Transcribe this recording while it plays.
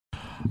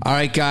All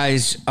right,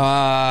 guys.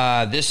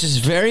 This is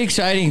very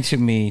exciting to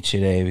me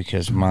today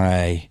because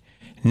my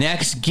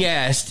next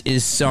guest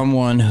is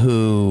someone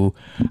who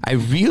I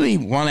really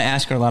want to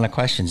ask her a lot of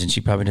questions, and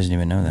she probably doesn't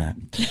even know that.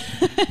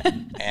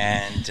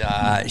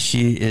 And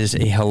she is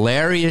a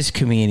hilarious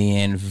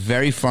comedian,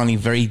 very funny,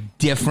 very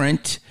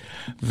different,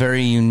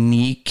 very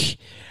unique.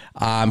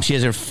 She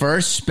has her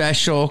first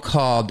special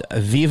called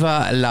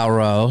Viva la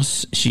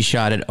Rose. She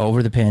shot it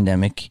over the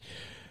pandemic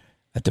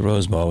at the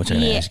Rose Bowl, which I'm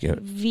going to ask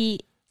you.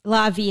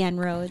 La Vie en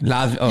Rose.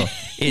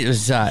 It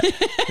was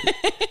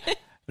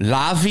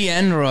La Vie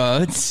en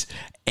Rose,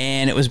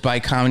 and it was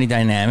by Comedy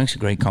Dynamics, a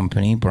great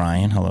company.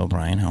 Brian, hello,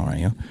 Brian. How are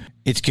you?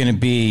 It's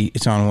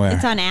on where?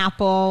 It's on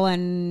Apple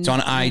and... It's on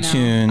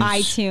iTunes.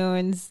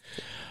 iTunes.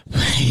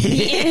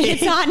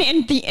 It's on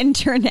the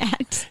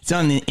internet. It's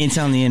on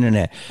the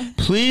internet.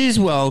 Please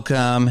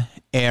welcome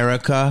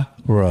Erica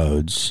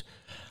Rhodes.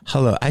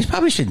 Hello. I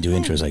probably shouldn't do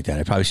intros like that.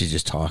 I probably should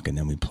just talk and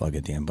then we plug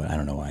at the end, but I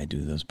don't know why I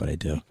do those, but I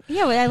do.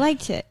 Yeah, well, I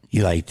liked it.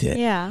 You liked it?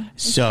 Yeah.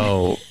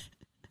 So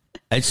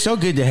it's so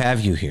good to have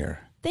you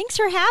here. Thanks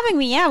for having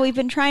me. Yeah, we've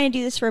been trying to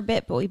do this for a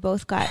bit, but we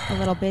both got a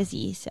little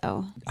busy,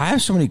 so. I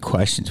have so many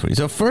questions for you.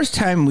 So first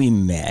time we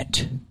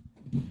met,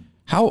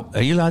 how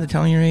are you allowed to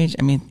tell me your age?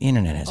 I mean, the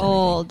internet has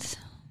old. Everything.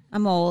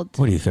 I'm old.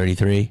 What are you,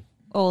 33?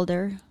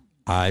 Older.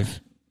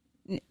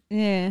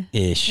 Yeah.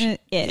 Ish.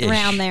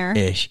 Around there.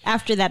 Ish.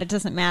 After that, it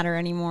doesn't matter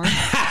anymore. Oh,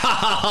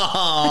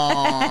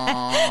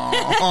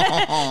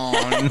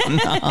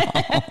 no.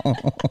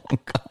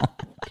 God.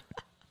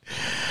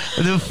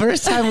 The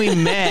first time we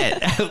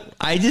met,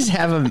 I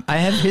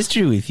have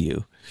history with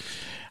you.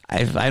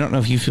 I don't know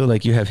if you feel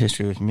like you have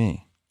history with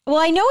me. Well,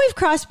 I know we've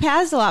crossed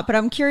paths a lot, but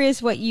I'm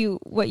curious what you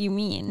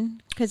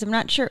mean because I'm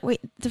not sure.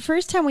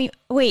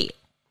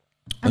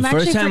 I'm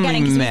actually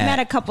forgetting because we've met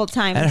a couple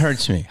times. That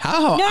hurts me.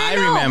 I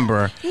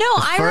remember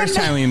the first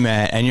time we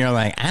met, and you're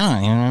like, I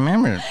don't even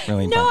remember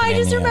really. No, I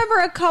just remember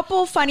a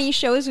couple funny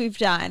shows we've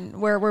done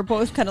where we're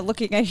both kind of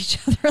looking at each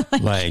other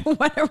like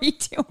what are we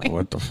doing?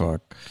 What the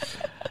fuck?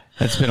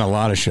 That's been a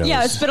lot of shows.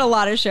 Yeah, it's been a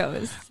lot of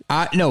shows.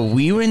 No,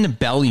 we were in the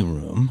belly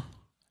room,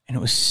 and it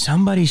was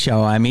somebody's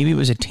show. Maybe it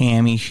was a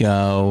Tammy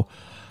show.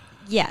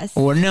 Yes.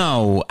 Or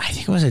no, I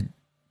think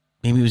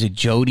maybe it was a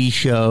Jody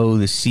show,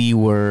 the C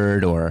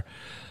Word, or...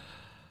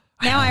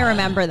 Now I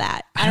remember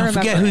that. I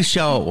forget whose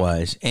show it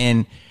was.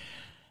 And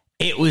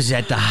it was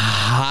at the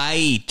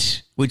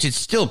height, which is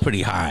still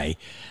pretty high,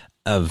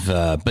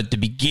 but the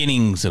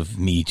beginnings of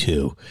Me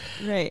Too.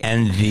 Right.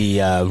 And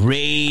the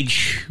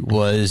rage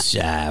was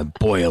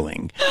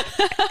boiling.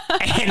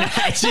 And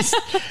I just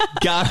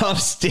got off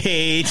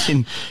stage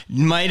and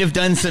might have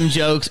done some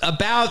jokes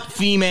about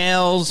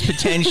females,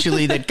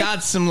 potentially, that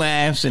got some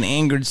laughs and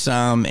angered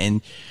some.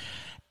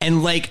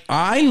 And like,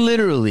 I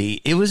literally,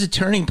 it was a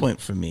turning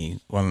point for me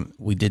when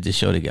we did the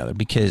show together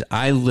because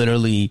I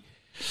literally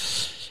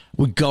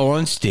would go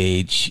on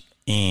stage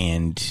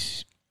and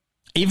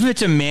even if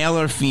it's a male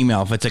or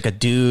female, if it's like a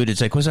dude,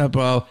 it's like, what's up,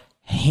 bro?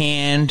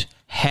 Hand,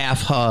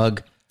 half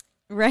hug,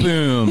 right.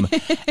 Boom.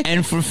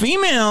 And for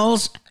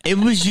females, it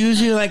was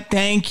usually like,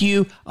 thank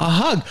you, a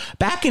hug.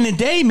 Back in the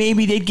day,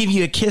 maybe they'd give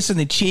you a kiss on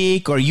the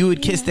cheek or you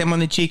would kiss them on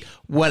the cheek,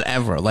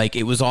 whatever. Like,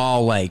 it was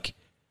all like,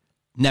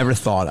 never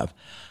thought of.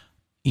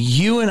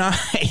 You and I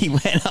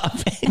went up.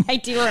 And, I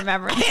do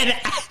remember. And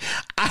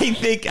I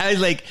think I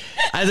was like,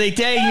 thank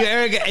you,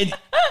 Erica. And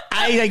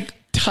I like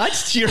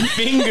touched your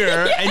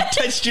finger and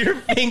touched your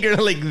finger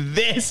like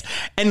this.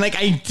 And like,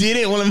 I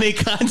didn't want to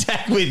make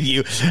contact with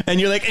you. And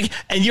you're like,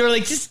 and you're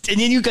like,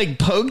 and then you like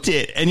poked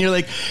it. And you're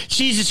like,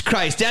 Jesus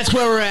Christ, that's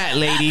where we're at,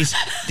 ladies.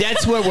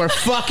 That's where we're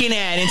fucking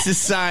at in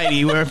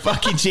society. Where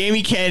fucking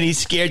Jamie Kennedy's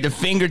scared to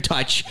finger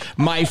touch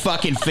my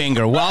fucking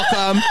finger.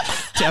 Welcome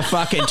to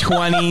fucking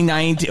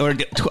 2019, or I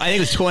think it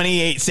was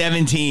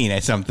 2017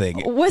 or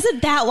something. Was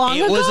it that long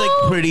ago? It was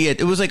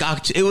like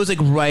it was like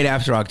right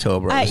after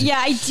October. Yeah,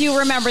 I do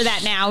remember that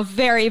now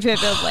very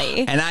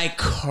vividly. And I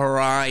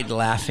cried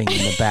laughing in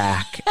the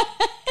back.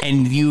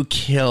 And you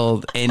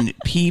killed. And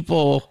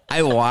people,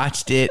 I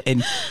watched it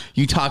and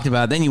you talked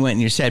about it. Then you went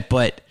in your set.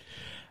 But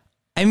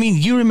I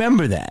mean, you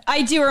remember that.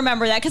 I do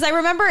remember that because I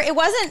remember it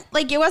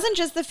wasn't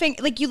just the thing.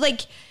 Like you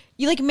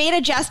made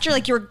a gesture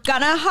like you were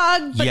gonna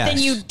hug, but then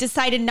you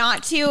decided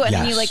not to. And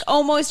then you like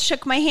almost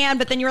shook my hand,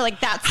 but then you were like,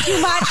 that's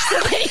too much.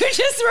 So then you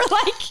just were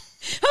like,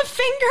 a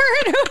finger,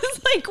 and it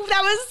was like,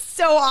 that was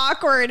so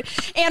awkward,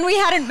 and we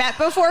hadn't met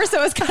before, so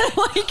it was kind of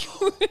like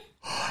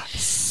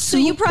so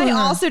you probably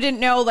also didn't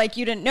know, like,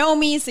 you didn't know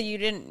me, so you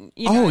didn't,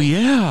 you know, oh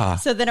yeah,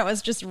 so then it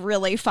was just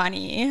really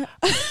funny.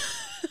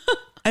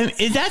 I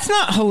mean, that's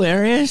not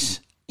hilarious.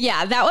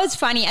 Yeah, that was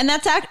funny, and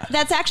that's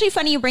actually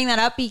funny you bring that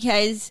up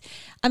because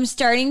I'm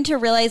starting to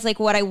realize like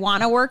what I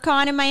want to work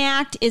on in my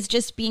act is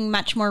just being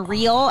much more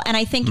real, and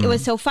I think it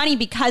was so funny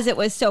because it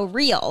was so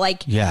real,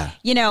 like,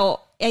 you know,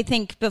 I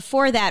think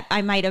before that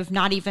I might have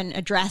not even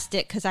addressed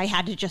it because I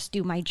had to just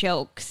do my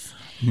jokes.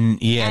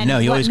 Yeah, and no,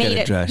 you always get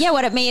addressed. Yeah,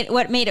 what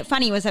made it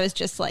funny was I was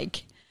just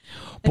like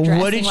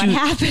addressing what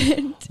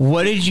happened.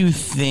 What did you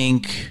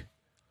think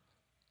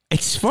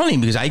It's funny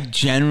because I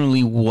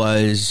generally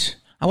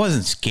I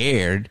wasn't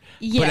scared,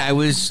 but I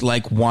was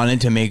like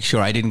wanted to make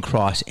sure I didn't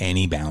cross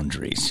any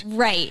boundaries.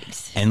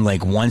 Right. And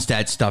like once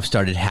that stuff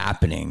started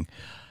happening,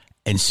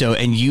 I'm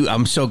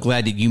so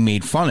glad that you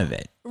made fun of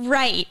it.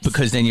 Right.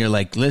 Because then you're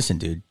like, listen,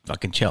 dude,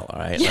 fucking chill, all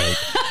right? Like,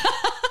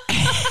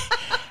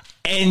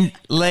 and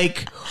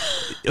like,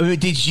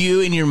 did you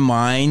in your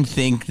mind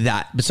think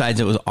that besides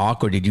it was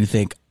awkward, did you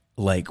think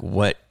like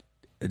what?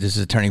 This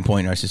is a turning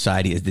point in our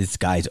society. Is this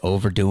guy's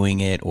overdoing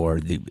it, or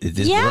is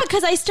this? Yeah,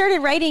 because I started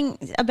writing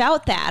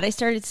about that. I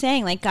started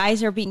saying like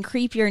guys are being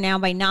creepier now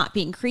by not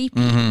being creepy.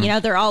 Mm-hmm. You know,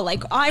 they're all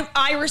like,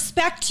 I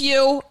respect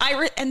you.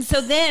 And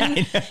so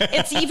then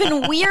it's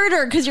even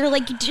weirder because you're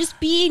like, just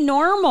be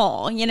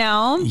normal. You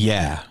know?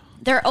 Yeah.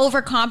 They're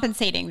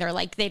overcompensating. They're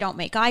like, they don't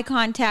make eye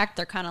contact.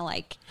 They're kind of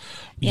like,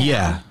 you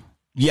know.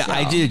 Yeah, so.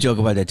 I did a joke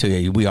about that too.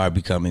 Yeah, we are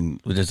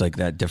becoming just like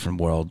that different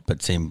world,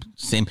 but same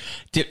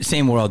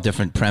world,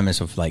 different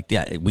premise of like,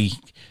 we're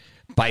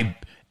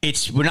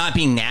not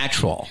being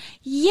natural.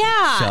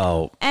 Yeah.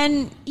 So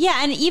and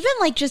even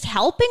like just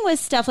helping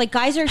with stuff, like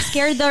guys are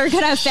scared they're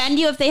going to offend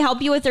you if they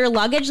help you with their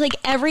luggage. Like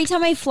every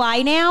time I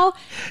fly now,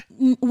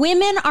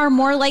 women are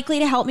more likely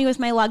to help me with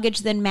my luggage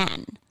than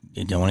men.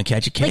 You don't want to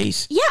catch a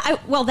case.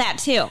 Like, well, that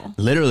too.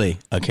 Literally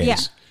a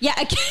case. Yeah.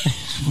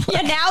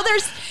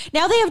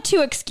 Now they have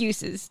two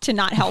excuses to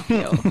not help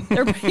you.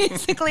 They're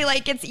basically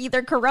like it's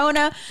either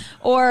Corona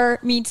or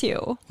Me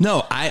Too.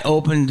 No, I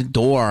opened the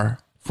door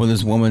for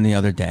this woman the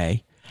other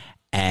day,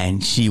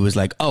 and she was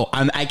like, "Oh,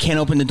 I can't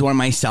open the door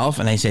myself."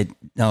 And I said,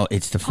 "No,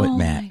 it's the foot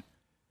mat,"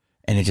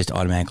 and it just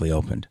automatically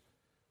opened.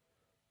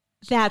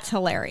 That's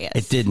hilarious.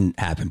 It didn't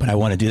happen, but I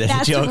want to do that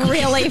as a joke. That's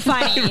really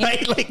funny.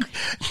 Right? Like,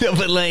 no,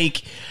 but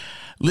like,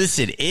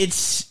 listen,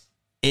 it's.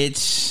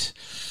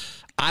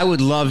 I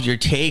would love your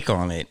take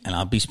on it, and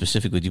I'll be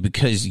specific with you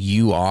because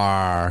you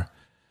are.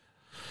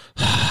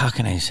 How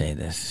can I say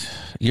this?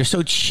 You're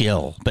so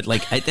chill, but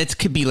like that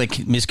could be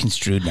like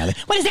misconstrued now. Like,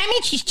 what does that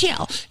mean? She's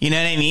chill. You know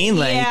what I mean?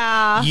 Like,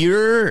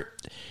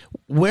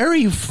 Where are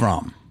you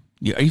from?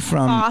 Are you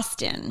from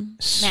Boston,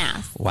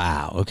 Mass?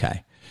 Wow.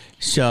 Okay.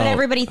 So, but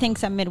everybody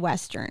thinks I'm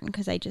Midwestern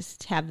because I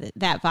just have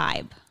that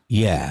vibe.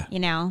 Yeah. You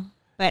know,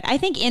 but I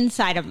think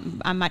inside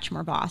I'm much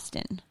more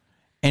Boston.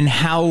 And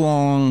how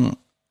long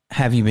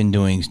have you been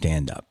doing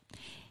stand-up?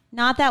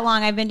 Not that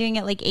long. I've been doing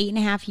it like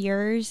 8.5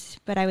 years,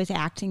 but I was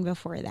acting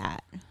before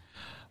that.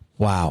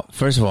 Wow.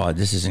 First of all,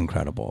 this is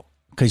incredible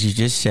because you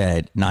just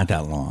said not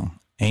that long.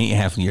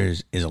 8.5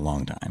 years is a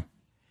long time.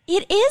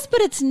 It is, but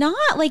it's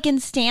not like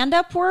in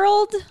stand-up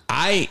world.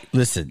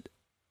 Listen.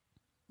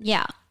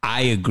 Yeah.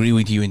 I agree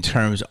with you in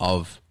terms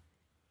of.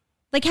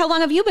 Like how long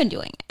have you been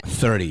doing it?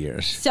 30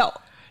 years. So,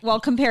 well,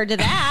 compared to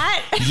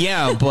that.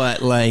 Yeah,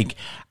 but like,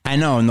 I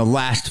know in the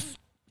last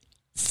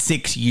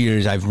 6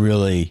 years, I've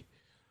really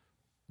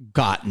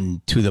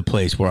gotten to the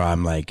place where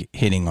I'm like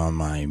hitting on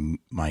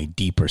my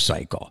deeper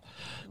cycle,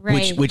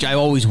 right. which I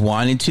always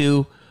wanted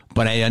to,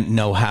 but I didn't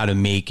know how to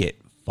make it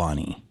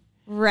funny.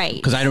 Right.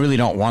 Because I really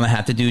don't want to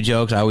have to do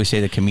jokes. I always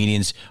say the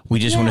comedians, we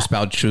just want to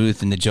spout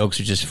truth, and the jokes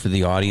are just for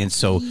the audience.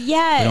 So you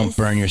don't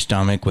burn your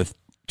stomach with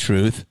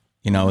truth.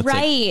 You know,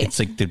 it's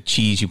like the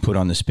cheese you put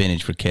on the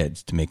spinach for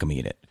kids to make them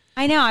eat it.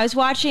 I know. I was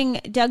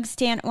watching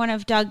one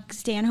of Doug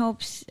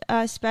Stanhope's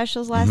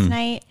specials last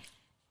night,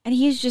 and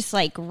he's just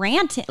like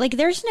ranting. Like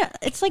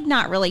it's like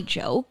not really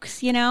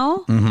jokes, you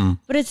know? Mm-hmm.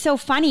 But it's so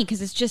funny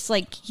because it's just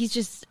like he's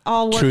just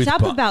all worked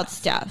up about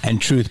stuff.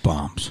 And truth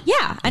bombs.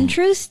 Yeah, and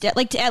truth.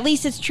 Like at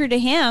least it's true to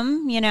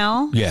him, you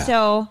know? Yeah.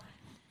 So,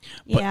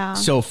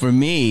 So for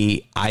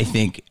me, I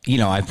think, you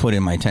know, I put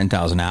in my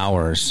 10,000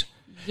 hours.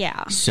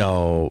 Yeah.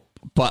 So,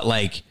 but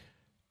like,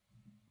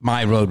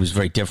 my road was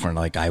very different.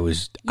 Like You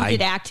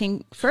did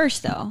acting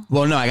first, though.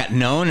 Well, no, I got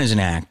known as an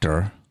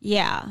actor.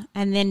 Yeah,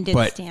 and then did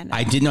stand up.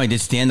 I did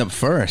stand up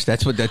first.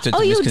 That's a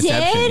misconception.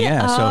 You did?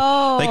 Yeah.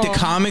 So like the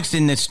comics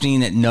in the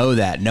scene that know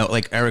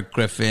like Eric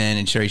Griffin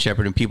and Sherry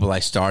Shepherd and people I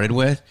started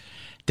with,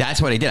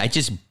 that's what I did.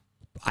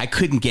 I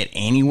couldn't get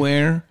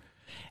anywhere.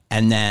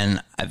 And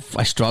then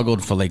I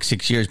struggled for like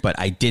 6 years, but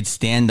I did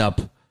stand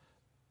up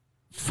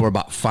for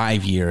about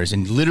 5 years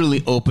and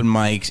literally open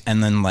mics,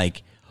 and then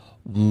like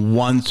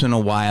once in a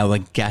while,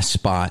 like guest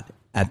spot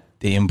at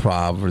the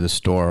Improv or the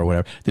store or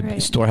whatever. The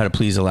store had a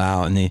Please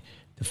Allow, and the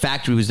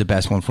Factory was the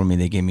best one for me.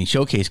 They gave me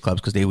showcase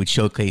clubs because they would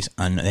showcase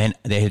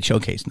they had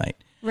showcase night.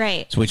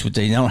 Right. So which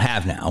they don't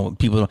have now.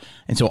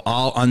 And so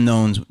all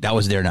unknowns, that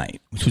was their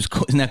night, which was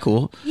cool. Isn't that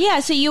cool? Yeah.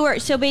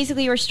 So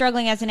basically you were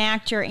struggling as an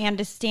actor and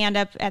to stand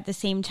up at the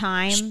same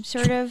time,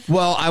 sort of.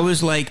 Well, I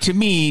was like, to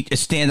me, a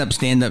stand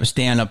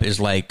up is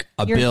like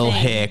a Bill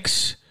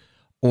Hicks,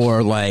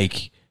 or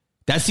like,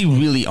 that's the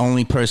really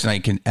only person I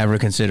can ever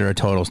consider a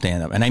total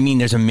stand-up. And I mean,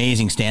 there's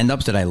amazing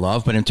stand-ups that I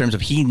love, but in terms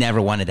of he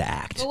never wanted to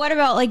act. Well, what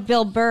about like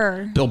Bill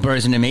Burr? Bill Burr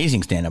is an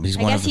amazing stand-up. I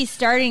guess he's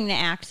starting to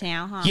act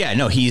now, huh? Yeah,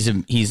 no,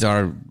 he's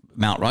our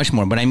Mount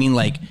Rushmore. But I mean,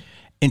 like,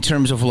 in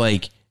terms of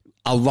like,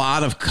 a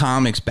lot of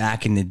comics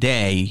back in the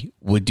day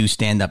would do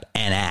stand-up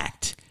and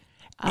act.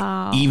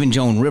 Even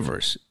Joan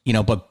Rivers,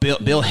 but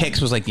Bill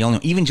Hicks was like the only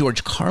one. Even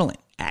George Carlin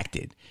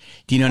acted.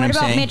 Do you know what I'm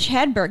saying? What about Mitch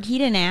Hedberg? He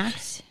didn't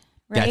act.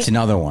 Right? That's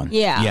another one.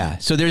 Yeah. Yeah.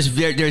 So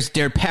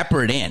they're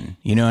peppered in.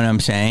 You know what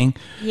I'm saying?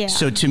 Yeah.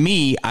 So to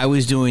me, I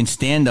was doing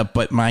stand-up,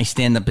 but my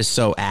stand-up is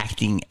so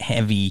acting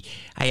heavy.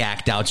 I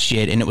act out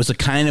shit. And it was a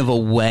kind of a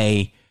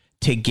way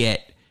to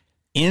get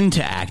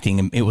into acting.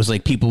 And it was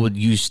like people would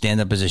use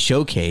stand-up as a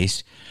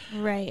showcase.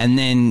 Right. And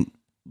then,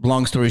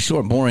 long story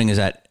short, boring is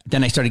that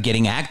then I started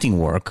getting acting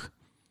work,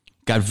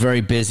 got very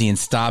busy and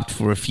stopped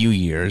for a few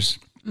years.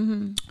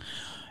 Mm-hmm.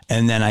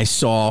 And then I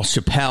saw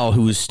Chappelle,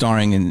 who was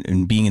starring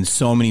and being in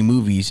so many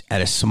movies at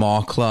a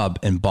small club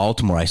in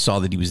Baltimore. I saw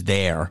that he was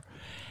there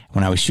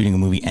when I was shooting a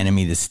movie,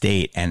 Enemy of the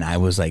State. And I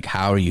was like,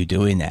 how are you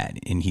doing that?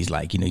 And he's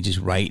like, you just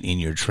write in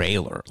your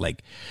trailer.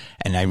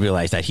 And I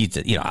realized that he's,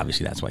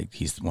 obviously that's why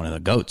he's one of the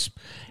GOATs.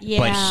 Yeah.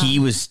 But he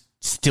was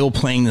still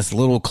playing this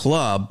little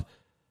club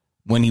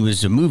when he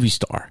was a movie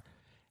star.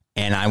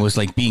 And I was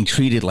like being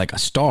treated like a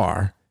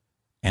star.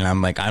 And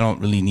I'm like, I don't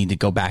really need to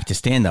go back to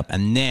stand up.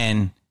 And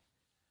then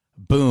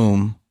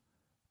boom,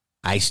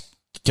 I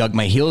dug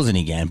my heels in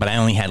again, but I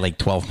only had like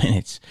 12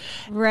 minutes.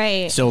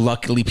 Right. So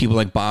luckily people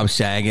like Bob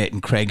Saget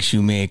and Craig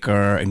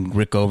Shoemaker and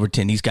Rick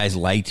Overton, these guys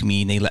liked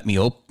me and they let me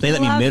middle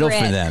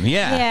Rick. For them.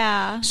 Yeah.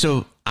 Yeah.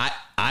 So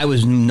I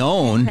was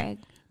known,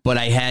 but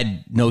I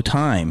had no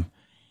time.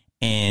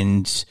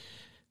 And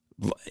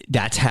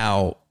that's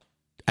how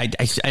I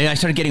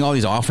started getting all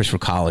these offers for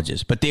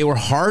colleges, but they were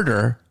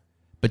harder.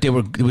 But it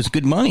was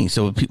good money.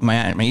 So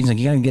my agent's like,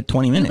 you got to get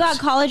 20 minutes. You got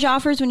college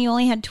offers when you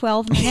only had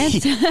 12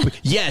 minutes?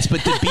 Yes,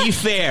 but to be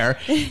fair,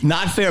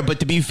 not fair,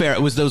 but to be fair,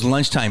 it was those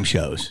lunchtime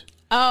shows.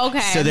 Oh, okay.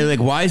 So they're like,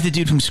 why is the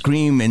dude from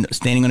Scream and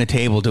standing on a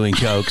table doing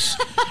jokes?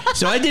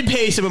 So I did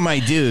pay some of my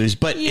dues,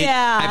 but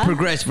I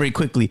progressed very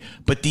quickly.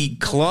 But the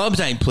clubs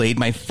I played,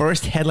 my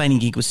first headlining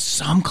gig was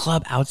some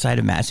club outside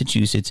of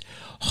Massachusetts,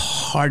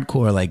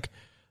 hardcore, like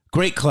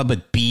great club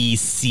at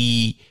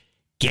BC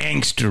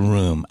Gangster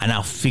Room, and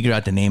I'll figure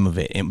out the name of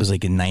it. It was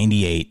like in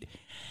 '98,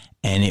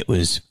 and it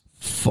was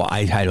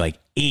I had like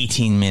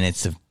 18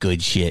 minutes of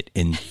good shit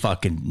and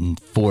fucking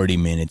 40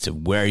 minutes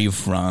of where are you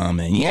from,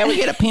 and we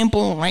get a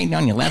pimple right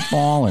down your left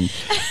ball,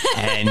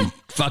 and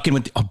fucking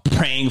with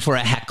praying for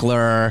a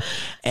heckler,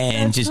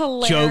 and that's just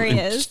hilarious.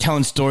 joke, and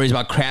telling stories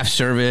about craft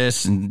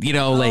service, and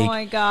oh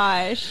my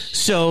gosh.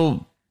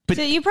 So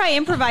you probably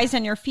improvised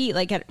on your feet,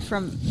 like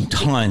from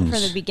tons for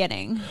the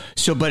beginning.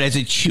 So, but as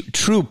a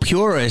true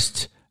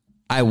purist,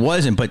 I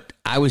wasn't. But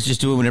I was just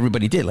doing what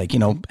everybody did. Like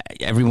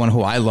everyone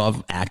who I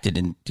love acted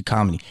into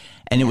comedy,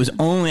 and it was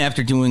only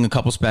after doing a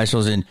couple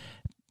specials and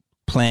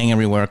playing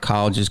everywhere,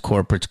 colleges,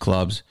 corporates,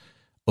 clubs,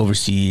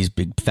 overseas,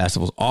 big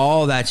festivals,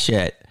 all that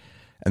shit,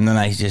 and then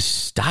I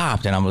just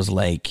stopped. And I was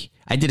like,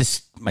 I did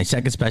my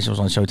second special was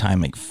on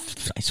Showtime, like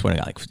I swear to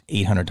God, like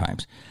 800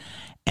 times.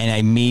 And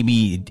I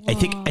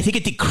think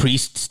it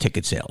decreased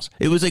ticket sales.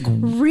 It was like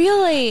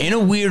really in a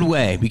weird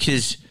way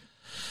because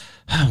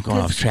I'm going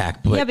off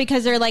track. But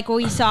because they're like, well,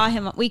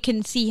 we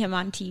can see him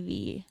on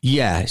TV.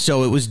 Yeah,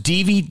 so it was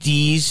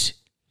DVDs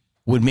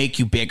would make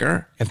you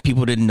bigger if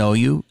people didn't know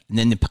you, and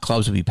then the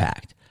clubs would be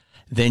packed.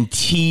 Then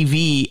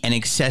TV and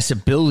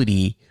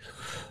accessibility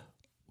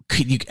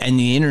and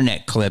the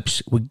internet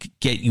clips would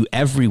get you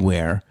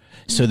everywhere.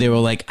 So they were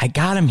like, I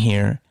got him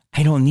here.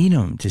 I don't need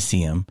him to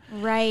see him.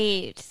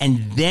 Right.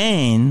 And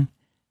then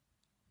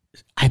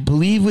I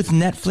believe with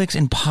Netflix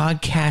and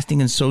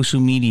podcasting and social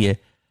media,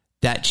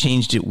 that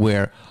changed it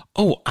where,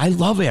 I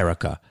love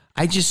Erica.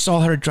 I just saw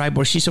her at Dry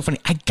Bar. She's so funny.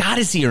 I got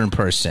to see her in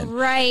person.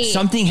 Right.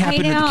 Something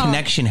happened or the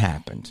connection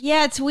happened.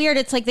 Yeah, it's weird.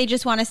 It's like they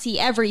just want to see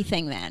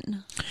everything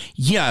then.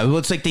 Yeah, well,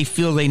 it's like they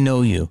feel they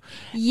know you.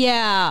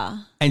 Yeah.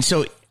 And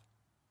so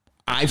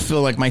I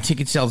feel like my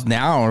ticket sales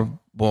now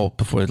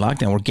before the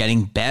lockdown, were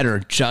getting better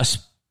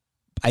just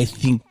I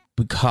think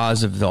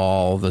because of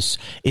all this.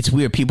 It's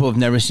weird. People have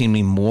never seen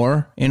me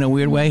more in a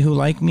weird way who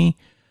like me,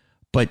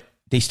 but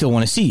they still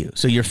want to see you.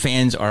 So your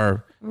fans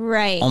are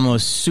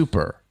almost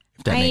super.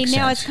 If that makes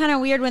sense. It's kind of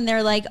weird when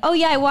they're like, oh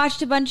yeah, I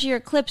watched a bunch of your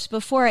clips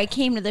before I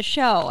came to the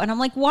show. And I'm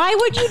like, why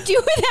would you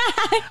do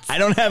that? I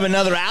don't have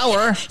another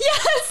hour.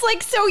 Yes.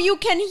 Like, so you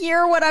can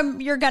hear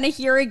what you're going to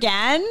hear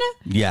again.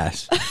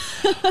 Yes.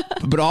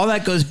 But all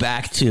that goes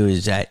back to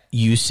is that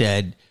you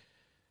said,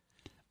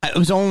 it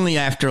was only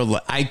after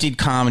I did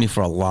comedy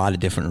for a lot of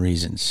different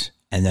reasons.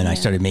 And then I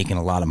started making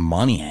a lot of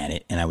money at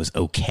it and I was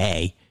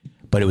okay.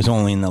 But it was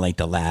only in the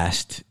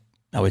last,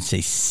 I would say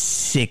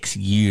 6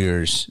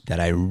 years that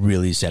I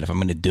really said, if I'm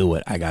going to do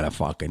it, I got to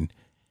fucking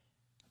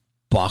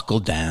buckle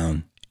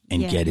down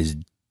and get as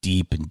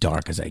deep and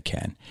dark as I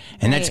can.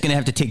 And that's going to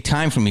have to take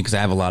time for me because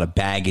I have a lot of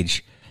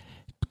baggage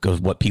because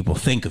of what people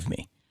think of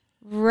me.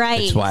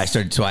 Right. That's why I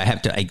started. So I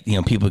have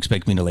to, people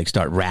expect me to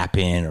start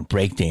rapping or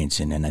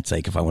breakdancing. And that's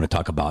like, if I want to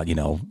talk about,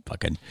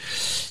 fucking,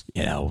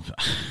 I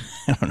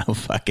don't know,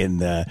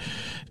 fucking,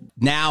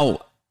 now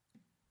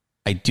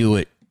I do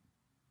it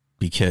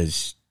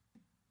because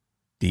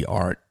the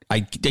art, I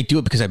do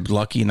it because I'm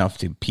lucky enough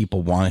to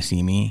people want to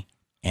see me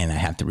and I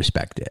have to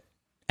respect it.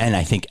 And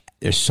I think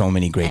there's so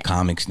many great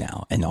comics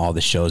now, and all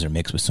the shows are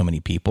mixed with so many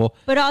people.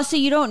 But also,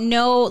 you don't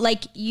know,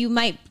 like, you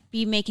might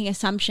be making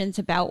assumptions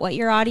about what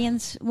your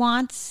audience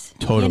wants.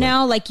 Totally. You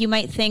know, like, you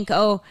might think,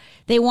 oh,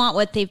 they want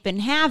what they've been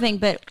having,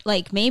 but,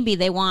 like, maybe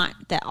they want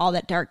all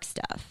that dark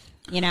stuff,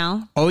 you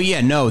know? Oh,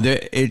 yeah. No,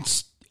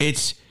 it's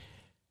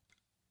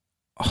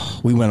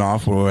we went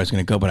off where I was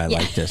going to go, but I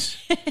like this.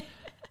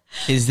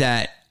 Is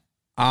that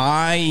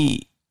I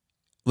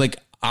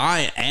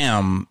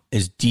am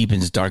as deep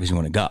and as dark as you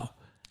want to go.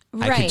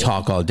 Right. I could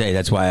talk all day.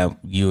 That's why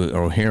you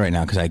are here right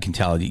now, because I can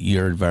tell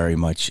you're very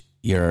much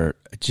you're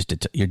just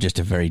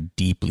a very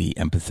deeply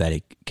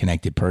empathetic,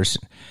 connected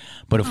person.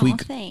 But if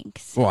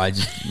thanks. Well, I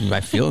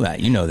feel that,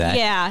 you know that.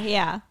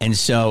 Yeah. And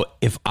so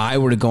if I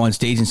were to go on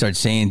stage and start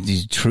saying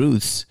these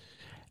truths,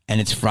 and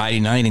it's Friday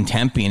night in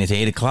Tempe and it's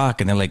 8:00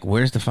 and they're like,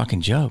 "Where's the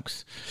fucking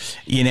jokes?"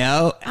 You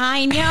know?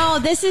 I know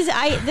this is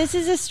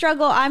a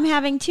struggle I'm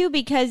having too,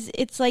 because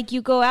it's like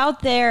you go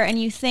out there and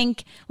you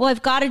think, well,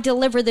 I've got to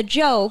deliver the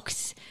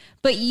jokes.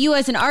 But you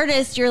as an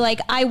artist, you're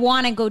like, I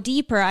want to go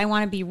deeper. I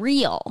want to be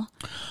real.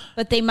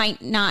 But they might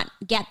not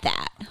get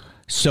that.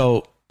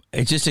 So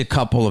it's just a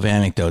couple of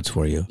anecdotes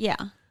for you. Yeah.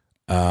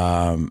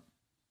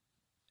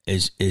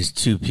 Is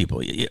two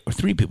people or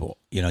three people,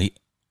 you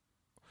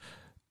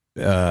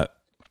know,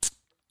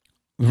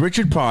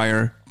 Richard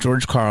Pryor,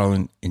 George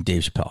Carlin, and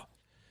Dave Chappelle.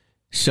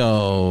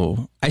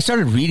 So I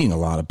started reading a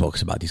lot of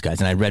books about these guys,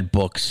 and I read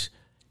books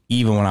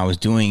even when I was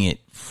doing it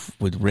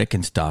with Rick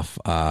and stuff.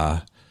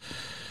 God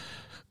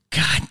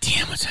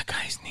damn, what's that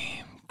guy's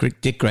name?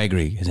 Dick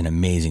Gregory has an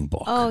amazing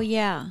book. Oh,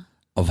 yeah.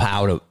 Of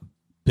how to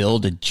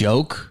build a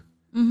joke.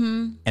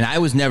 Mm-hmm. And I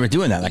was never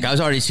doing that. Like, I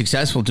was already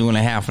successful doing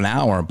a half an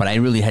hour, but I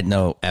really had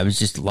I was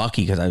just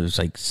lucky because I was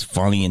like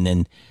funny, and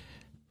then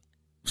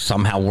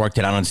somehow worked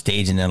it out on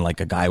stage, and then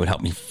like a guy would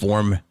help me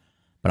form.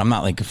 But I'm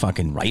not like a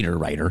fucking writer.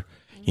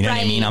 You know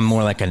what I mean? I'm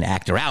more like an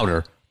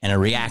actor-outer and a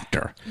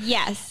reactor.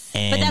 Yes.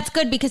 But that's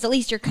good, because at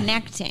least you're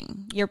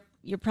connecting.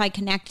 You're probably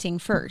connecting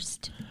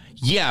first.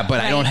 Yeah, but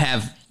I don't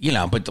have, you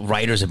know, but the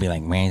writers would be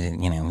like,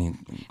 man, you know.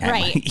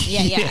 Right.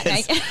 Yeah.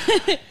 Yes.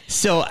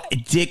 So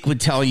Dick would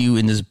tell you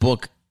in this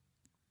book,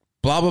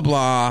 blah, blah,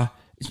 blah.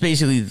 It's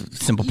basically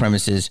simple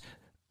premises.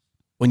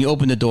 When you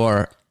open the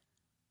door,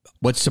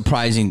 what's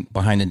surprising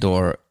behind the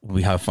door will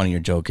be how funny your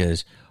joke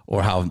is,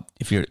 or how,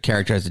 if your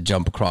character has to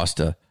jump across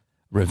the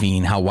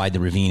ravine, how wide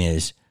the ravine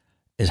is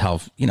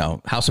how, you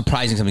know, how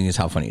surprising something is,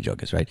 how funny a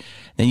joke is, right?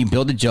 Then you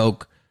build a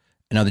joke,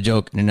 another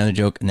joke, and another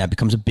joke, and that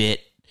becomes a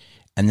bit.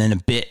 And then a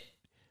bit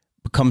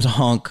becomes a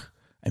hunk,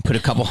 and put a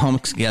couple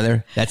hunks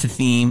together. That's a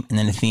theme. And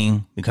then the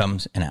theme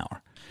becomes an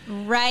hour.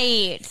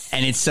 Right.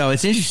 And it's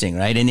interesting,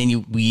 right? And then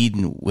you weed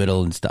and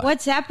whittle and stuff.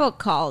 What's that book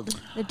called?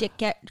 The Dick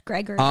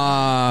Gregory.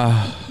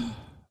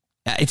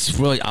 It's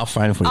really, I'll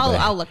find it for you.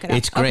 I'll look it up.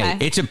 It's great.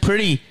 Okay. It's a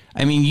pretty,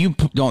 I mean, you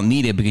don't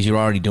need it because you're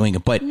already doing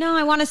it, but. No,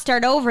 I want to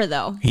start over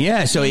though.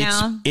 Yeah. So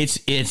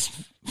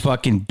it's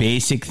fucking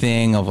basic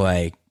thing of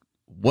like,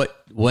 what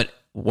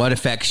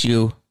affects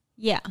you?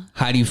 Yeah.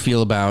 How do you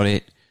feel about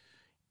it?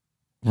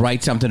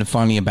 Write something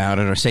funny about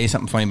it, or say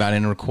something funny about it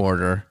in a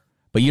recorder.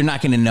 But you're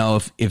not going to know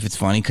if it's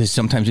funny, because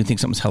sometimes you think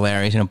something's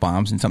hilarious and it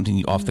bombs, and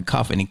something off the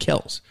cuff and it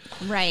kills.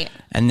 Right.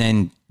 And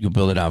then you'll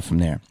build it out from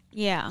there.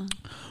 Yeah.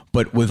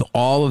 But with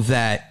all of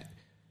that,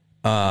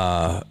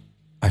 I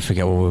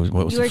forget what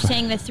was. You were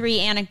saying the three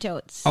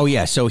anecdotes. Oh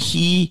yeah. So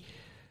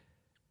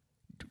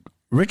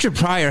Richard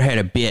Pryor had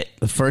a bit,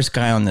 the first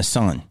guy on The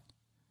Sun.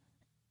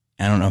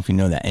 I don't know if you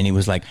know that. And he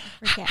was like,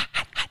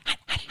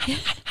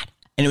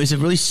 and it was a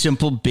really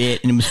simple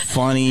bit, and it was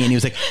funny, and he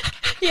was like,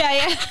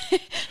 yeah.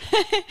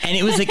 And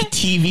it was like a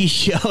TV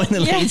show in the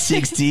late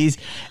 60s.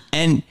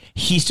 And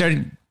he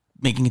started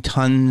making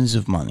tons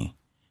of money,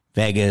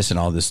 Vegas and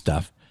all this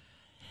stuff.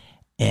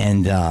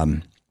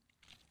 And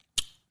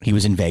he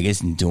was in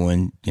Vegas and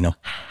doing, you know,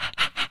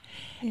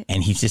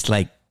 and he's just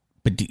like,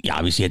 but he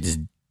obviously had this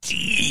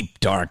deep,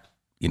 dark,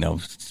 you know,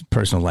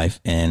 personal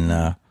life.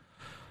 And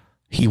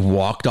he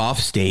walked off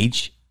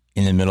stage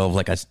in the middle of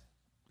like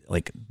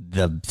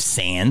the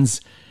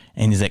sands,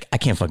 and he's like, I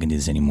can't fucking do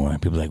this anymore.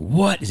 And people are like,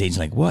 what? His agent's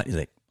like, what? He's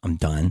like, I'm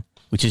done.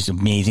 Which is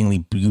amazingly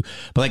blue.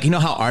 But like, you know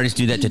how artists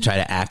do that to try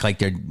to act like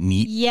they're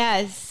neat?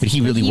 Yes. But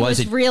he really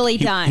wasn't. Was really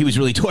done. He was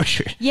really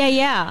tortured.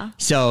 Yeah.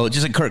 So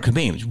just like Kurt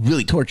Cobain was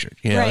really tortured.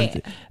 You know?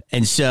 Right.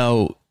 And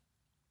so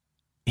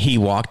he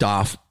walked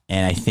off,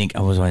 and I think I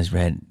always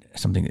read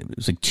something. It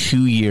was like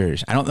 2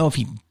 years. I don't know if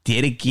he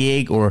did a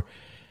gig or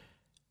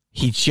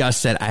he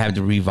just said, I have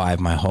to revive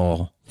my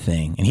whole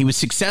thing. And he was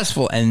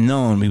successful and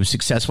known. He was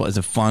successful as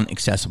a fun,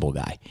 accessible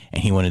guy.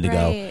 And he wanted to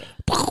go.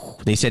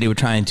 They said they were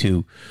trying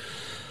to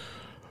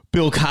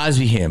Bill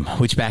Cosby him,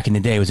 which back in the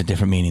day was a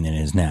different meaning than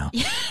it is now.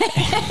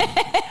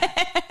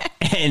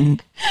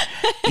 And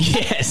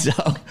yeah, so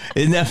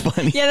isn't that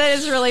funny? Yeah, that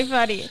is really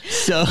funny.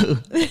 So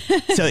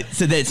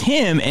that's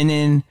him. And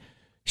then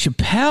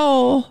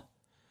Chappelle,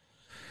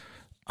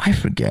 I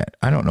forget.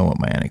 I don't know what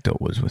my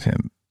anecdote was with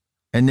him.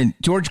 And then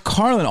George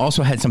Carlin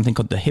also had something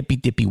called the Hippy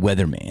Dippy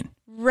Weatherman.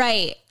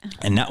 Right.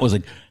 And that was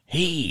like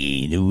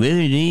hey, the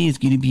weather today is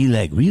going to be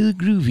like real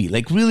groovy,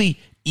 like really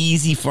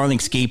easy, fun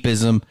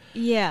escapism.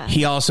 Yeah.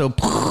 He also,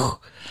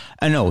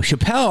 I know,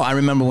 Chappelle, I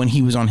remember when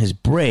he was on his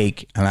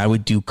break and I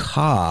would do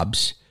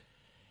Cobb's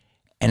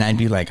and I'd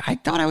be like, I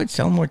thought I would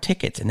sell more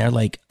tickets. And they're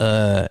like,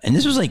 and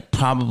this was like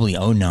probably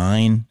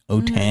 09,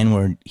 010,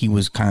 where he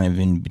was kind of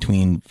in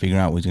between figuring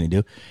out what he was going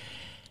to do.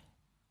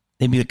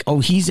 They'd be like,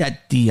 oh, he's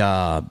at the,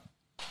 God,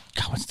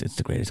 it's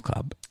the greatest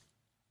club.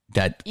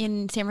 That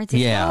in San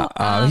Francisco?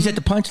 Yeah. He's at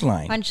the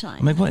Punchline. Punchline.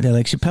 I'm like, what? They're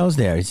like, Chappelle's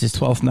there. It's his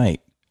 12th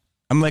night.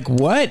 I'm like,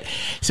 what?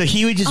 So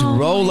he would just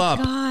roll up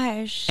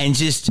and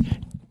just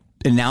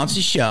announce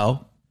a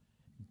show,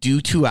 do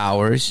 2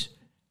 hours,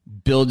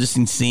 build this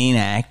insane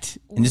act.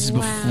 And this is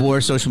before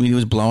social media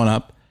was blowing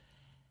up.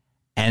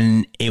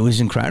 And it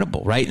was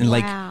incredible, right? And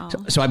like,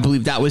 so I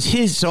believe that was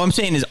his. So I'm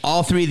saying is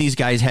all three of these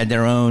guys had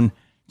their own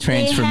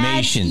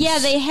transformations.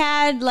 They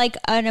had like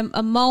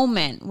a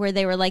moment where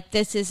they were like,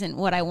 this isn't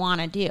what I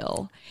want to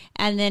do.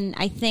 And then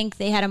I think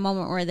they had a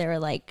moment where they were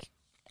like,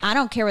 I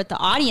don't care what the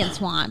audience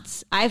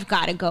wants. I've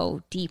got to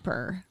go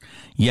deeper.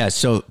 Yeah.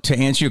 So to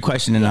answer your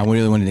question, and I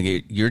really wanted to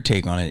get your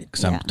take on it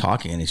because I'm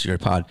talking and it's your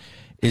pod,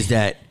 is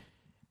that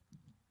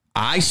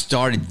I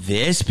started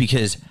this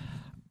because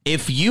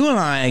if you and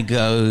I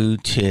go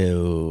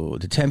to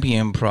the Tempe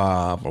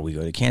Improv or we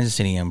go to Kansas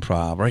City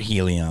Improv or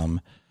Helium,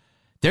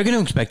 they're going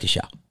to expect a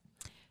show.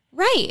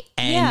 Right.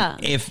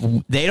 And if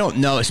they don't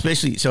know,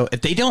 especially, so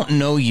if they don't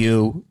know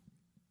you,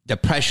 the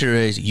pressure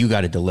is you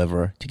got to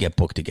deliver to get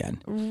booked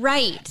again.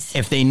 Right.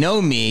 If they know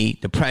me,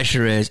 the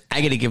pressure is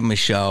I got to give them a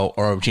show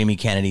or Jamie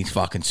Kennedy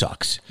fucking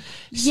sucks.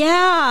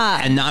 Yeah.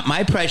 And not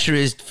my pressure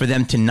is for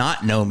them to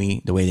not know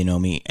me the way they know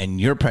me.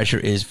 And your pressure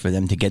is for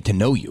them to get to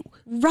know you.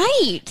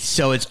 Right.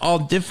 So it's all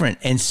different.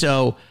 And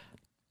so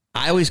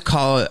I always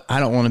call it, I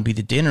don't want to be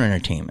the dinner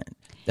entertainment.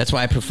 That's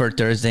why I prefer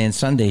Thursday and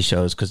Sunday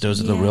shows because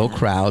those are the real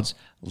crowds,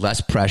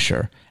 less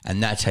pressure,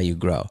 and that's how you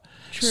grow.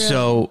 True.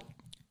 So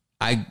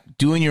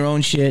doing your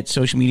own shit,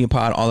 social media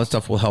pod, all that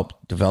stuff will help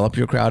develop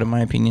your crowd, in my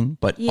opinion.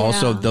 But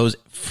also those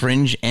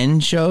fringe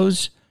end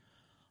shows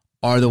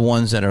are the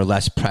ones that are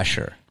less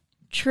pressure.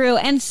 True.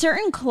 And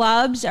certain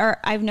clubs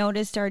I've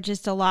noticed are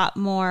just a lot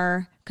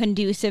more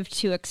conducive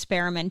to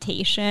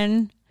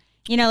experimentation.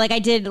 You know, like I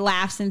did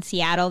Laughs in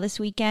Seattle this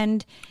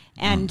weekend.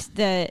 And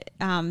the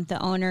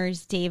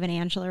owners, Dave and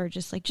Angela, are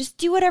just like, just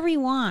do whatever you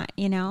want,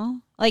 you know?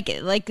 Like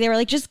they were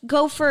like, just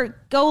go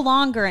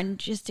longer and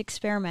just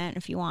experiment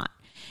if you want.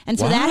 And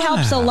so that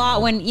helps a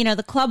lot when, you know,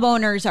 the club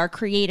owners are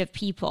creative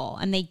people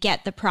and they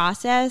get the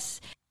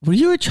process. Were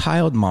you a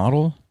child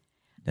model?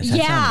 Does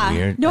that sound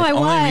weird? No, I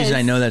was. The only reason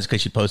I know that is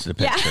because she posted a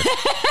picture. Yeah.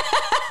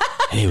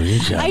 Hey, were you a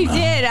child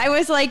model? Did. I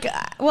was like,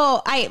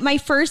 my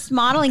first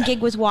modeling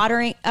gig was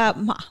watering a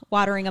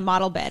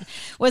model bed.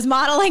 Was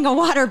modeling a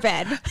water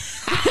bed.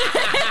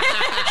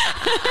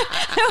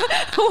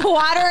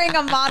 Watering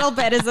a model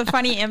bed is a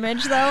funny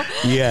image, though.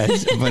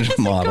 Yes, a bunch of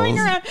models. Going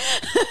around.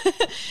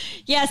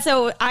 Yeah,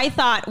 so I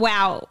thought,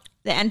 wow,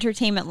 the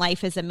entertainment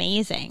life is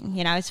amazing.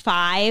 You know, I was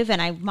 5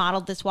 and I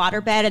modeled this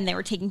waterbed and they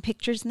were taking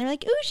pictures and they're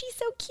like, ooh, she's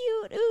so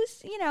cute. Ooh,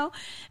 you know,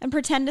 and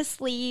pretend to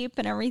sleep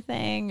and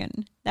everything.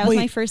 And that was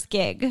my first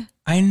gig.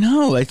 I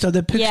know. I saw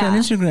that picture on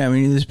Instagram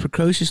and you're this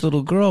precocious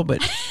little girl,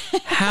 but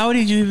how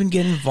did you even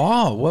get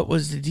involved? What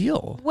was the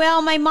deal?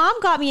 Well, my mom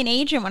got me an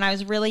agent when I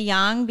was really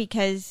young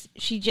because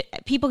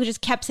people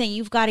just kept saying,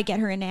 you've got to get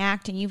her into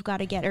acting. You've got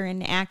to get her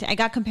into acting. I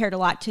got compared a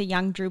lot to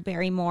young Drew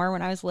Barrymore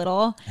when I was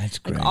little. That's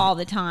great. Like all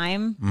the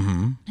time.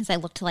 Mm-hmm. Because I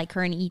looked like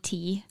her in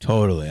E.T.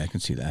 Totally. I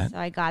can see that. So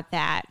I got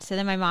that. So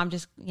then my mom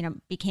just, you know,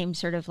 became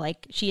sort of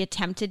like, she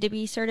attempted to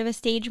be sort of a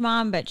stage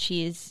mom, but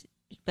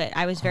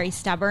I was very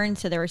stubborn.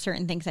 So there were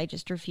certain things I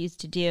just refused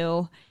to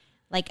do.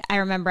 Like I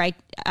remember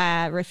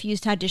I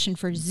refused to audition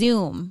for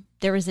Zoom.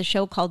 There was a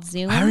show called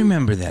Zoom. I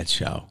remember that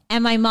show.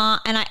 And my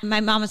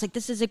mom was like,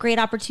 this is a great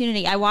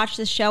opportunity. I watched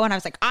this show and I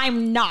was like,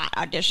 I'm not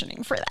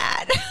auditioning for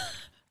that.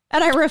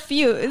 And I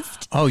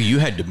refused. Oh, you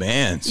had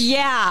demands.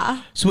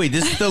 Yeah. So wait,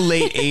 this is the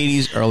late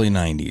 80s, early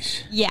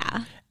 90s.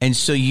 Yeah. And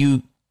so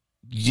you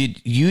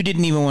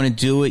didn't even want to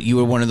do it. You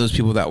were one of those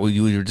people that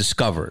you were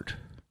discovered.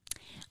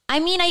 I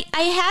mean, I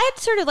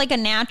had sort of like a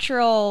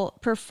natural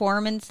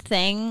performance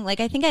thing. Like,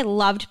 I think I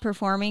loved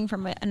performing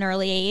from an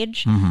early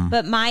age. Mm-hmm.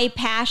 But my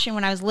passion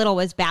when I was little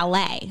was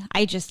ballet.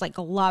 I just like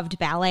loved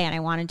ballet and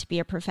I wanted to be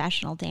a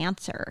professional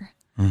dancer.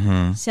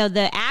 Mm-hmm. So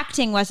the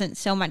acting wasn't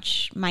so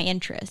much my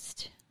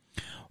interest.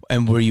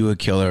 And were you a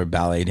killer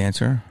ballet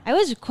dancer? I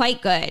was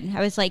quite good.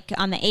 I was like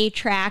on the A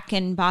track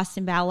in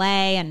Boston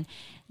Ballet and,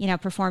 you know,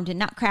 performed in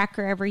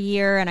Nutcracker every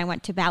year. And I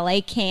went to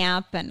ballet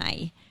camp and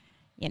I,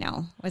 you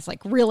know, was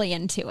like really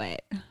into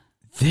it.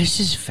 This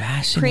is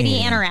fascinating.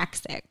 Pretty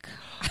anorexic.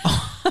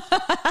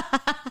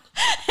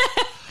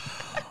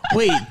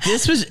 Wait,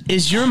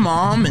 is your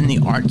mom in the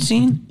art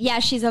scene? Yeah,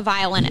 she's a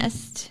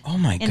violinist. Oh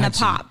my God. In the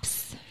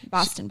Pops,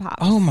 Boston Pops.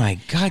 Oh my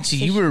God. So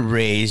you were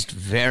raised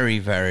very,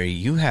 very,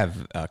 you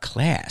have a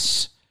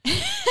class.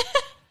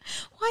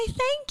 Why Why,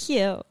 thank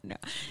you. No.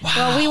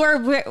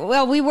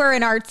 Wow. We were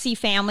an artsy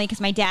family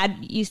because my dad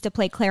used to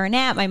play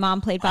clarinet. My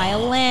mom played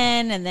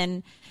violin. And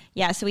then,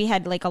 so we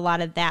had like a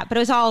lot of that. But it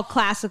was all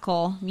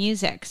classical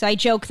music. So I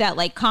joke that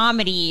like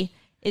comedy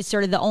is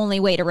sort of the only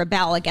way to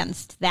rebel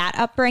against that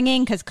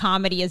upbringing because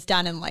comedy is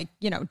done in like,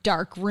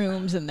 dark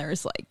rooms and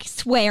there's like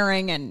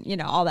swearing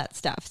and, all that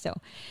stuff. So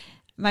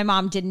my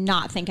mom did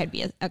not think I'd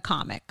be a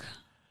comic.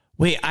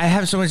 Wait, I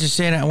have so much to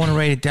say and I want to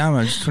write it down.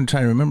 I'm just trying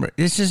to remember.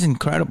 This is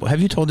incredible.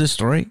 Have you told this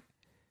story?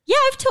 Yeah,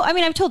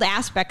 I've told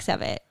aspects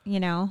of it,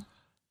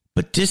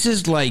 But this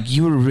is like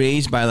you were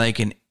raised by like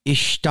an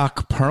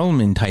Ishtok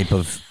Perlman type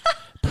of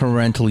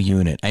parental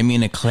unit. I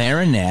mean, a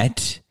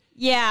clarinet.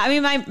 Yeah, I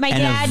mean, my and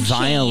dad a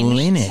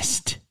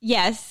violinist. Changed.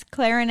 Yes,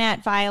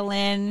 clarinet,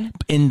 violin.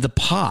 In the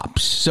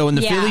Pops. So in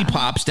the Philly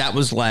Pops, that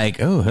was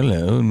like, oh,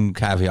 hello, and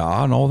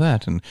caviar and all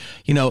that. And,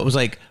 it was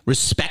like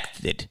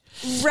respected.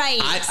 Right.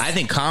 I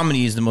think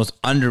comedy is the most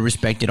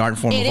under-respected art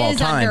form of all time. It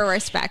is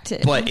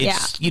under-respected. But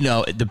it's,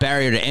 the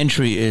barrier to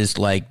entry is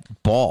like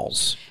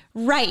balls.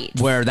 Right.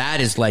 Where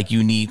that is like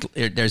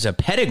there's a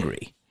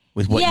pedigree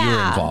with what you're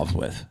involved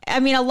with. I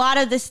mean, a lot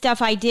of the stuff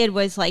I did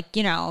was like,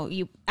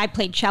 I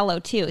played cello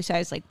too. So I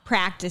was like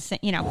practicing,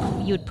 you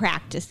would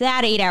practice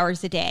that 8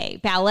 hours a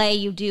day. Ballet,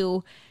 you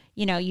do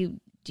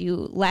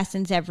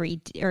lessons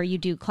you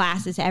do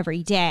classes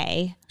every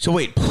day. So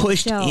wait,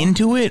 pushed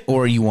into it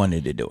or you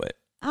wanted to do it?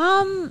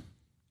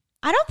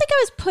 I don't think I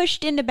was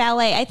pushed into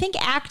ballet. I think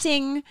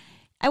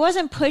I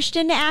wasn't pushed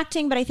into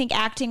acting, but I think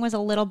acting was a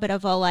little bit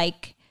of a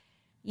like,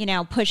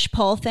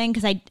 push-pull thing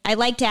because I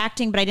liked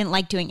acting, but I didn't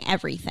like doing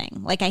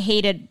everything. Like I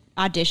hated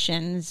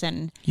auditions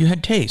and... You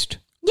had taste.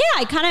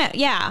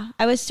 Yeah,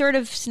 I was sort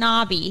of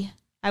snobby.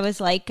 I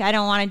was like, I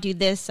don't want to do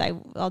this.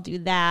 I'll do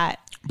that.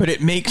 But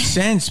it makes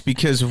sense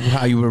because of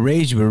how you were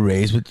raised. You were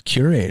raised with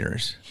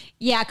curators.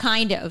 Yeah,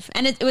 kind of.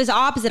 And it was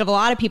opposite of a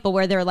lot of people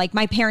where they're like,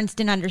 my parents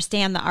didn't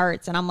understand the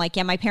arts. And I'm like,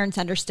 yeah, my parents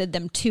understood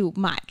them too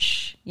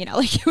much.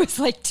 Like it was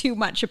like too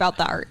much about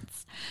the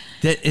arts.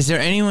 Is there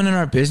anyone in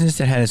our business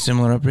that had a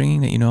similar upbringing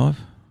that you know of?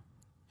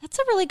 That's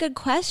a really good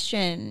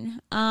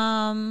question.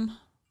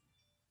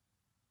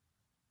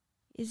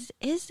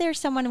 Is there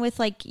someone with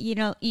like,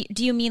 do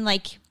you mean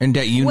like... And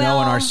that know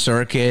in our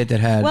circuit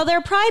that had... Well, there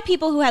are probably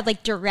people who had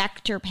like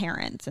director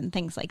parents and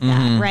things like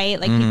that,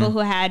 right? Like people who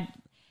had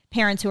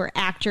parents who were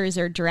actors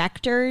or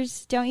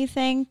directors, don't you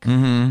think?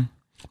 Mm-hmm.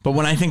 But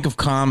when I think of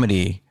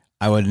comedy,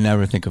 I would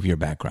never think of your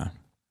background.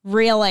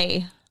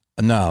 Really?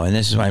 No, and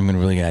this is why I'm going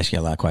to really ask you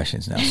a lot of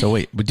questions now. So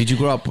wait, but did you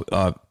grow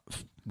up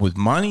with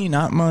money,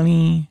 not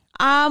money?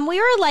 We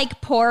were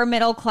like poor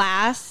middle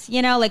class,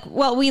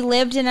 we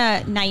lived in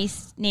a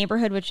nice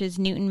neighborhood, which is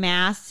Newton,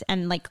 Mass.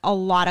 And like a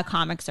lot of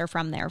comics are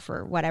from there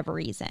for whatever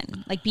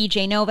reason. Like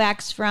BJ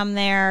Novak's from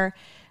there.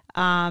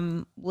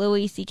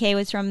 Louis C.K.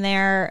 was from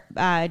there.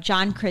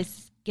 John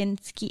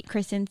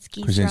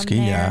Krasinski's from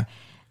there.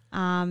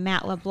 Yeah.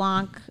 Matt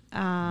LeBlanc.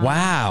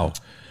 Wow.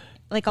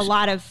 Like a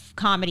lot of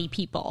comedy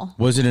people.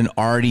 Was it an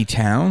arty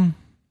town?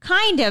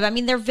 Kind of. I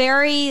mean, they're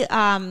very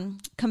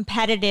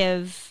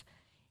competitive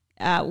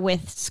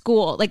with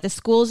school. Like the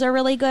schools are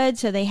really good,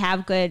 so they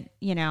have good,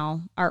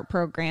 art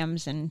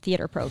programs and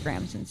theater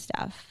programs and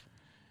stuff.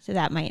 So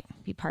that might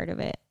be part of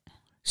it.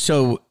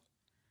 So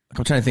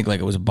I'm trying to think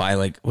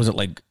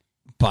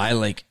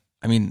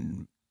I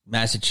mean,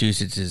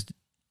 Massachusetts is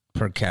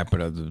per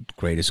capita the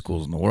greatest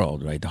schools in the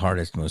world, right? The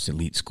hardest, most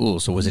elite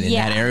schools. So was it in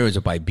that area? Was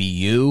it by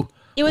BU?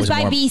 It was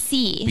by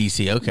BC.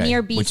 BC, okay.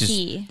 Near BC. Which is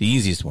the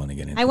easiest one to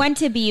get into. I went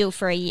to BU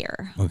for a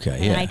year.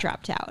 Okay, and I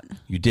dropped out.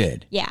 You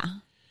did? Yeah.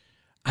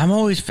 I'm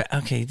always,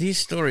 these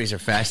stories are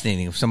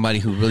fascinating of somebody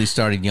who really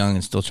started young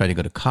and still tried to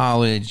go to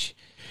college.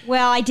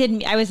 Well,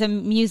 I was a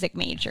music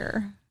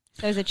major.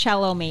 So I was a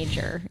cello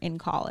major in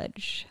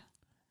college.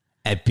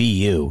 At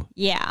BU?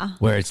 Yeah.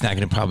 Where it's not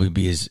going to probably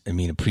be as,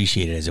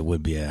 appreciated as it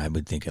would be, I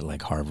would think, at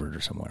like Harvard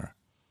or somewhere.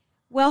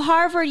 Well,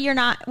 Harvard, you're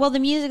not... Well, the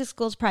music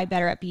school's probably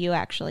better at BU,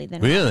 actually.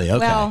 Than Really?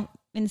 Okay. Well,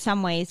 in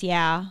some ways,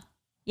 yeah.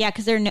 Yeah,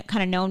 because they're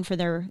kind of known for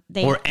their...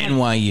 Or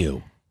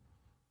NYU.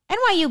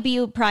 NYU,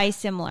 BU, probably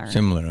similar.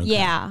 Similar, okay.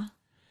 Yeah.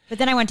 But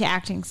then I went to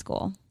acting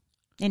school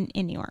in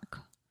New York.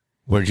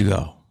 Where'd you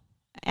go?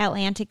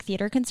 Atlantic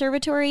Theater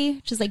Conservatory,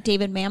 which is like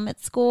David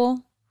Mamet's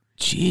school.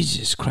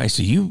 Jesus Christ.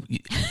 So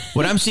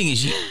what I'm seeing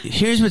is,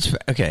 here's what's...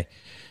 Okay.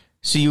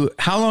 So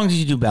how long did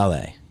you do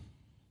ballet?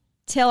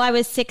 Till I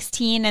was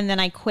 16, and then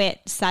I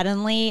quit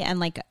suddenly and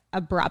like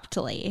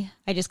abruptly.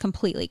 I just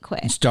completely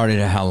quit. You started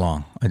at how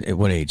long? At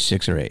what age?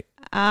 6 or 8?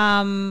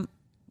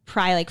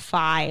 Probably like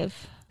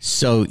 5.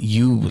 So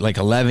you, like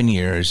 11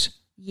 years.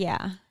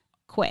 Yeah.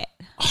 Quit.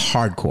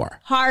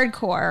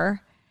 Hardcore.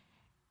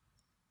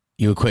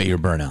 You quit your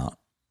burnout.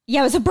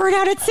 Yeah, I was a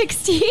burnout at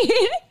 16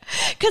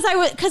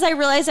 because I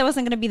realized I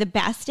wasn't going to be the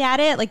best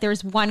at it. Like there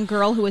was one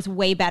girl who was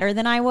way better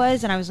than I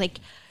was, and I was like,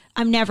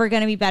 I'm never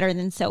going to be better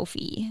than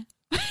Sophie.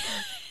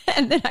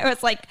 And then I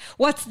was like,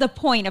 what's the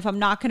point if I'm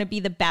not going to be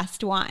the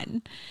best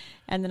one?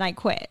 And then I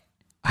quit.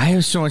 I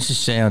have so much to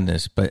say on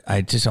this, but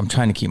I'm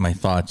trying to keep my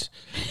thoughts.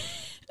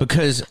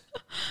 Because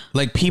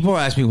like people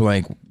ask me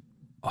like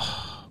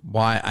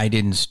why I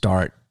didn't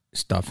start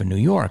stuff in New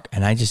York.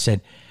 And I just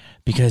said,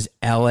 because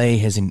LA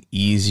has an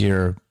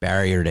easier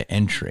barrier to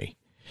entry.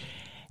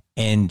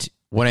 And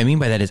what I mean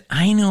by that is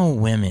I know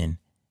women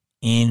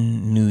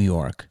in New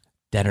York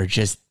that are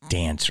just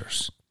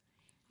dancers.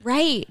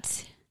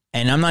 Right.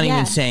 And I'm not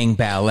even saying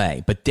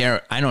ballet, but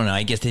I don't know,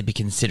 I guess they'd be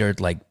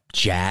considered like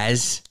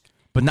jazz,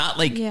 but not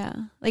like,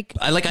 like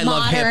I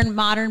love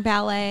modern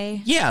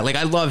ballet. Yeah. Like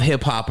I love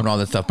hip hop and all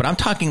that stuff, but I'm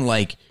talking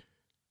like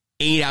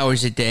 8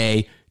 hours a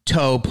day,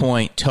 toe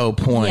point,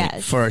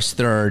 yes. First,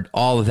 third,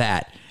 all of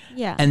that.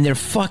 Yeah. And they're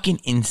fucking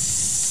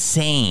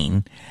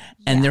insane.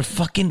 And they're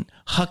fucking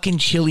hucking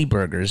chili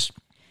burgers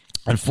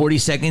on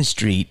 42nd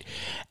Street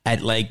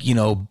at like,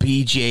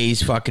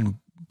 BJ's fucking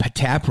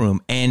tap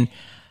room. And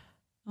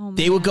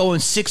they would go in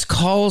 6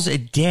 calls a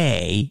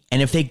day.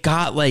 And if they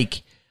got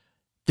like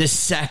the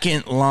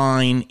second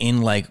line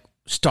in like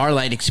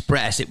Starlight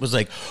Express, it was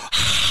like,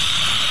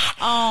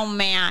 oh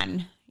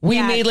man.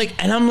 We made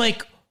like, and I'm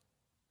like,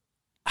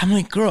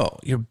 girl,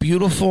 you're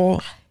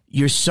beautiful.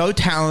 You're so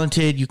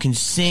talented. You can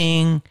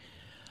sing.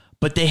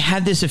 But they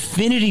had this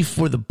affinity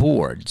for the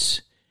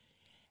boards.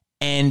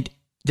 And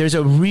there's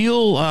a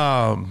real,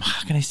 how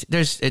can I say,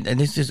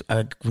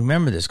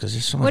 remember this because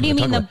there's so much. What do you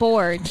mean the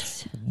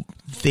boards?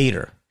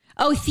 Theater.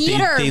 Oh,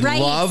 theater, they right.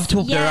 Love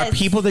to, There are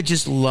people that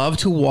just love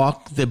to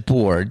walk the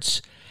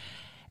boards.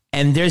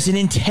 And there's an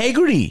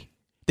integrity.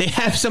 They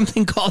have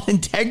something called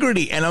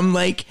integrity. And I'm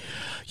like,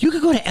 you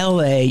could go to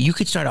LA. You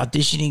could start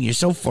auditioning. You're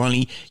so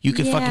funny. You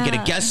could fucking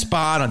get a guest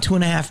spot on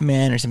 2.5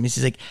 Men or something.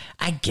 She's like,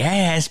 I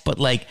guess, but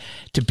like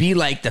to be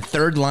like the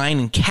third line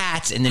in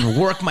Cats and then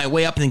work my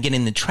way up and then get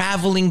in the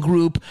traveling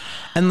group.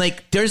 And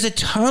like, there's a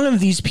ton of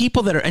these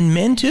people that are, and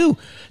men too,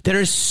 that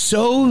are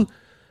so,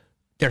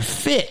 they're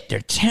fit,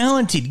 they're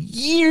talented,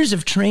 years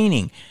of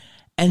training,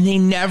 and they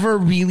never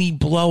really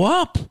blow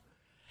up.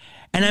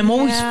 And I'm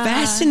always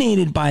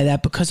fascinated by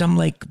that because I'm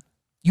like,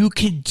 you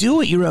could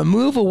do it. You're a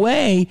move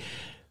away.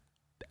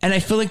 And I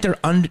feel like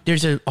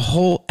there's a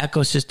whole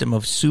ecosystem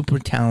of super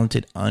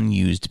talented,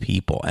 unused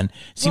people. And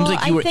it seems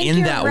like you were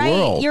in that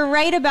world. You're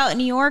right about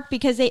New York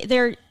because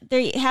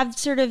they have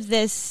sort of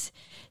this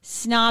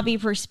snobby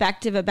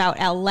perspective about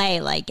LA.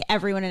 Like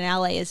everyone in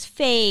LA is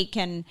fake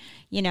and,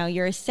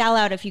 you're a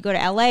sellout if you go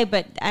to LA.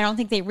 But I don't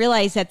think they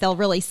realize that they'll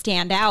really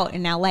stand out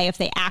in LA if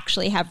they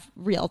actually have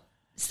real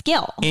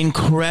skill.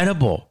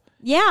 Incredible.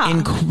 Yeah.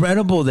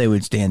 Incredible they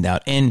would stand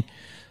out. And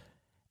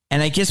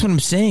I guess what I'm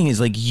saying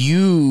is like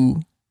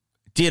you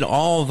did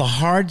all the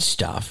hard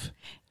stuff.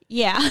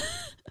 Yeah.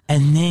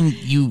 And then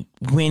you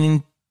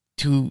went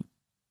into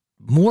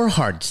more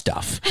hard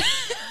stuff.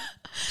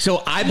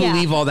 So I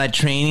believe all that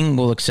training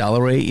will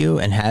accelerate you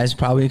and has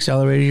probably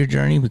accelerated your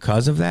journey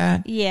because of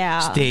that. Yeah.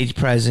 Stage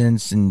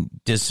presence and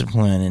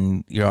discipline,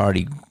 and you're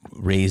already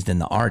raised in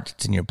the art.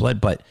 It's in your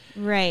blood. But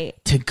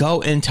to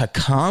go into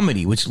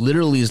comedy, which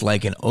literally is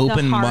like an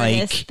open the mic.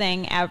 hardest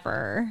thing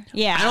ever.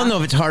 Yeah. I don't know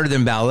if it's harder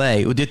than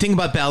ballet. The thing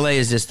about ballet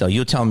is this, though.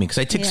 You'll tell me, because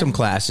I took some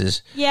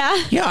classes.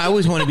 Yeah. Yeah, I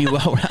always want to be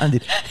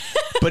well-rounded.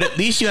 But at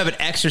least you have an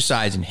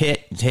exercise and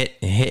hit and hit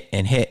and hit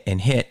and hit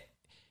and hit.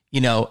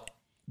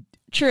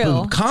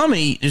 True.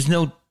 Comedy, there's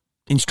no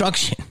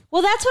instruction.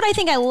 Well, that's what I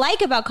think I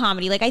like about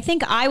comedy. Like, I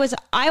think I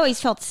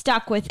always felt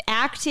stuck with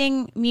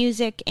acting,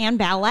 music, and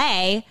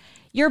ballet.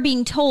 You're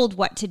being told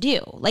what to do.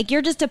 Like,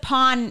 you're just a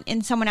pawn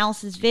in someone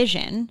else's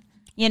vision.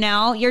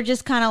 You're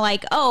just kind of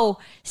like, oh,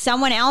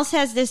 someone else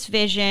has this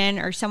vision,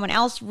 or someone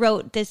else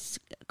wrote this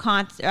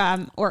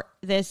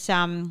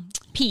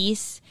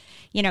piece,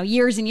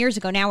 years and years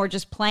ago. Now we're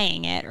just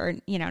playing it, or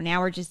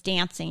now we're just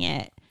dancing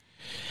it.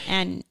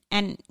 And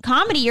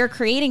comedy, you're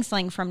creating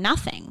something from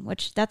nothing,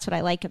 which that's what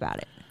I like about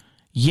it.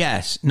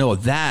 Yes. No,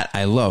 that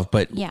I love.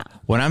 But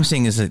what I'm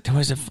saying is that there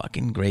was a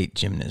fucking great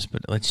gymnast,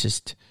 but let's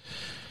just,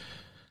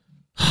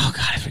 oh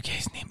God, I forget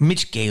his name.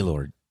 Mitch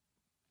Gaylord.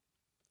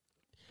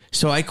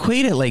 So I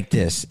equate it like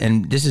this,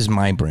 and this is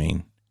my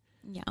brain.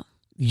 Yeah.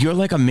 You're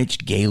like a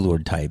Mitch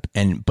Gaylord type,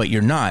 but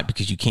you're not,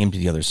 because you came to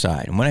the other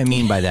side. And what I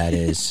mean by that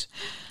is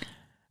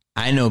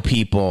I know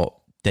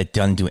people that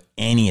don't do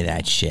any of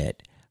that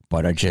shit,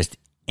 but are just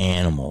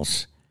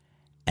animals,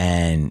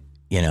 and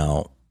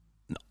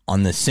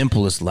on the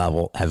simplest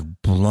level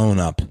have blown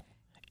up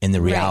in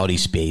the reality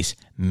space,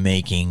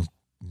 making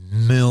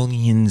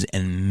millions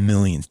and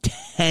millions,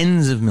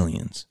 tens of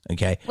millions.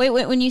 Okay. Wait,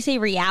 when you say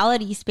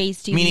reality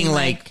space, do you mean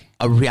like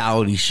a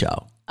reality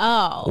show?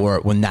 Oh, or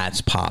when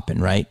that's popping,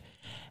 right?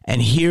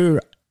 And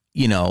here,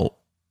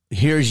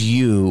 here's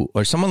you,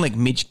 or someone like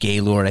Mitch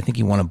Gaylord. I think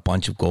he won a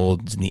bunch of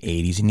golds in the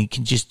 80s, and he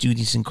can just do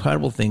these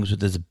incredible things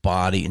with his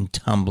body and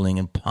tumbling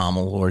and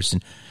pommel horse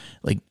and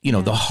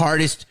the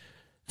hardest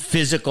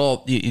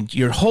physical,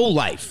 your whole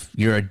life.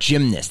 You're a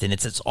gymnast, and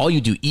it's all you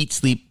do, eat,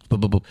 sleep, blah,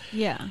 blah, blah.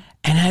 Yeah.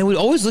 And I would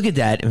always look at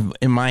that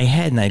in my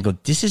head, and I'd go,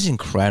 this is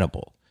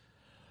incredible.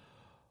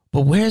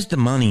 But where's the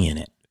money in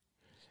it?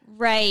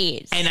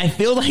 Right. And I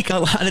feel like a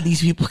lot of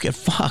these people get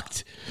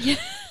fucked. Yeah.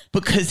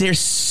 Because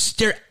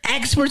they're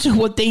experts at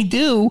what they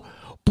do,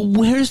 but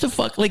where's the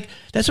fuck? Like,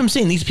 that's what I'm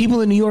saying. These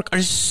people in New York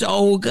are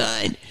so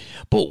good.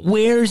 But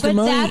where's the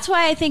money? But that's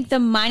why I think the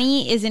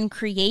money is in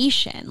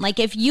creation. Like,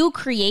 if you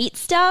create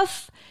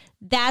stuff,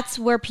 that's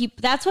what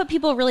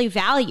people really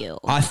value.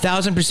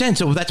 1,000%.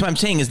 So that's what I'm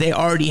saying is they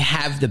already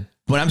have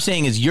what I'm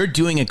saying is you're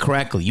doing it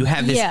correctly. You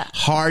have this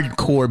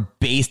hardcore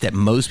base that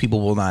most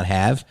people will not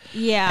have.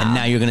 Yeah. And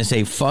now you're going to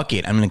say, fuck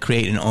it. I'm going to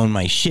create and own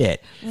my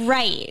shit.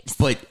 Right.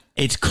 But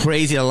it's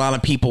crazy that a lot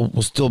of people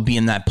will still be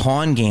in that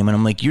pawn game. And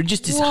I'm like, you're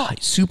just this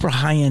super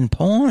high-end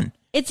pawn.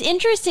 It's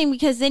interesting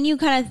because then you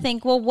kind of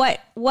think, well,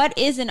 what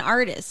is an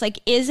artist? Like,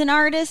 is an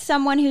artist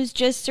someone who's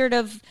just sort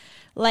of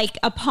like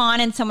a pawn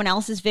in someone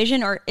else's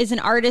vision, or is an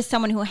artist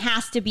someone who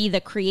has to be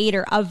the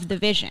creator of the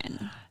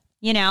vision?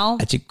 You know?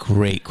 That's a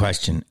great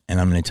question.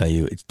 And I'm going to tell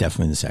you, it's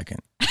definitely the second.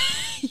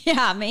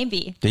 Yeah,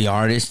 maybe. The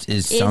artist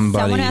is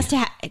somebody. Someone has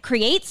to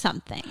create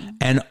something.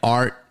 And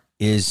art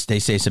is, they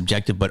say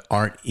subjective, but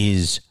art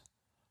is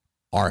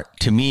art.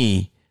 To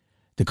me,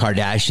 the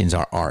Kardashians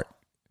are art.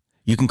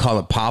 You can call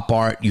it pop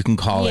art. You can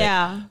call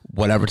it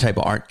whatever type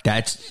of art.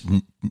 That's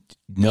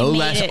no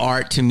less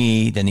art to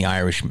me than The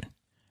Irishman.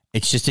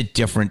 It's just a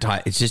different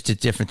type. It's just a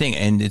different thing.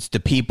 And it's the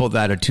people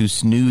that are too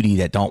snooty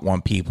that don't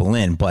want people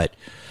in. But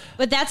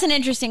that's an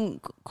interesting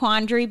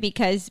quandary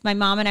because my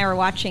mom and I were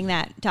watching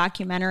that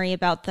documentary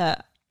about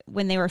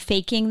when they were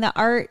faking the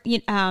art.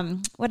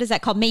 What is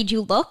that called? Made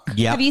You Look?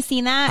 Yeah. Have you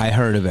seen that? I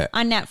heard of it.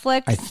 On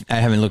Netflix? I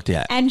haven't looked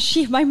yet. And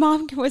my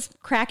mom was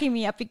cracking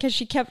me up because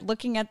she kept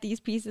looking at these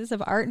pieces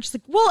of art and she's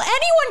like, well,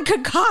 anyone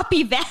could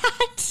copy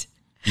that.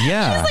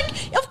 Yeah. She was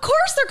like, of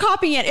course they're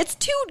copying it. It's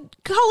two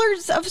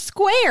colors of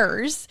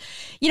squares,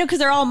 because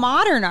they're all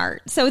modern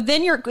art. So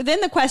then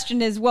the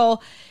question is,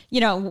 well,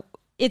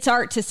 it's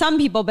art to some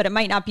people, but it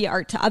might not be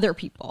art to other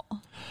people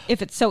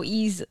if it's so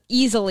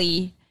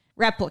easily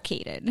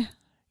replicated.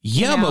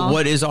 Yeah, but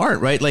what is art,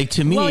 right? Like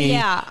to me,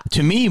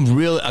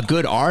 a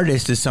good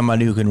artist is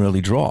somebody who can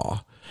really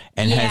draw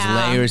and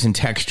has layers and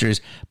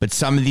textures. But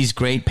some of these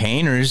great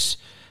painters,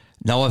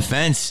 no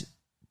offense,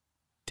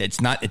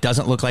 it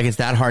doesn't look like it's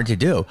that hard to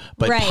do.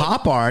 But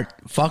pop art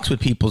fucks with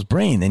people's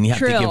brain. And you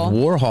have to give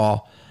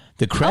Warhol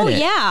the credit. Oh,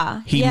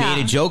 yeah. He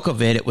made a joke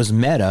of it. It was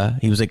meta.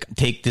 He was like,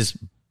 take this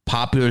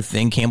popular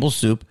thing, Campbell's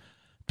soup,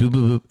 boop,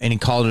 boop, boop, and he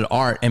called it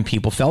art and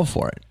people fell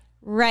for it.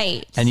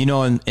 Right.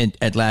 And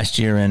at last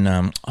year in,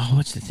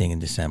 what's the thing in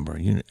December?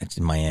 It's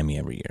in Miami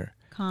every year.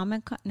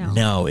 Comic-Con?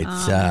 No, it's,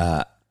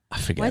 I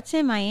forget. What's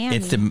in Miami?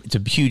 It's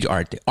a huge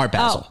Art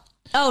Basel.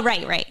 Oh,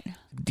 right.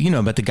 Do you know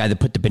about the guy that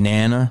put the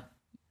banana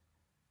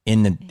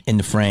in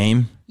the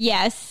frame?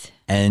 Yes.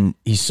 And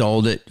he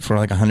sold it for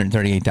like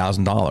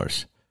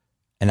 $138,000.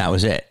 And that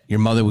was it. Your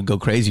mother would go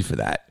crazy for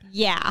that.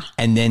 Yeah.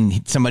 And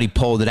then somebody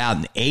pulled it out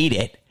and ate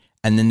it.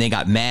 And then they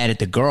got mad at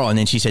the girl. And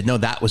then she said, no,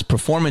 that was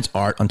performance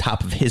art on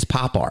top of his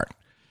pop art.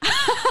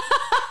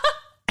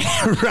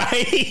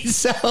 Right?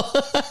 So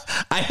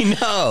I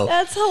know.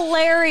 That's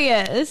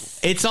hilarious.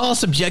 It's all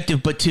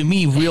subjective. But to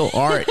me, real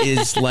art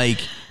is like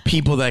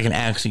people that can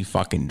actually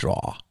fucking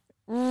draw.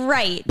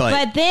 Right.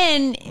 But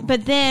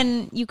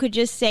then you could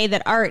just say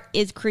that art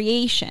is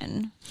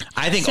creation.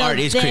 I think art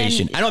is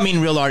creation. I don't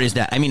mean real art is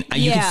that. I mean,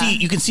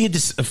 you can see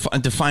a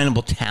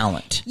definable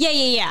talent.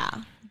 Yeah.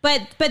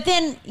 But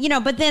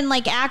then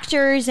like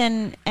actors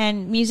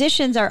and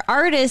musicians are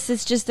artists.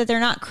 It's just that they're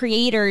not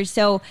creators.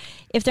 So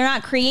if they're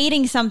not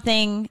creating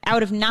something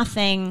out of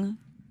nothing,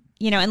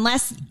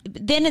 unless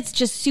then it's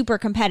just super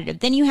competitive.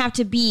 Then you have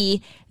to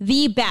be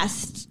the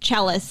best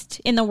cellist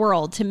in the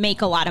world to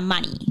make a lot of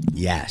money.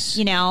 Yes.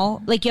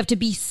 Like you have to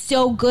be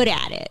so good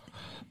at it.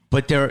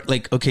 But they're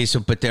like, okay,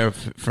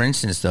 for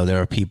instance, though,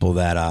 there are people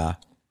that, God,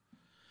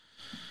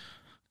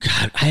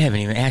 I haven't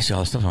even asked you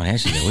all the stuff I want to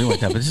ask you. We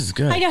went down, but this is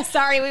good. I know.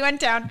 Sorry, we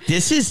went down.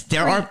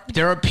 There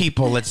are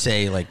people, let's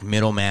say, like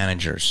middle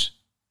managers.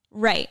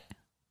 Right.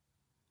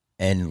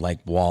 And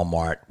like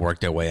Walmart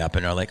work their way up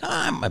and they're like,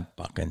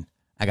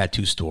 I got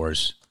 2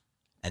 stores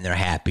and they're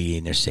happy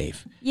and they're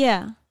safe.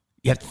 Yeah.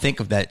 You have to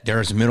think of that.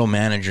 There's middle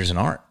managers in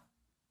art.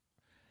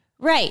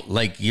 Right.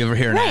 Like you ever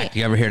hear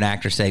an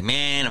actor say,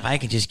 man, if I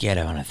could just get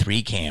on a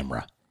 3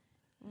 camera.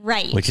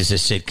 Right. Which is a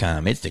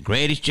sitcom. It's the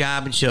greatest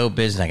job in show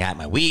business. I got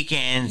my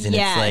weekends. And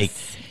it's like,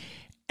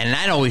 and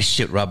that always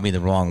shit rubbed me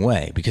the wrong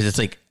way because it's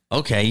like,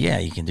 okay, yeah,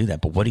 you can do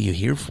that. But what are you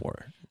here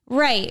for?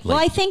 Right. Well,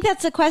 I think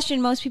that's a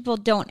question most people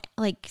don't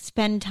like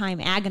spend time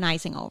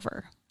agonizing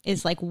over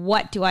is like,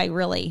 what do I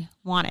really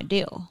want to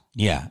do?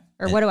 Yeah.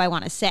 Or what do I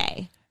want to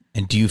say?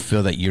 And do you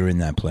feel that you're in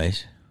that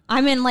place?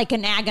 I'm in like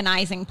an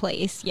agonizing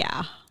place.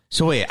 Yeah.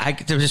 So wait,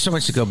 there's so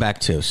much to go back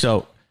to.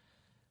 So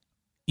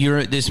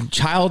you're this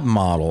child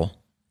model.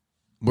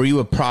 Were you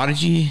a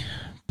prodigy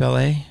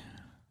ballet?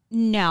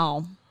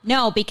 No,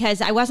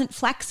 because I wasn't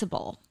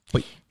flexible.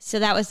 Wait. So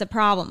that was the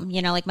problem.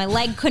 Like my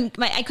leg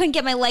I couldn't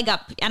get my leg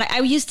up. And I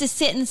used to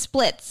sit in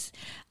splits.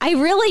 I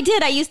really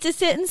did. I used to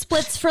sit in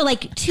splits for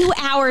like 2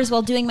 hours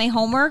while doing my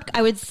homework.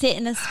 I would sit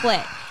in a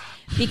split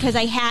because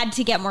I had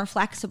to get more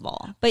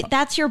flexible. But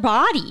that's your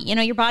body.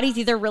 Your body's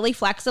either really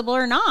flexible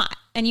or not.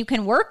 And you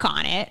can work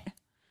on it.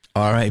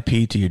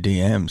 R.I.P. to your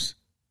DMs.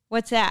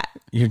 What's that?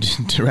 Your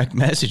direct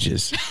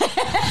messages.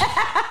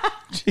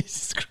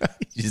 Jesus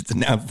Christ. You just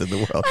announced to the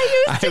world.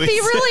 I used to be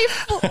really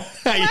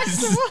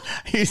flexible.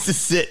 I used to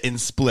sit in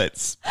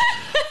splits.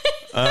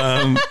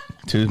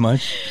 Too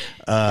much?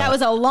 That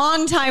was a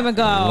long time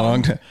ago.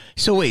 Long time.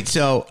 So wait,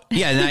 and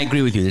I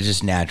agree with you. There's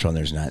just natural and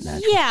there's not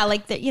natural. Yeah,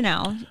 like that, you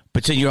know.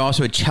 But so you're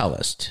also a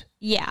cellist.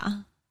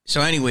 Yeah.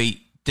 So anyway,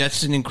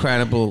 that's an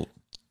incredible...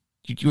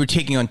 You were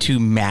taking on two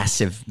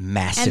massive And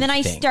then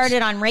things. I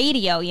started on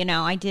radio, you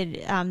know. I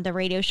did the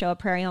radio show, A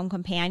Prairie Home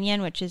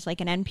Companion, which is like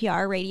an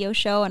NPR radio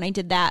show. And I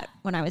did that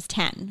when I was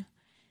 10.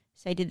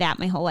 So I did that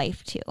my whole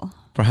life, too.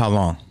 For how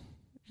long?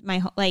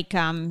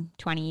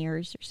 20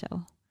 years or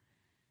so.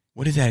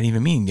 What does that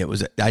even mean?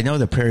 I know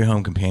the Prairie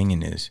Home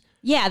Companion is.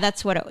 Yeah,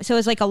 that's what it was. So it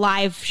was like a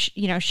live,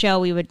 show.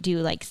 We would do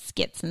like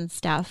skits and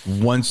stuff.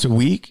 Once a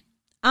week?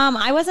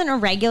 I wasn't a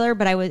regular,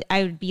 but I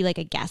would be like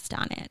a guest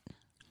on it.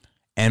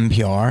 NPR?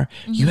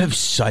 Mm-hmm. You have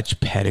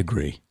such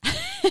pedigree.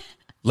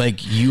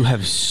 Like, you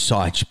have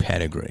such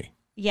pedigree.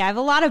 Yeah, I have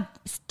a lot of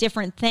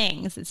different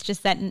things. It's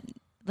just that,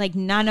 like,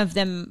 none of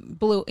them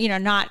blew,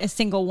 not a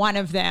single one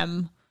of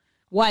them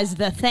was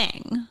the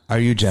thing. Are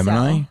you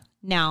Gemini? So,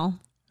 no.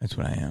 That's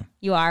what I am.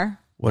 You are?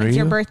 What are you? What's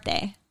your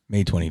birthday?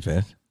 May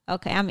 25th.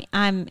 Okay,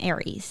 I'm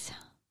Aries.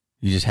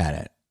 You just had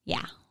it?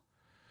 Yeah.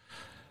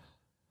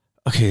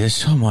 Okay, there's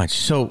so much.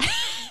 So...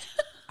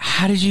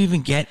 How did you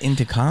even get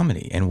into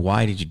comedy, and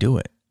why did you do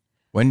it?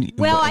 When did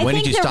you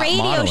the stop radio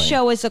modeling?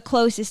 show was the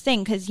closest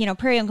thing because,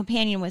 Prairie Home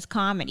Companion was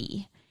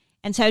comedy.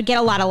 And so I'd get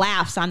a lot of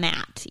laughs on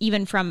that,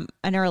 even from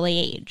an early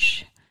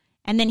age.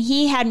 And then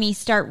he had me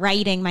start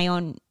writing my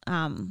own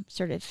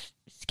sort of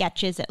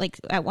sketches.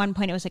 At one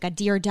point, it was like a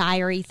Dear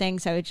Diary thing.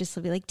 So I would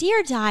just be like,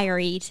 Dear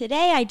Diary,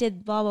 today I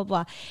did blah, blah,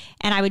 blah.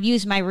 And I would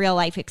use my real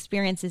life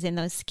experiences in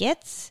those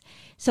skits.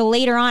 So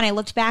later on, I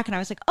looked back and I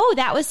was like, oh,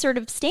 that was sort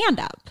of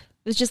stand-up.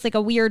 It was just like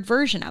a weird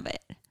version of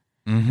it.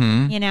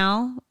 Mm-hmm.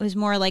 It was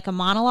more like a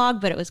monologue,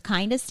 but it was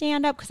kind of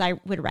stand-up because I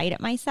would write it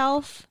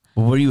myself.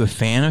 Well, were you a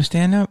fan of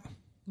stand-up?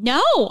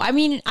 No. I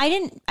mean,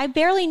 I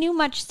barely knew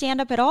much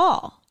stand-up at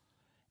all.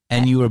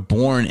 And you were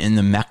born in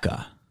the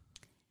Mecca.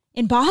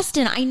 In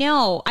Boston, I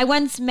know. I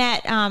once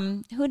met,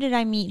 who did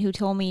I meet who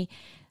told me,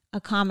 a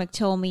comic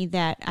told me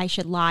that I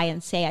should lie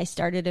and say I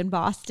started in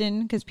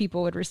Boston because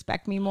people would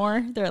respect me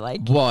more. They're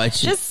like, well,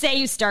 just say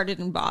you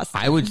started in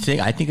Boston.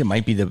 I think it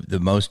might be the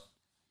most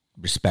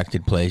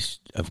respected place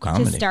of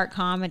comedy. To start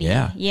comedy.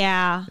 Yeah.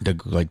 Yeah.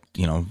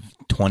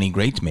 20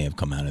 greats may have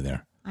come out of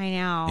there. I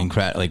know.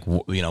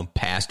 Incredible,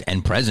 past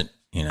and present,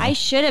 I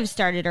should have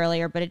started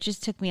earlier, but it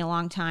just took me a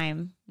long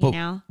time,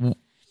 know?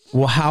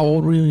 Well, how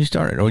old were you when you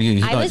started? Or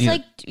I was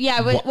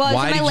I was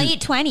in my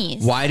late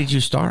 20s. Why did you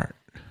start?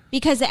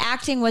 Because the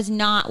acting was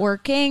not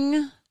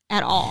working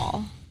at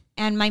all.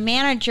 And my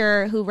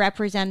manager, who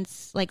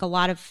represents like a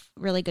lot of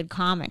really good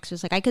comics,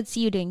 was like, I could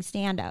see you doing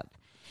stand-up.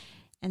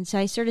 And so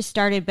I sort of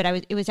started,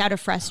 but it was out of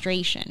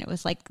frustration. It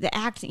was like the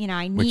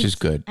acting, which is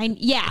good.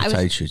 That's how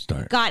you should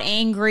start. Got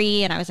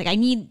angry, and I was like,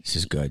 This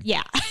is good.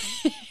 Yeah.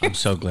 I'm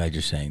so glad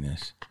you're saying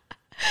this.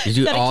 That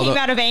it came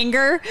out of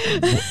anger.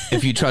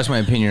 If you trust my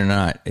opinion or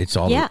not, it's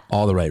all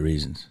the right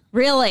reasons.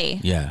 Really?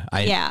 Yeah.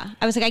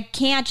 I was like, I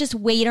can't just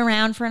wait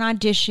around for an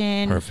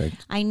audition.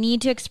 Perfect. I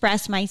need to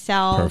express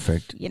myself.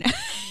 Perfect.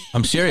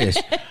 I'm serious.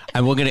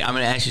 I'm going to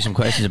ask you some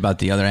questions about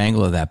the other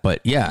angle of that.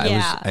 But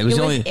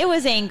it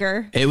was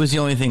anger. It was the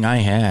only thing I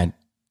had.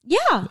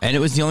 Yeah. And it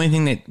was the only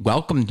thing that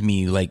welcomed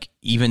me. Like,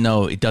 even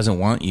though it doesn't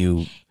want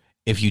you,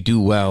 if you do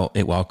well,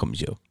 it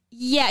welcomes you.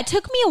 Yeah, it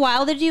took me a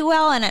while to do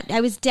well, and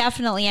I was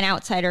definitely an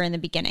outsider in the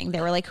beginning.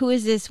 They were like, who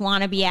is this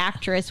wannabe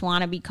actress,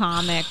 wannabe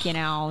comic?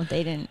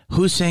 They didn't...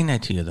 Who's saying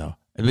that to you, though?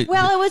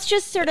 Well, it was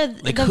just sort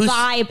of the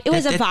vibe. It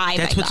was a vibe,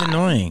 That's what's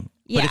annoying.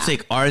 Yeah. But it's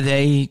like, are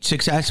they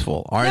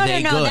successful? Are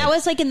they good? No, that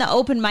was like in the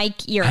open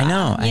mic era. I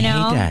know, I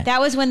hate that. That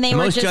was when they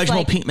were just most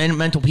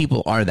judgmental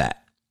people are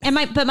that.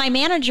 But my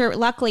manager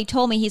luckily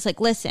told me, he's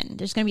like, listen,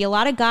 there's going to be a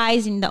lot of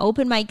guys in the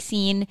open mic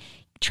scene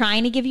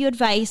trying to give you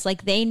advice,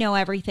 like they know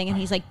everything, and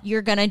he's like,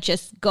 you're gonna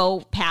just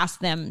go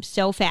past them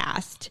so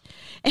fast.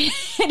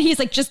 And he's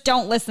like, just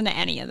don't listen to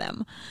any of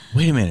them.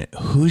 Wait a minute,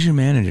 who's your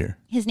manager?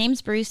 His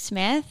name's Bruce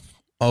Smith.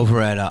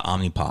 Over at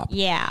Omnipop.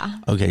 Yeah.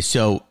 Okay,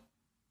 so,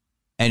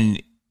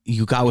 and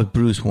you got with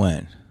Bruce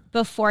when?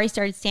 Before I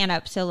started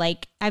stand-up, so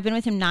like I've been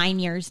with him 9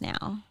 years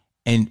now.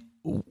 And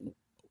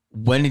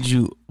when did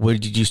you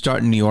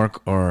start in New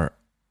York or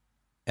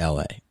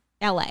LA?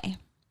 LA.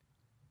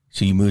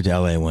 So you moved to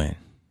LA when?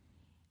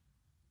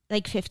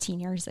 Like 15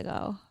 years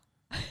ago.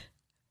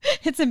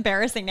 It's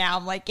embarrassing now.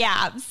 I'm like, yeah,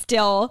 I'm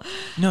still.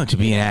 No, to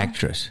be an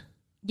actress.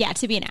 Yeah,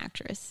 to be an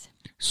actress.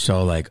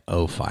 So like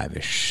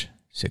 05-ish,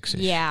 6-ish.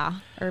 Yeah,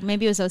 or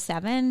maybe it was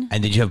 07.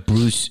 And did you have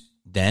Bruce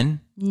then?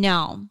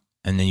 No.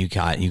 And then you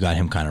got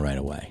him kind of right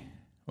away?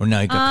 Or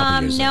no, you got a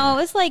couple years later? No, it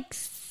was like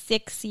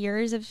 6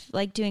 years of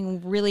like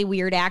doing really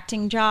weird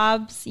acting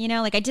jobs.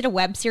 Like I did a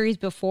web series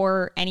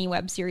before any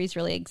web series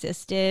really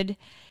existed.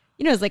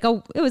 It was like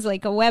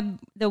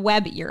the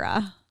web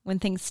era. when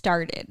things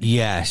started.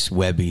 Yes,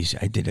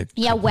 Webbies. I did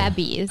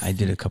Webbies. I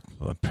did a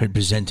couple.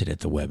 Presented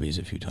at the Webbies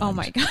a few times. Oh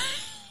my God.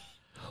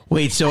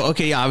 Wait, so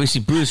okay,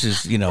 obviously Bruce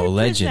is a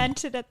legend.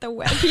 Presented at the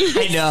Webbies.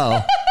 I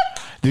know.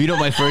 Do you know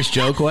what my first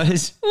joke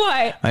was?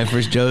 What? My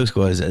first joke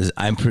was and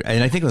I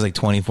think it was like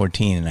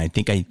 2014, and I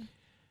think I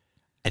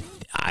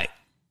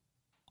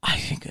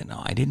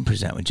didn't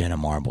present with Jenna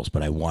Marbles,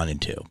 but I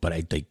wanted to. But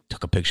I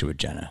took a picture with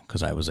Jenna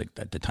because I was like,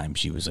 at the time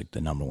she was like the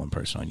 #1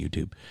 person on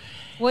YouTube.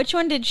 Which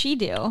one did she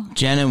do?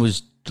 Jenna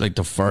was like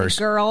the first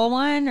girl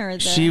one, or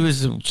she would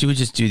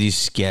just do these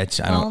skits.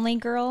 Lonely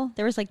girl.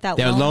 There was like that.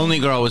 Lonely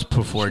girl was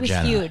before she was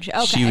Jenna. Huge.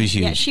 Okay. She was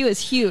huge. Yeah, she was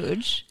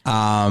huge.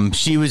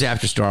 She was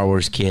after Star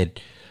Wars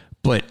Kid,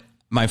 but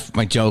my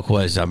joke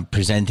was I'm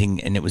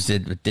presenting, and it was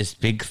this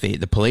big thing,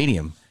 the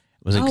Palladium.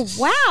 It was like,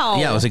 wow.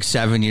 Yeah, it was like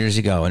 7 years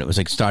ago, and it was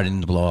like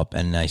starting to blow up.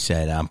 And I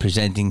said, I'm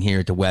presenting here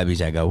at the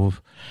Webbies. I go,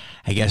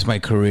 I guess my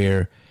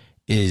career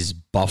is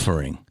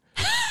buffering.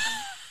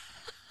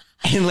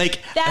 And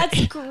like,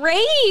 that's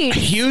great.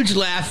 Huge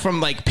laugh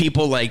from like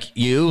people like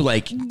you,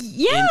 like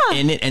yeah,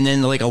 in it, and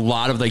then like a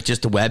lot of like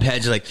just the web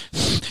heads are like,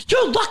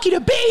 you're lucky to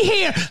be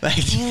here,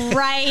 like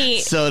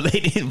right. So they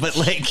did, but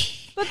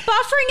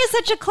buffering is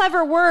such a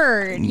clever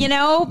word,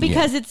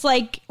 because it's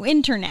like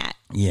internet.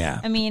 Yeah,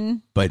 I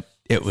mean, but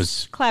it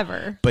was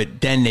clever.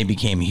 But then they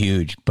became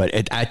huge. But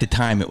at the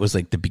time, it was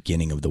like the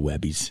beginning of the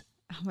Webbies.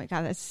 Oh my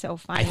God, that's so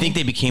funny. I think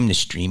they became the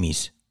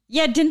Streamies.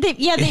 Yeah, didn't they?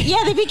 Yeah,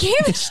 they became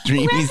the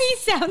Streamies. Webby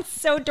sounds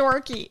so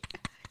dorky.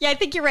 Yeah, I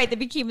think you're right. They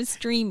became a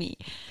Streamy.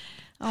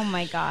 Oh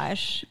my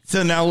gosh.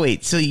 So now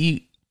wait. So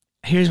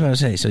here's what I was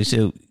saying.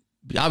 So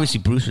obviously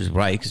Bruce was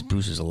right because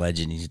Bruce is a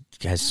legend. He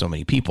has so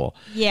many people.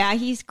 Yeah,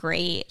 he's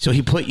great. So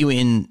he put you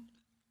in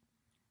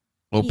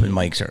open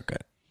mic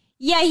circuit.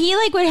 Yeah, he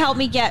like would help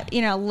me get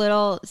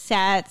little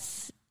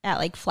sets at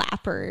like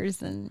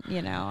Flappers and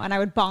and I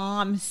would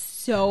bomb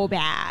so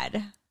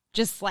bad,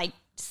 just like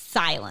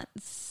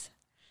silence.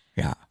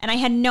 Yeah. And I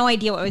had no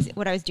idea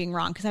what I was doing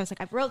wrong because I was like,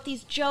 I wrote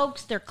these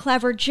jokes. They're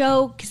clever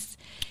jokes.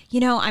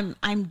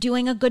 I'm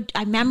doing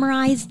I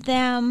memorized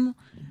them.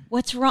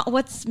 What's wrong?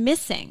 What's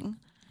missing?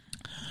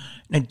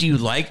 Now, do you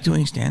like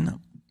doing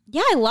stand-up?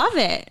 Yeah, I love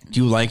it.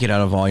 Do you like it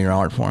out of all your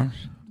art forms?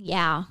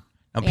 Yeah.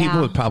 Now,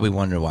 people would probably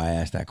wonder why I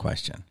asked that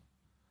question.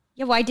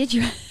 Yeah, why did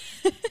you?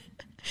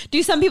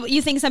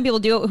 You think some people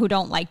do it who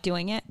don't like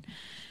doing it?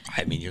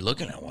 I mean, you're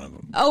looking at one of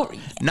them. Oh,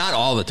 not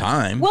all the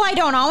time. Well, I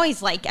don't always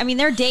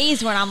there are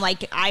days when I'm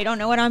like, I don't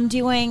know what I'm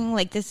doing.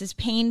 Like, this is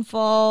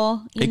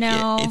painful,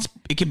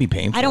 It can be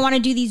painful. I don't want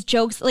to do these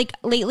jokes. Like,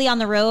 lately on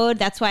the road,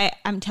 that's why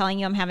I'm telling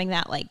you I'm having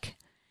that,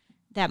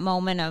 that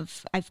moment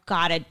of I've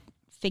got to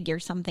figure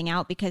something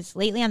out because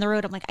lately on the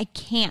road, I'm like, I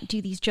can't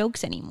do these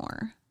jokes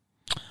anymore.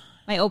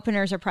 My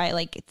openers are probably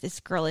like, this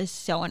girl is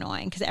so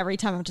annoying because every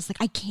time I'm just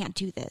like, I can't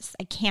do this.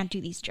 I can't do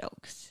these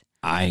jokes.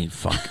 I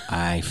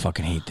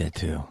fucking hate that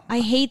too. I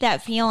hate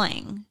that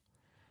feeling.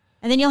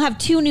 And then you'll have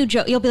 2 new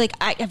jokes. You'll be like,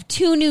 I have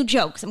 2 new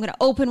jokes. I'm going to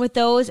open with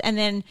those. And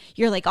then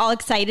you're like all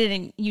excited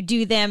and you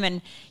do them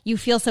and you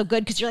feel so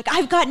good because you're like,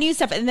 I've got new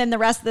stuff. And then the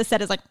rest of the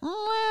set is like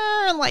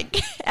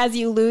as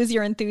you lose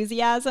your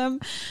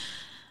enthusiasm.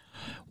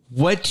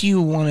 What do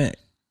you want to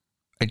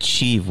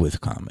achieve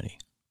with comedy?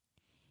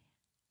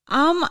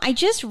 I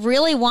just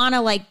really want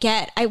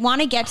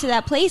to get to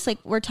that place like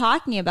we're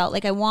talking about.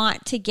 Like I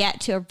want to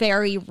get to a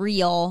very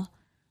real,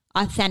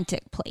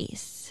 authentic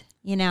place,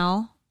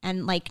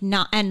 and like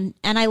not, and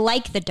I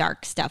like the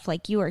dark stuff.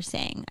 Like you were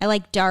saying, I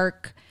like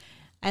dark.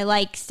 I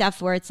like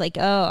stuff where it's like,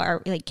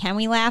 can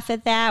we laugh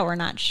at that? We're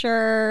not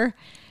sure.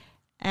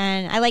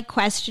 And I like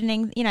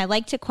questioning, I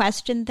like to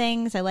question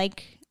things.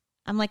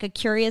 I'm like a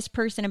curious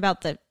person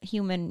about the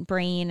human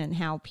brain and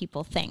how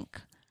people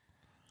think.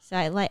 So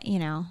I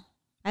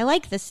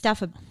like the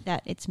stuff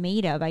that it's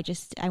made of.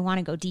 I want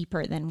to go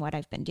deeper than what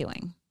I've been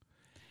doing.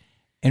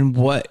 And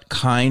what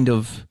kind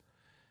of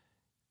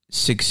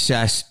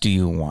success do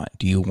you want?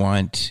 Do you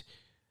want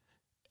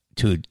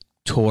to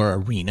tour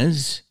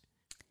arenas?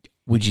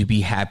 Would you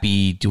be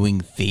happy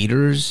doing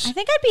theaters? I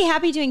think I'd be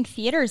happy doing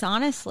theaters,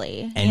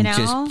 honestly. And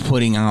just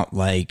putting out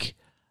like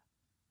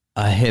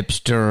a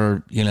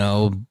hipster,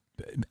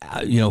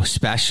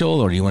 special,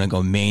 or do you want to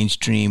go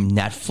mainstream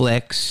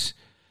Netflix?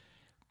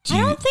 I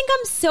don't think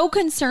I'm so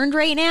concerned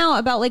right now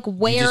about like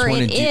where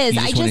it is.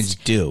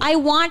 I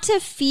want to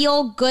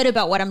feel good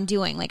about what I'm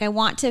doing. Like I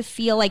want to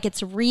feel like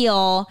it's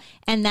real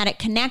and that it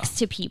connects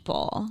to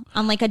people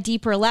on like a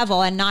deeper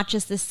level and not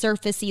just this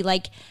surfacey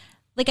like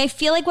I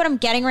feel like what I'm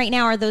getting right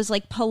now are those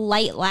like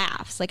polite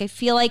laughs. Like I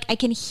feel like I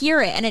can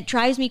hear it and it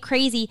drives me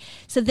crazy.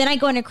 So then I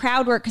go into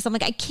crowd work because I'm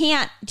like, I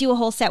can't do a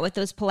whole set with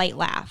those polite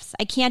laughs.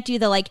 I can't do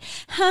the like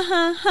ha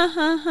ha ha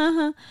ha ha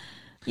ha.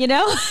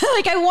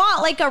 Like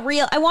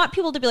I want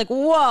people to be like,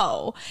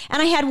 whoa.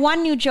 And I had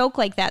one new joke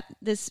like that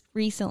this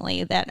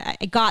recently that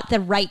I got the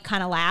right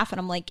kind of laugh. And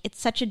I'm like,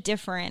 it's such a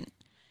different,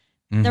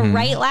 the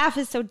right laugh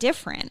is so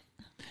different.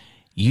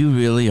 You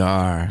really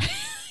are.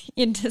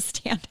 Into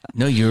stand-up.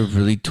 No, you're a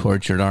really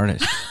tortured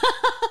artist.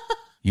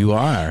 You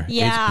are.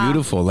 Yeah. It's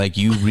beautiful. Like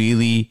you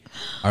really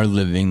are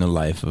living the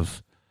life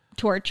of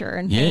torture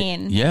and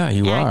pain. Yeah,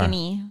 you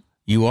agony. are.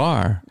 You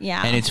are.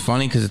 Yeah. And it's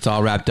funny because it's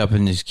all wrapped up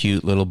in this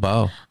cute little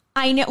bow.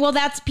 I know. Well,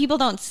 that's people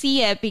don't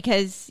see it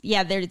because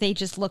they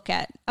just look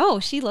at, oh,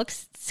 she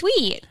looks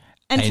sweet.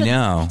 And I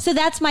know. So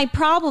that's my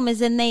problem is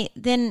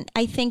then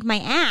I think my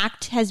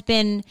act has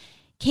been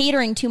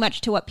catering too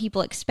much to what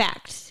people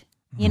expect.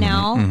 You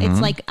know, it's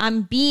like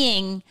I'm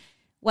being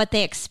what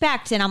they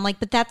expect. And I'm like,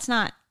 but that's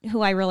not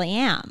who I really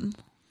am.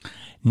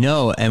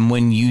 No. And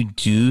when you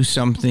do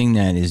something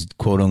that is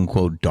quote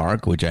unquote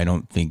dark, which I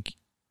don't think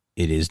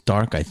it is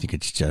dark. I think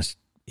it's just,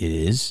 it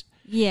is.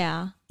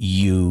 Yeah.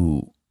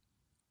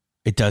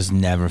 It does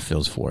never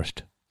feels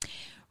forced.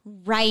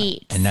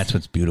 Right. And that's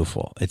what's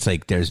beautiful. It's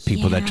like there's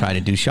people that try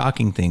to do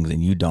shocking things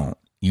and you don't.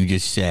 You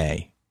just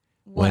say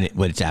what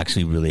it's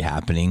actually really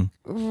happening.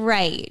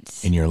 Right.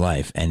 In your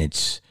life. And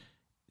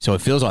so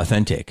it feels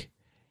authentic.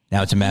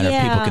 Now it's a matter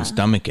of people can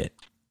stomach it.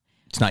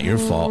 It's not your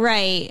fault.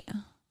 Right.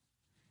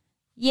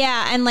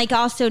 Yeah. And like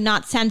also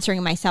not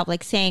censoring myself,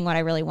 like saying what I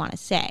really want to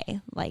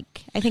say.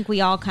 Like, I think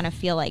we all kind of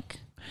feel like.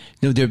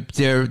 No,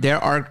 there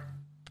are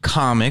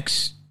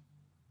comics.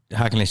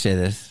 How can I say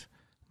this?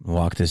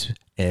 Walk this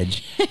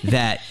edge.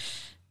 That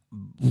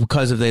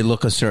because they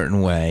look a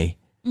certain way,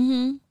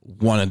 want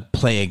to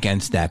play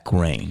against that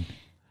grain.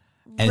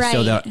 And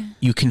so that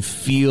you can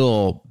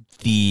feel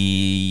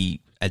the,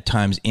 at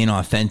times,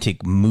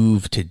 inauthentic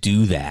move to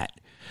do that.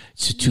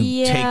 So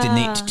to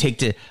take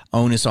the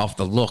onus off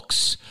the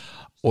looks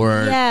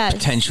or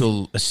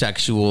potential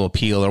sexual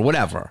appeal or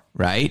whatever,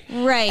 right?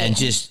 Right. And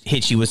just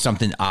hit you with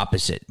something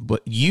opposite.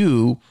 But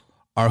you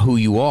are who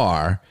you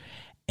are,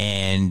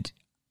 and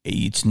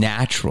it's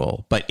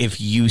natural. But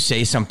if you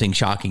say something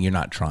shocking, you're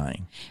not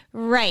trying.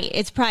 Right.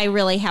 It's probably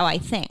really how I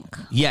think.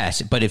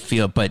 Yes, but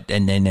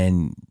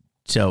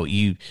so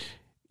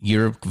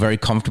you're very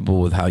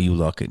comfortable with how you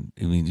look. I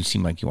mean, you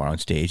seem like you are on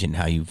stage and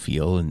how you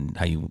feel and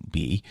how you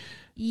be.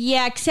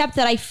 Yeah, except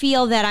that I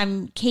feel that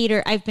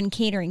I've been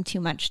catering too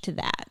much to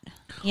that.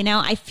 You know,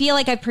 I feel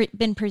like I've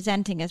been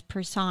presenting as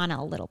persona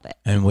a little bit.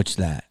 And what's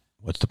that?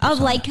 What's the persona? Of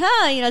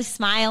like,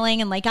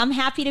 smiling and like, I'm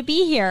happy to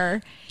be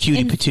here.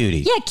 Cutie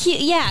patootie.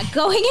 Yeah,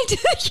 going into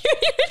the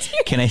cutie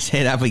patootie. Can I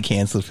say it? I'll be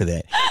canceled for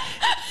that.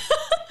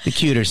 The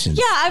Cutersons.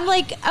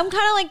 Yeah, I'm kind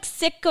of like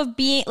sick of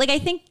being, like, I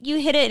think you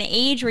hit an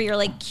age where you're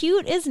like,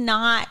 cute is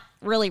not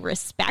really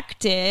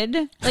respected.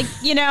 Like,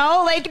 you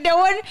know, like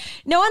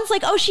no one's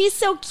like, oh, she's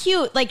so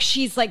cute. Like,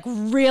 she's like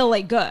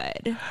really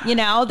good. You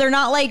know, they're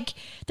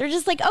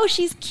just like, oh,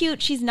 she's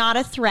cute. She's not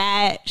a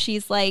threat.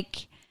 She's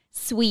like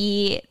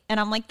sweet. And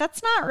I'm like,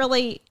 that's not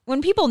really,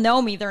 when people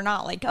know me, they're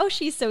not like, oh,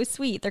 she's so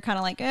sweet. They're kind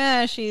of like,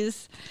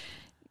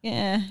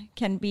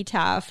 can be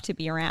tough to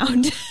be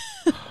around.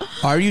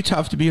 Are you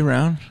tough to be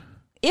around?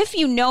 If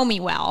you know me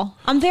well,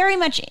 I'm very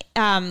much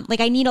like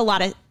I need a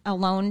lot of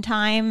alone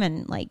time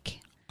and like.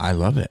 I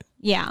love it.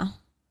 Yeah.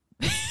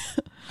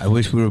 I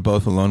wish we were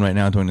both alone right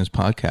now doing this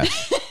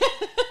podcast,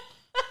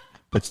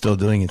 but still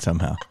doing it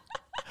somehow.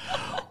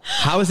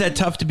 How is that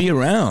tough to be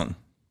around?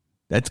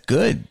 That's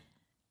good.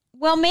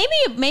 Well, maybe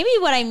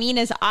what I mean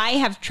is I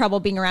have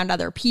trouble being around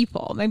other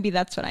people. Maybe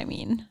that's what I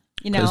mean.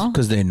 You know,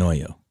 because they annoy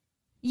you.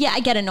 Yeah, I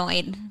get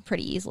annoyed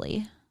pretty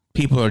easily.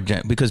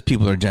 Because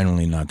people are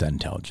generally not that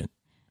intelligent.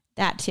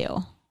 That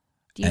too.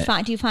 Do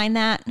you find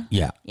that?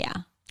 Yeah. Yeah.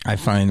 I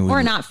find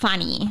or not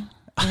funny.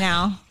 You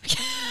know.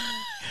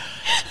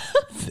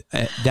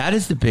 That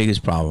is the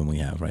biggest problem we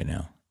have right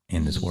now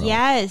in this world.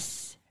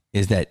 Yes.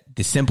 Is that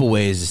the simple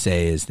way to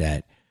say is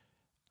that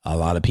a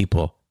lot of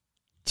people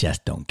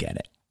just don't get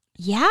it.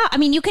 Yeah. I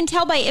mean, you can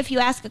tell by if you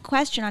ask a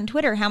question on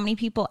Twitter how many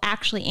people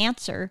actually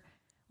answer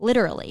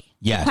literally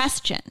the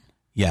question.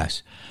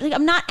 Yes. Like,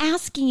 I'm not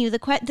asking you the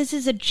question. This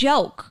is a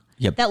joke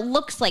Yep. that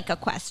looks like a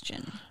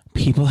question.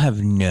 People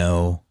have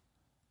no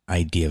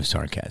idea of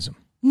sarcasm.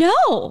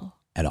 No.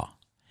 At all.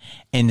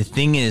 And the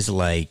thing is,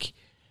 like,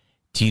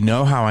 do you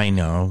know how I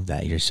know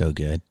that you're so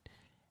good?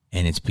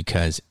 And it's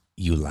because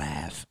you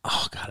laugh.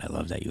 Oh, God, I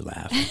love that you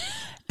laugh.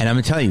 And I'm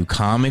going to tell you,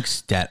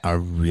 comics that are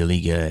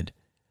really good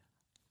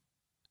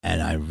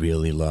and I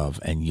really love,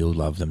 and you'll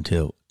love them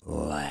too,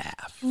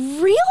 laugh.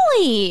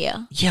 Really?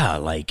 Yeah,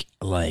 like.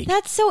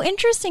 That's so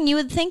interesting. You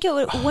would think it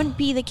wouldn't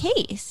be the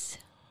case.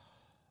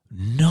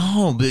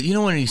 No, but you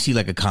know when you see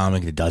like a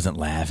comic that doesn't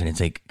laugh and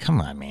it's like,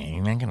 come on, man,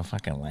 you're not going to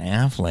fucking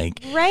laugh? Like.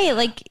 Right,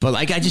 like. But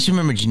like, I just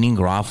remember Janeane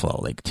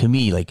Garofalo. Like, to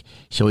me, like,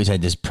 she always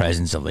had this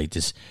presence of like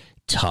this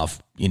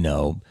tough, you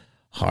know,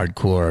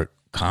 hardcore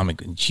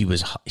comic. And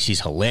she's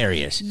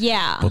hilarious.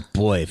 Yeah. But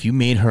boy, if you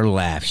made her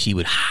laugh, she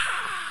would howl.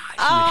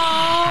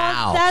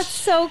 That's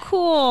so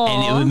cool.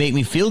 And it would make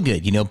me feel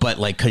good, you know, but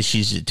like, because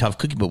she's a tough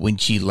cookie, but when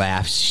she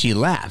laughs, you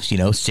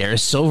know. Sarah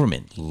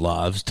Silverman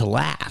loves to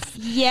laugh.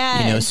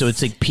 Yes. You know, so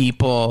it's like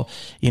people,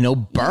 you know,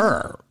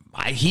 Burr,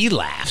 he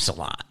laughs a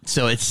lot.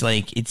 So it's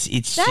like, it's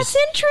that's just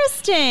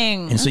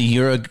interesting. And so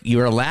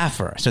you're a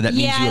laugher. So that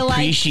means you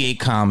appreciate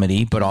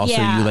comedy, but also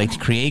you like to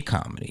create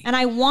comedy. And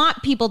I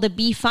want people to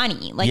be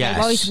funny. Like, I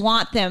always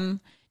want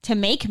them to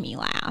make me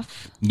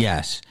laugh.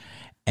 Yes.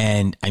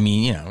 And I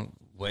mean, you know,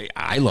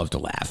 I love to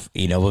laugh.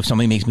 You know, if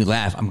somebody makes me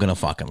laugh, I'm going to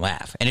fucking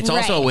laugh. And it's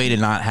also a way to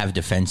not have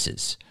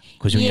defenses.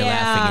 Because when you're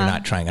laughing, you're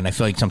not trying. And I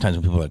feel like sometimes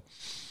when people are like,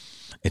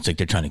 it's like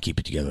they're trying to keep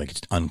it together. Like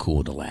it's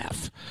uncool to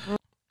laugh.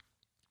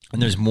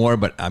 And there's more,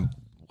 but I'm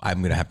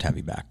going to have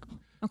you back.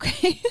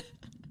 Okay.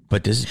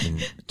 But this has been...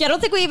 I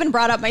don't think we even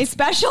brought up my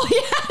special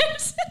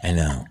yet. I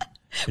know.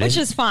 Which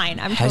is fine.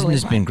 Hasn't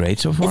this been great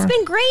so far? It's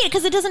been great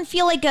because it doesn't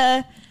feel like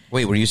a...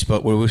 Wait, were we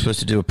supposed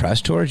to do a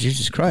press tour?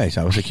 Jesus Christ.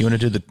 I was like, you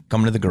want to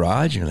come to the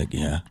garage? And you're like,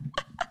 yeah.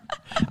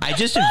 I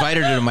just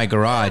invited her to my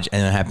garage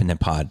and it happened to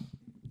pod.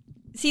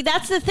 See,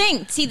 that's the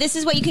thing. See, this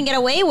is what you can get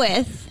away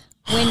with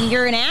when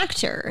you're an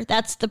actor.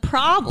 That's the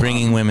problem.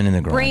 Bringing women in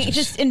the garage.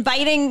 Just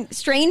inviting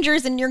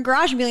strangers in your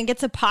garage and being like,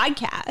 it's a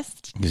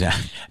podcast.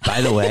 Exactly. By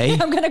the way...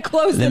 I'm going to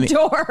close the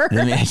door.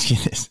 Let me ask you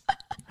this.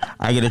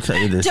 I got to tell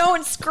you this.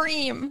 Don't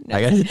scream. No.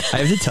 I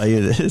have to tell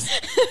you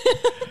this.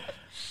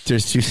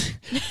 There's two...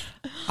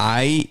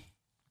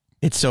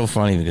 It's so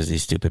funny because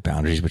these stupid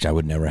boundaries, which I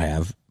would never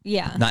have.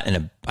 Yeah.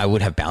 I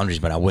would have boundaries,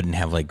 but I wouldn't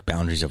have like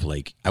boundaries of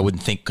like, I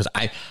wouldn't think, because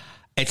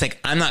it's like,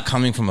 I'm not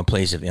coming from a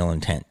place of ill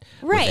intent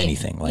with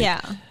anything. Like, yeah.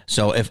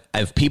 So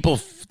if people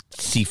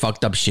see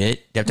fucked up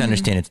shit, they have to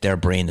understand it's their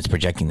brain that's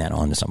projecting that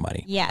onto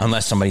somebody. Yeah.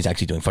 Unless somebody's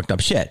actually doing fucked up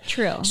shit.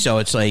 True. So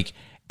it's like,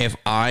 if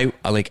I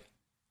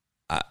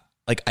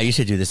used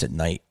to do this at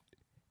night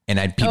and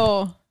I'd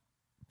people,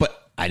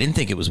 I didn't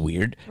think it was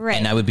weird. Right.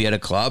 And I would be at a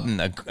club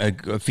and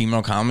a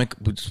female comic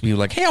would be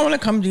like, hey, I want to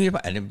come to you.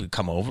 And it would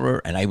come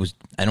over and I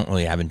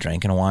haven't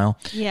drank in a while.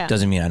 Yeah.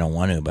 Doesn't mean I don't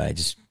want to, but I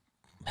just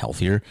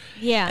healthier.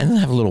 Yeah. And then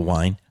have a little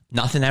wine.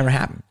 Nothing ever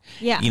happened.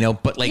 Yeah. You know,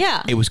 but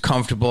it was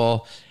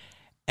comfortable.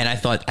 And I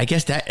thought, I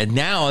guess that, and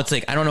now it's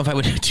like, I don't know if I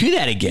would do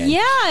that again.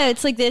 Yeah.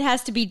 It's like, it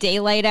has to be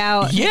daylight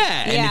out.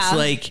 Yeah. And it's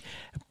like,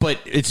 but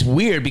it's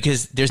weird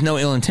because there's no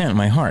ill intent in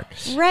my heart.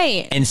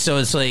 Right. And so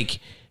it's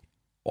like,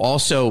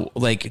 also,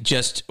 like,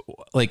 just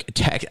like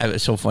tech. It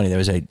was so funny. There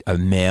was a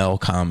male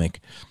comic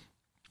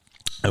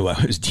who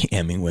I was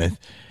DMing with,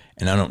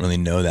 and I don't really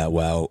know that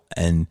well.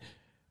 And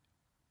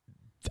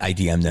I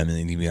DM'd them, and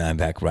they DM'd me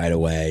back right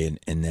away.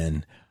 And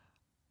then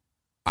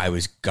I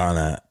was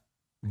gonna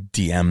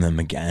DM them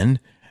again,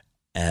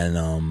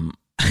 and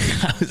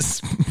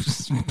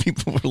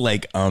people were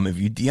like, if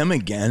you DM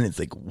again, it's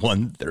like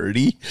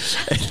 1:30.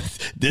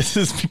 This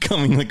is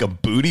becoming like a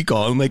booty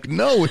call. I'm like,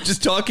 no, we're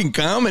just talking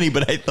comedy.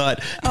 But I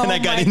thought, then I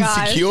got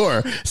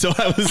insecure. So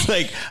I was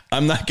like,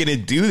 I'm not going to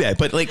do that.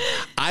 But like,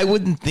 I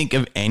wouldn't think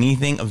of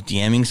anything of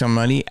DMing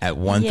somebody at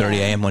 1:30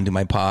 a.m. when I do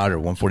my pod or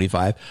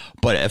 1:45.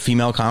 But a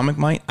female comic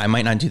I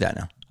might not do that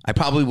now. I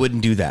probably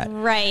wouldn't do that.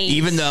 Right.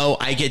 Even though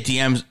I get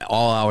DMs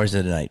all hours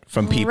of the night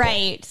from people.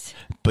 Right.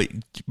 But,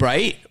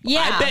 right? Yeah.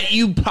 I bet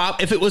you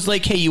if it was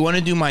like, hey, you want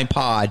to do my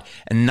pod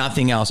and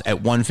nothing else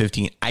at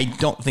 1:15, I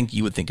don't think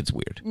you would think it's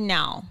weird.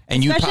 No.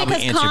 And you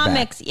probably answer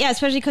comics, back. Yeah,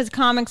 especially because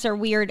comics are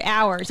weird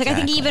hours. Like,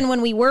 exactly. I think even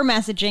when we were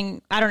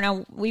messaging, I don't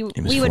know, we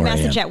would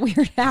message at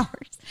weird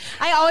hours.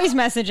 I always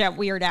message at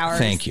weird hours.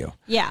 Thank you.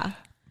 Yeah.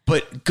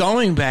 But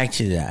going back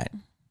to that,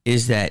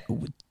 is that...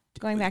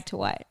 Going back to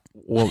what?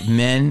 Well,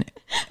 men...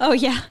 Oh,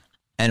 yeah.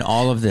 And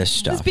all of this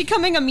stuff. It's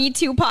becoming a Me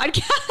Too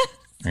podcast.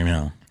 I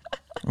know.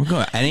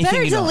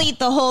 Better delete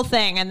the whole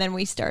thing and then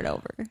we start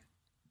over.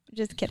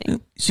 Just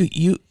kidding. So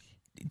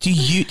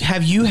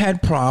have you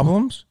had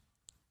problems?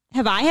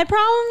 Have I had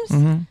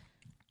problems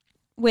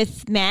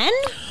with men?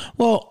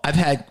 Well, I've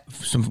had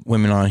some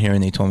women on here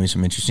and they told me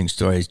some interesting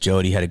stories.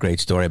 Jody had a great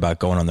story about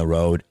going on the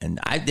road, and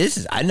I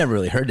never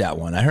really heard that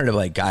one. I heard of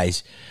like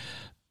guys,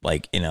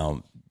 like, you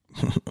know,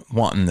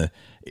 wanting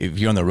if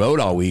you're on the road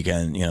all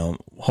weekend, you know,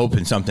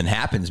 hoping something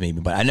happens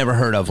maybe. But I never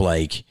heard of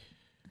like.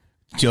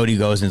 Jody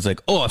goes and it's like,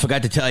 oh, I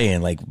forgot to tell you,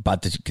 and like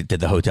about to get to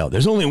the hotel.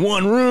 There's only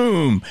one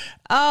room.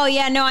 Oh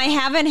yeah, no, I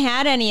haven't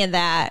had any of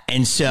that.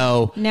 And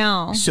so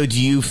no. So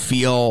do you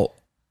feel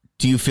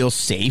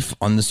safe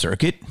on the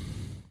circuit?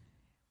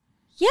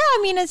 Yeah, I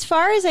mean, as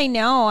far as I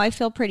know, I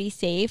feel pretty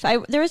safe.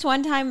 There was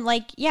one time,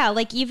 like, yeah,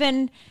 like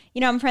even, you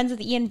know, I'm friends with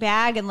Ian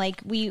Bagg, and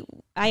like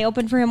I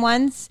opened for him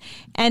once,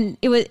 and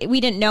we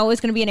didn't know it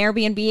was going to be an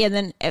Airbnb, and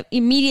then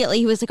immediately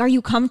he was like, "Are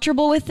you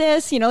comfortable with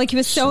this?" You know, like he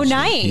was so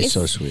nice. He's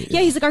so sweet.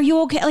 Yeah, he's like, "Are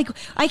you okay? Like,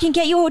 I can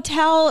get you a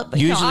hotel."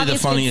 Usually, the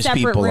funniest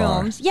people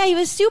rooms. Yeah, he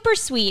was super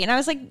sweet, and I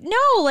was like,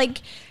 "No,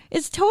 like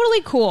it's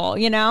totally cool,"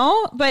 you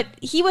know. But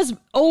he was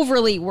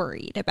overly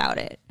worried about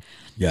it.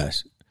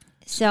 Yes.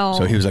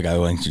 So he was like, I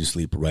want you to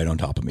sleep right on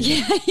top of me.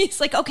 Yeah, he's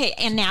like, okay,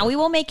 and now we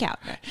will make out.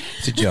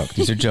 It's a joke.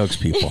 These are jokes,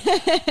 people.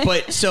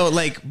 But so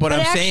like, what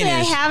I'm saying is,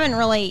 I haven't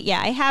really,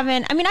 I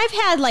haven't. I mean, I've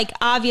had like,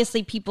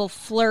 obviously people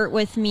flirt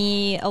with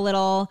me a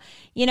little.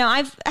 You know,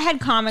 I've had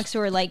comics who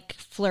are like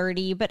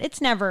flirty, but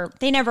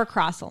they never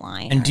cross a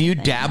line. And do you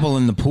dabble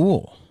in the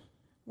pool?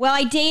 Well,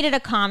 I dated a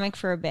comic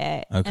for a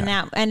bit, and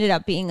that ended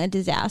up being a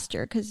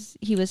disaster because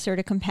he was sort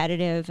of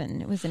competitive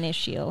and it was an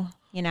issue.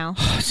 You know,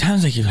 it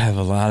sounds like you have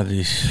a lot of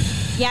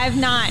these. Yeah, I've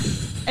not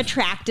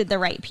attracted the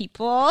right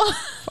people.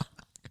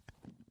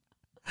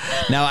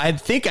 Now, I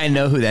think I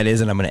know who that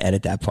is, and I'm going to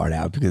edit that part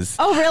out because...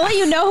 Oh, really?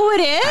 You know who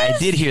it is? I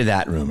did hear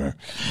that rumor.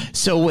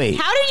 So, wait.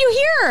 How did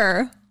you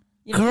hear?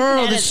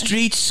 Girl, the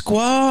Street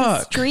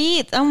Squawk.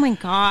 Streets. Oh, my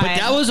God. But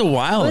that was a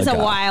while ago. It was a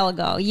while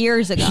ago.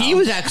 Years ago. He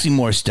was actually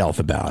more stealth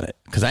about it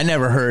because I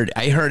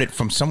heard it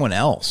from someone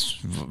else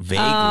vaguely.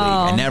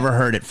 I never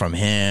heard it from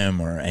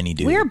him or any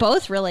dude. We were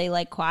both really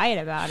like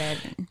quiet about it.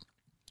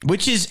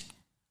 Which is...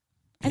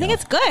 I think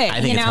it's good.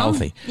 I think it's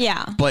healthy.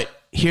 Yeah. But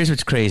here's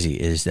what's crazy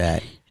is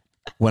that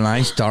when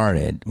I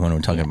started, when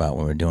we're talking about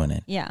when we're doing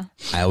it,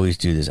 I always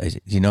do this. Do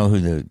you know who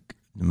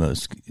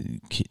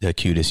the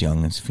cutest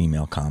youngest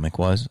female comic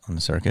was on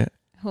the circuit?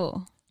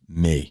 Who?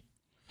 Me.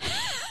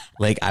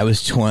 Like I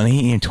was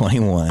 20 and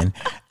 21,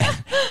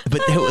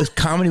 but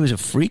comedy was a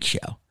freak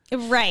show.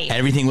 Right.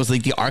 Everything was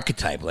like the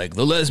archetype, like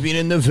the lesbian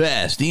in the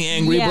vest, the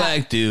angry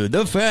black dude,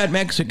 the fat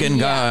Mexican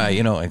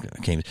guy,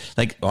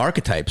 like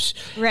archetypes.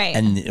 Right.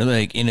 And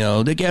like,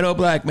 the ghetto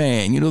black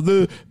man,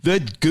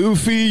 the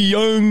goofy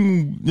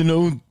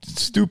young,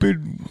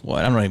 stupid,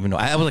 I don't even know.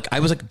 I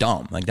was like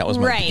dumb. Like that was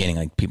my beginning.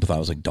 Like people thought I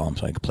was like dumb,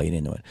 so I could play it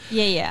into it.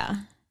 Yeah.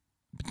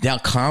 Now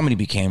comedy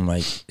became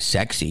like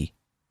sexy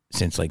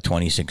since like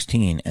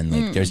 2016, and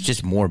like there's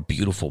just more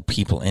beautiful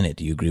people in it.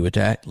 Do you agree with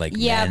that? Like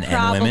men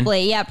and women?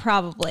 Yeah,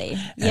 probably.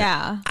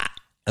 Yeah.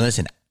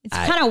 Listen, it's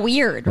kind of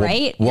weird,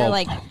 right? Well, You're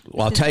like,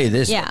 I'll tell you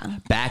this. Yeah.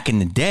 Back in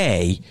the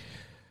day,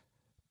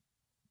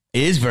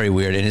 it is very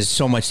weird, and there's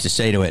so much to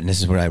say to it. And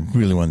this is what I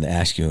really wanted to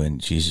ask you. And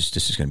Jesus,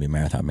 this is going to be a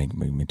marathon, maybe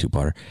a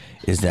two-parter.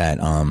 Is that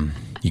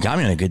you got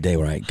me on a good day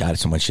where I got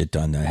so much shit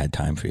done that I had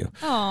time for you,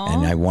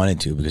 and I wanted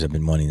to because I've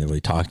been wanting to really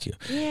talk to you.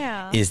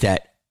 Yeah. Is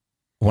that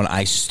when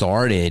I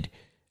started,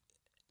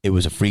 it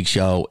was a freak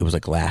show. It was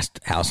like last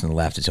house on the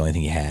left. It's the only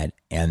thing you had.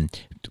 And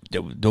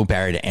there was no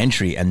barrier to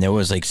entry. And there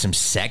was like some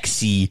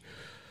sexy,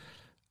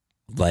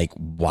 like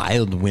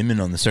wild women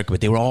on the circuit,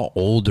 but they were all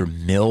older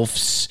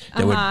MILFs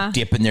that were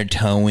dipping their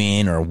toe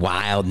in or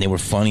wild. And they were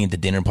funny at the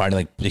dinner party.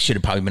 Like they should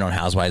have probably been on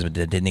Housewives, but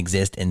that didn't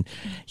exist. And,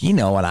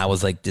 and I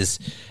was like this,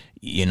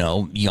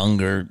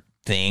 younger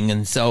thing.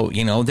 And so,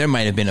 there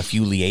might have been a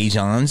few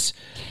liaisons.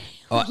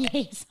 But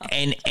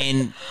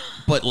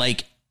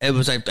like, it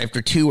was like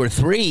after 2 or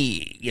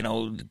 3,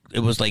 it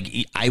was like,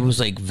 I was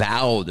like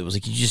vowed. It was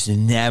like, you just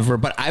never,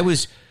 but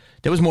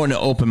there was more in the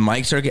open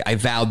mic circuit. I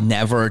vowed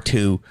never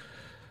to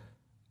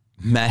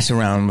mess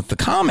around with the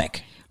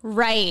comic.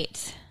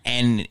 Right.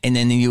 And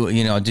then you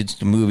did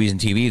some movies and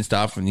TV and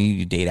stuff, and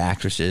you date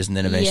actresses, and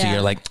then eventually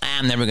you're like,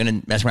 I'm never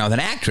going to mess around with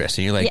an actress.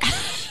 And you're like,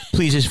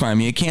 please just find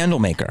me a candle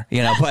maker,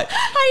 but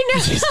I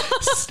know.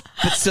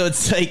 But so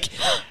it's like,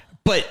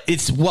 but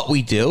it's what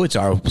we do. It's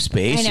our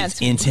space.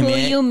 It's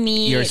intimate. Who you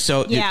meet. You're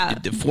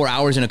 4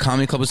 hours in a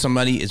comedy club with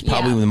somebody is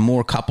probably with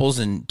more couples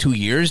in 2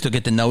 years to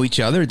get to know each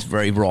other. It's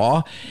very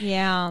raw.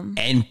 Yeah.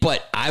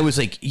 But I was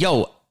like,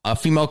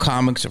 female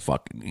comics are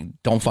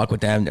don't fuck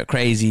with them. They're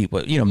crazy.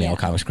 But male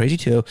comics are crazy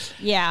too.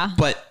 Yeah.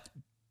 But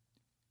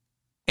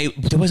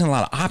there wasn't a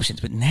lot of options.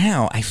 But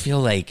now I feel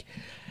like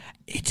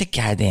it's a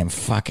goddamn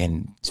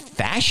fucking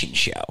fashion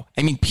show.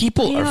 I mean,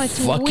 people are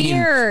fucking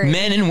weird.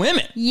 Men and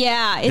women.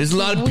 Yeah, there's a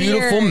lot of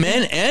beautiful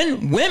men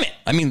and women.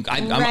 I mean,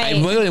 I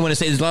really want to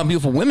say there's a lot of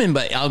beautiful women,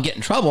 but I'll get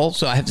in trouble,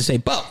 so I have to say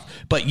both.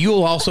 But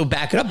you'll also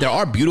back it up. There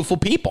are beautiful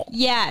people.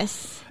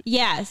 Yes.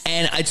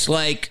 And it's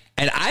like,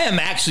 and I am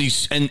actually,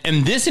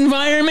 in this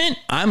environment,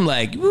 I'm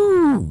like,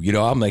 ooh,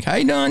 I'm like, how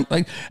you doing?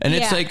 Like, and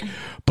it's like,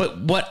 but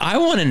what I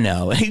want to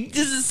know, this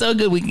is so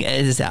good, we can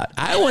edit this out.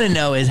 I want to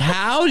know is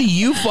how do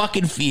you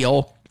fucking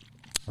feel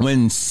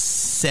when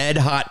said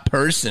hot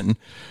person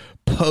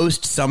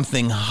posts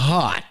something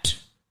hot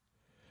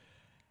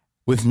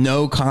with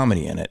no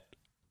comedy in it?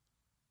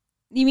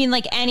 You mean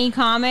like any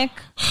comic?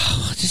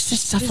 Just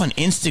stuff on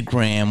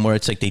Instagram where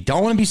it's like they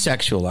don't want to be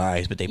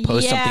sexualized, but they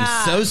post something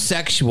so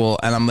sexual,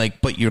 and I'm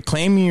like, but you're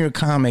claiming you're a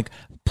comic.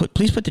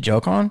 Please put the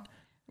joke on.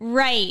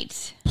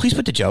 Right. Please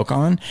put the joke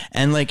on.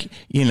 And like,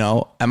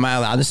 am I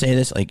allowed to say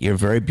this? Like, you're a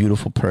very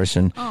beautiful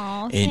person.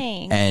 Oh,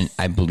 thanks. And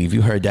I believe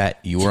you heard that.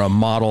 You were a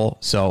model,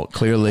 so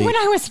clearly. When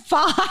I was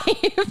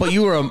 5. But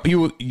you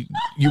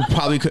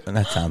probably could.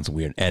 That sounds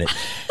weird. Edit.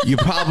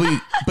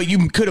 But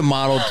you could have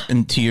modeled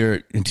into your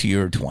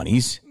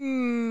 20s.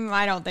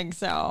 I don't think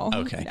so.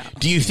 Okay. No.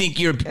 Do you think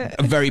you're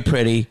very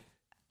pretty?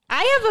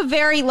 I have a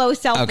very low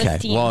self-esteem.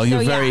 Okay, well,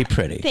 you're very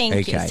pretty.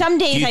 Thank you. Some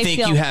days do you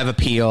think you have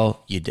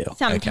appeal? You do.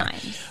 Sometimes.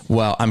 Okay.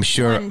 Well, I'm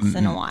sure. Once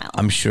in a while.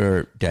 I'm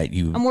sure that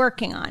I'm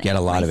working on it. Get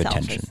a lot of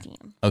attention.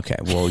 Okay.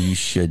 Well, you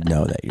should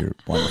know that you're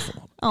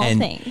wonderful.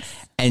 Thanks.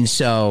 And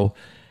so,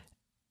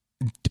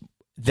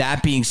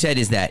 that being said,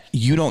 is that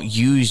you don't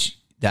use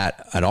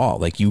that at all.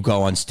 Like you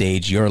go on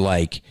stage, you're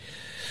like,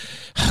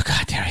 oh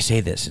God, dare I say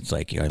this? It's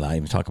like you're allowed to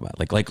even talk about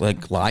it.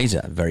 like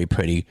Liza, very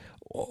pretty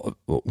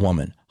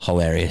woman,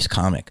 hilarious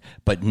comic,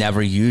 but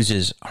never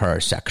uses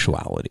her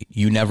sexuality.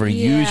 You never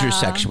use your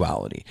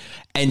sexuality.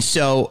 And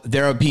so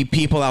there will be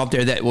people out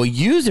there that will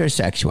use their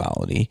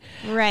sexuality.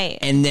 Right.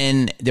 And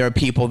then there are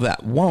people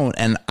that won't.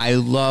 And I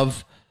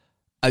love,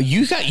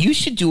 you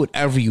should do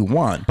whatever you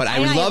want. But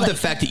I love the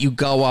fact that you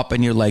go up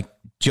and you're like,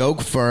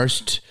 joke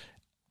first,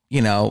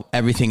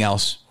 everything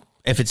else.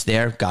 If it's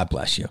there, God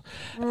bless you.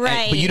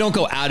 Right. But you don't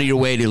go out of your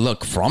way to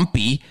look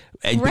frumpy.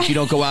 But you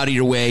don't go out of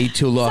your way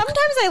to look. Sometimes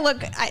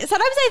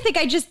I think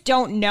I just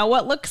don't know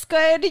what looks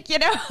good.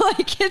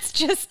 Like it's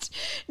just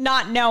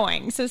not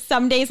knowing. So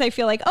some days I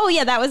feel like, oh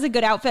yeah, that was a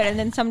good outfit. And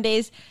then some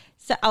days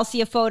I'll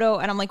see a photo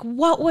and I'm like,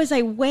 what was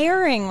I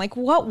wearing? Like,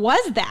 what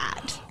was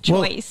that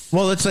choice?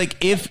 Well, it's like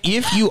if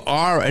you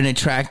are an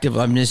attractive,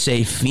 I'm going to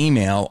say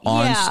female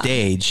on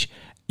stage,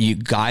 you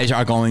guys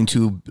are going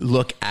to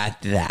look at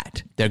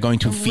that. They're going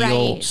to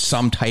feel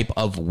some type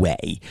of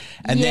way.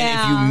 And then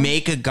if you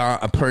make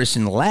a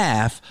person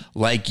laugh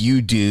like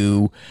you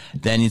do,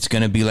 then it's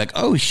going to be like,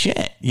 oh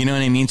shit. You know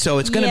what I mean? So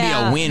it's going to be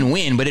a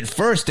win-win. But at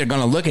first they're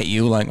going to look at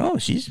you like, oh,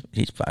 she's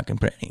fucking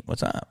pretty.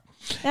 What's up?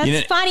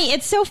 That's funny.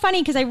 It's so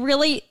funny because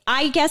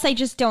I guess I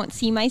just don't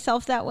see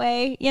myself that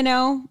way,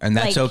 And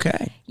that's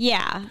okay.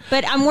 Yeah.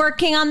 But I'm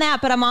working on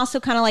that. But I'm also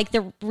kind of like,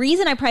 the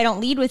reason I probably don't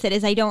lead with it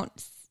is I don't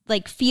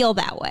like feel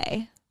that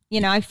way.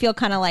 I feel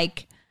kind of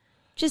like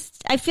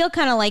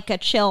a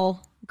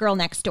chill girl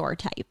next door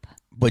type.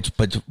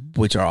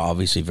 Which are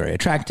obviously very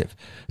attractive.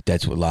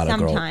 That's what a lot of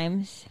girls.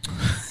 Sometimes.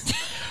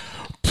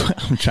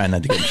 I'm trying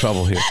not to get in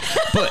trouble here.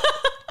 But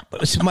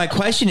so my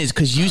question is,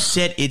 because you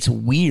said it's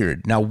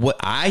weird. Now, what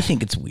I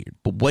think it's weird,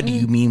 but what do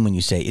you mean when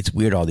you say it's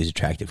weird, all these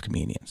attractive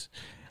comedians?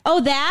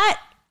 Oh,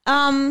 that?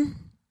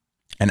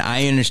 And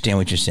I understand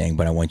what you're saying,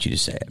 but I want you to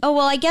say it. Oh,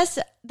 well, I guess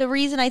the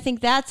reason I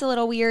think that's a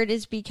little weird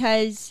is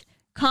because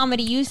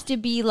comedy used to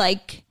be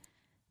like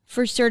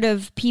for sort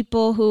of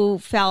people who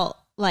felt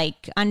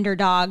like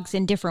underdogs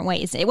in different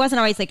ways. It wasn't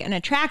always like an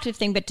attractive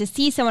thing, but to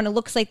see someone who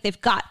looks like they've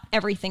got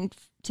everything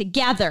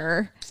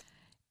together,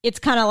 it's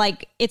kind of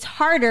like it's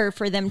harder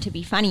for them to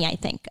be funny, I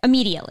think,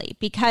 immediately,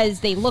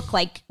 because they look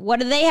like, what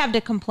do they have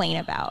to complain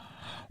about?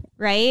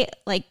 Right?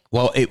 Like,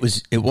 well, it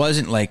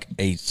wasn't like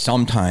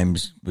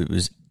sometimes it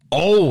was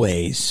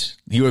always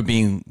you were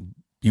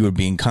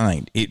being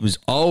kind. It was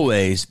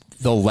always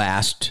the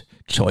last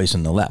choice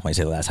on the left. When I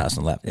say the last house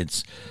on the left,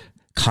 it's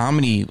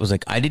comedy was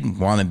like, I didn't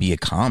want to be a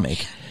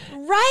comic.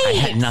 Right. I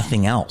had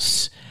nothing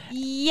else.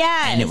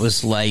 Yes. And it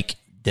was like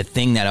the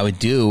thing that I would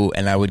do,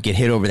 and I would get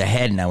hit over the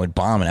head and I would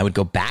bomb and I would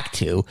go back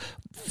to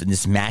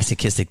this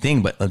masochistic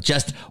thing, but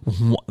just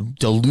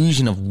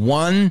delusion of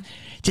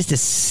just a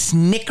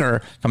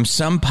snicker from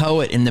some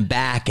poet in the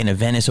back in a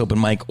Venice open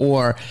mic,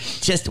 or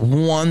just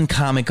one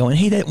comic going,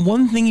 hey, that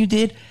one thing you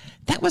did,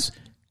 that was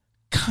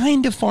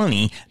kind of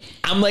funny.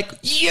 I'm like,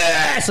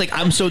 yes, like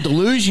I'm so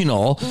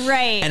delusional.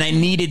 Right. And I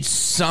needed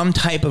some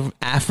type of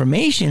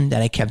affirmation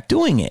that I kept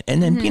doing it.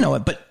 And then,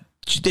 but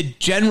the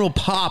general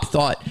pop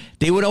thought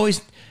they would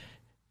always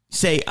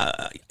say,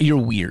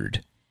 you're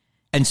weird.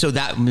 And so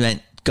that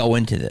meant go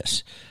into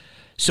this.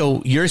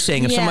 So you're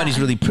saying if somebody's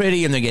really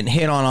pretty and they're getting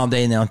hit on all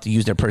day and they don't have to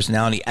use their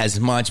personality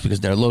as much because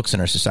their looks in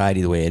our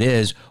society the way it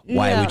is,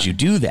 why would you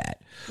do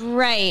that?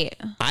 Right.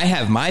 I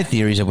have my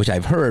theories, of which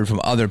I've heard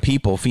from other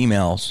people,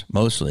 females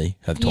mostly,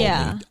 have told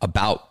me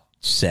about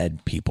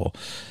said people.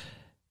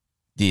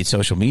 The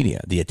social media,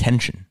 the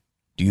attention.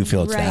 Do you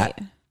feel it's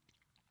that?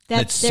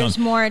 There's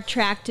more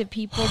attractive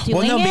people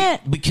doing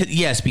it?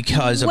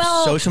 Because of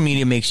social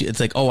media makes you, it's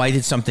like, oh, I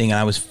did something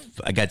and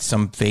I got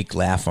some fake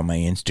laugh on my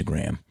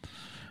Instagram.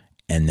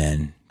 And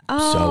then,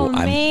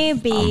 I'm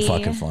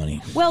fucking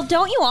funny. Well,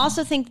 don't you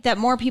also think that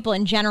more people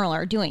in general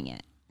are doing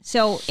it?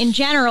 So in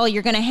general,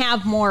 you're going to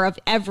have more of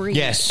every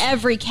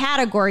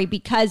category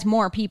because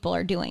more people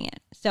are doing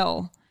it.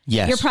 So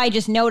you're probably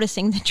just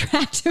noticing the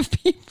attractive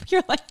people.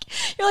 You're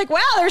like, wow,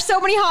 there's so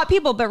many hot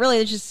people, but really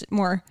there's just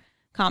more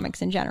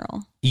comics in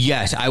general.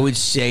 Yes, I would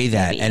say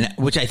that, and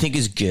which I think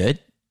is good.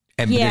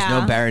 And there's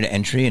no barrier to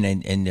entry,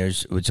 and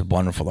it's a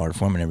wonderful art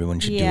form, and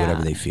everyone should do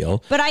whatever they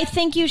feel. But I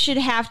think you should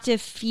have to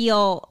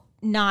feel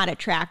not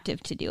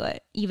attractive to do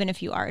it, even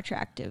if you are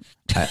attractive.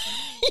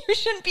 You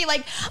shouldn't be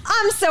like,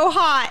 I'm so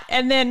hot,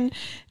 and then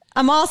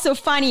I'm also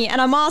funny, and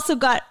I'm also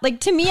got, like,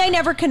 to me, I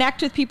never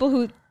connect with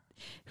people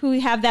who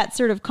have that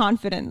sort of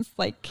confidence.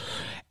 Like,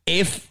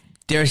 if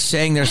they're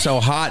saying they're so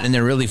hot and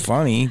they're really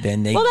funny,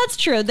 then they... Well, that's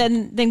true.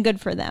 Then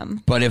good for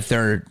them. But if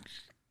they're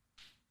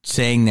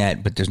saying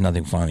that, but there's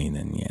nothing funny,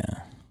 then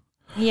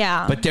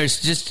yeah. But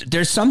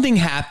there's something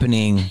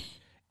happening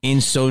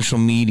in social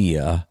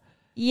media.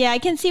 Yeah, I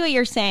can see what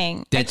you're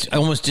saying. That's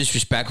almost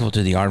disrespectful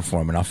to the art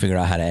form, and I'll figure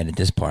out how to edit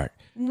this part.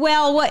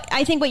 Well,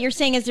 I think what you're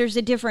saying is there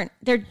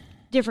are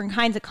different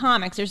kinds of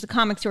comics. There's the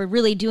comics who are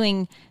really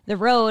doing the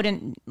road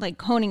and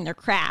like honing their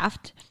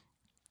craft.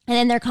 And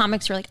then there are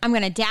comics who are like, I'm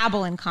going to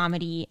dabble in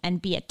comedy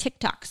and be a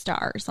TikTok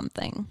star or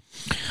something.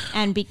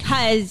 And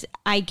because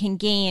I can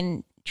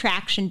gain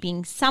traction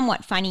being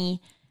somewhat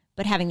funny,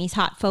 but having these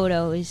hot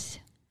photos.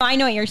 I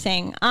know what you're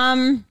saying.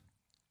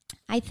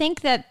 I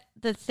think that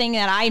the thing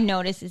that I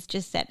notice is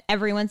just that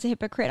everyone's a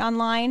hypocrite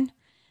online.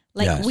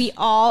 Like we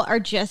all are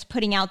just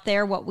putting out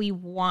there what we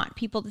want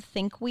people to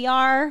think we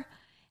are.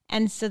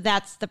 And so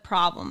that's the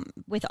problem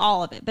with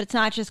all of it. But it's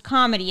not just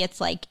comedy.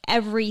 It's like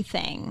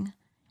everything.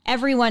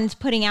 Everyone's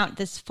putting out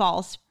this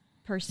false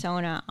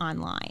persona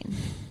online.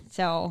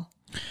 So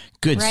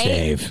Good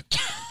save.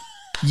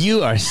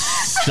 You are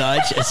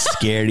such a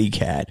scaredy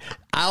cat.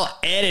 I'll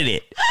edit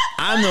it.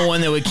 I'm the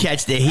one that would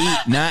catch the heat,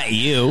 not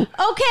you. Okay,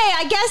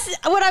 I guess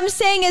what I'm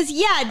saying is,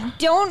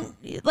 don't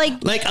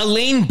like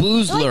Elaine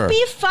Boozler. Like,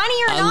 be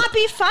funny or not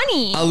be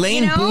funny.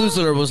 Elaine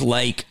Boozler was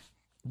like,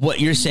 what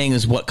you're saying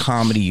is what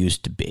comedy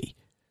used to be.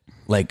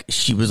 Like,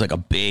 she was like a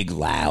big,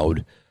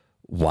 loud,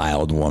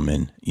 wild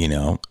woman, you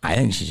know. I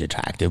think she's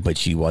attractive, but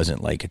she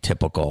wasn't like a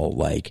typical,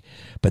 like,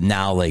 but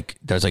now like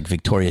there's like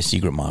Victoria's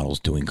Secret models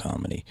doing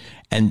comedy,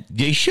 and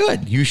you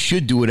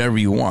should do whatever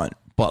you want,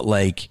 but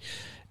like,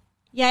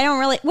 yeah, I don't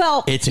really,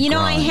 well, it's a you know,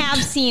 grind. I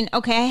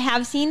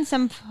have seen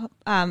some,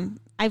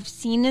 I've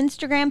seen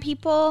Instagram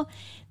people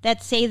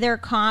that say they're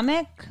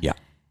comic. Yeah.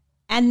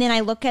 And then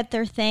I look at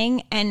their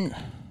thing and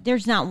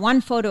there's not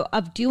one photo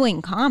of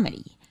doing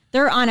comedy.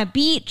 They're on a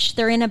beach.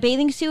 They're in a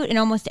bathing suit in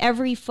almost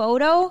every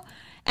photo.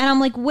 And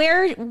I'm like,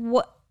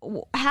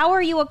 how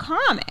are you a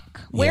comic?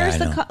 Where's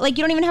like,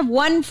 you don't even have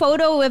one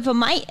photo of a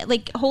mic,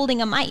 like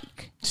holding a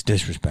mic. It's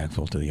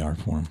disrespectful to the art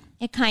form.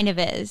 It kind of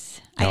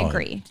is. I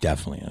agree. It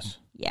definitely is.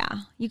 Yeah.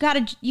 You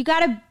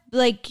gotta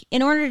like,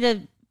 in order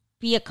to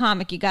be a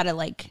comic, you gotta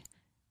like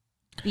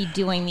be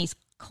doing these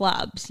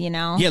clubs, you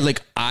know? Yeah.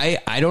 Like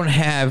I don't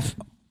have,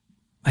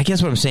 I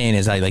guess what I'm saying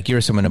is you're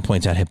someone that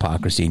points out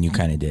hypocrisy, and you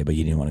kind of did, but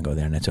you didn't want to go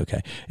there, and that's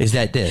okay. Is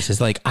that this is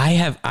like,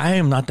 I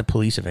am not the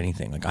police of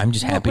anything. Like, I'm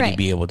just happy to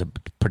be able to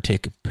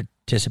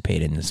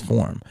participate in this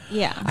form.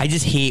 Yeah. I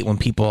just hate when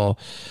people,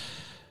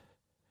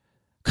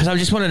 because I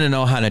just wanted to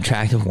know how an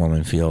attractive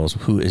woman feels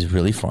who is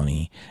really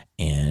funny,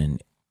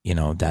 and you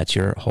know, that's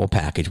your whole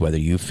package, whether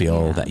you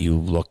feel that you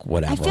look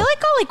whatever. I feel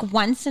like I'll like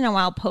once in a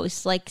while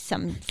post like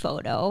some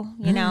photo,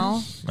 you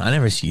know? I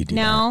never see you do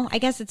that. No, I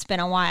guess it's been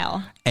a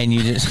while. And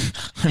you just,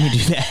 let me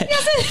do that.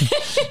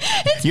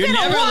 It's been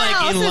a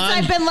while since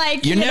I've been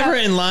like, you're never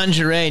in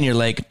lingerie and you're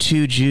like,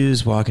 two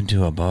Jews walk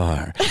into a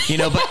bar, you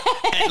know, but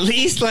at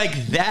least like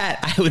that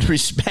I would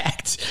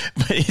respect.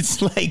 But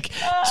it's like,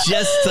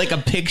 just like a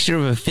picture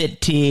of a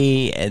fit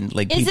tee and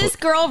like, is this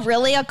girl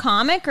really a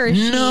comic or is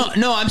she?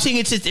 No, I'm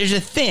saying there's a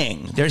thing.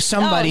 There's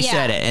somebody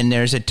said it, and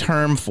there's a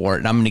term for it,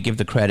 and I'm going to give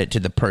the credit to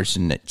the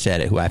person that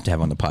said it, who I have to have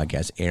on the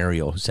podcast,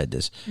 Ariel, who said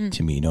this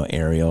to me. You know,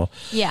 Ariel?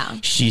 Yeah.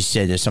 She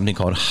said there's something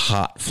called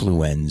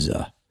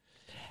hotfluenza.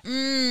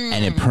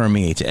 And it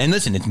permeates it. And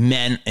listen, it's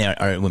men or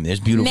women. There's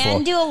beautiful.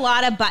 Men do a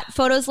lot of butt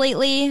photos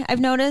lately, I've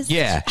noticed.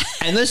 Yeah.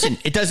 And listen,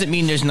 it doesn't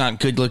mean there's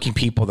not good looking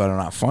people that are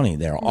not funny.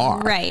 There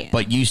are. Right.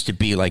 But used to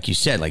be, like you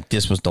said, like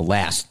this was the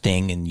last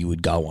thing, and you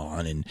would go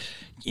on and,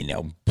 you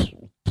know,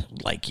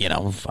 like, you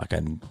know,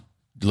 fucking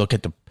look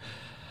at the,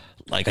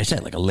 like I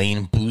said, like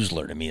Elaine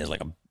Boozler to me is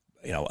like a,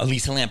 you know,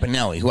 Elisa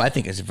Lampanelli, who I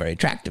think is very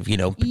attractive, you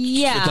know.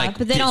 Yeah, like,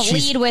 but they don't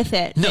lead with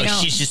it. No,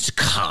 she's just a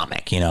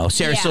comic, you know.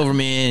 Sarah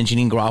Silverman and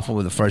Janine Garofalo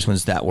were the first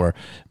ones that were,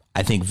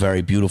 I think,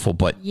 very beautiful,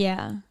 but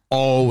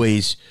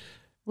always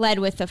led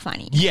with the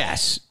funny.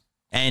 Yes.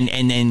 And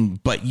then,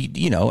 but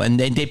you know, and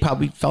then they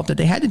probably felt that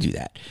they had to do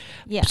that.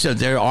 Yeah. So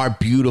there are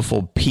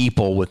beautiful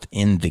people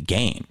within the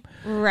game.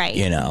 Right.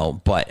 You know,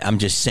 but I'm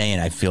just saying,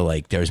 I feel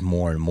like there's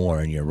more and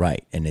more, and you're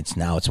right. And it's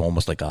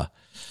almost like a,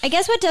 I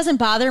guess what doesn't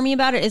bother me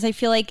about it is I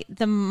feel like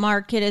the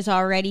market is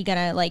already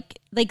gonna like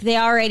they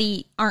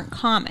already aren't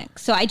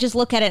comics. So I just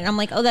look at it and I'm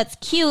like, oh, that's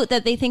cute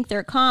that they think they're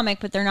a comic,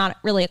 but they're not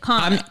really a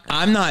comic.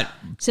 I'm not.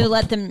 So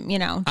let them, you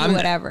know, do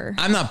whatever.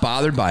 I'm not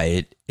bothered by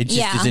it. It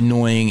just is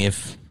annoying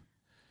if.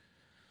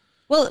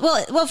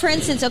 Well, for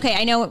instance, okay,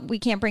 I know we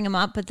can't bring him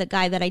up, but the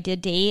guy that I did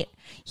date,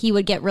 he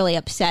would get really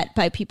upset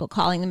by people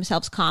calling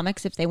themselves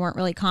comics if they weren't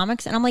really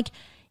comics. And I'm like,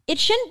 it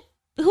shouldn't,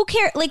 who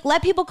cares? Like,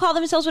 let people call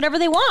themselves whatever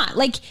they want.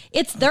 Like,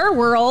 it's their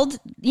world,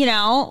 you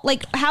know?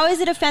 Like, how is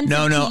it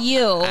offensive to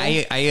you?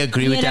 I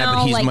agree with that,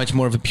 but he's much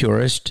more of a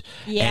purist.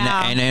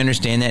 Yeah. And I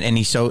understand that. And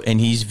he's so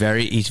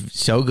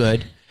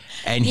good.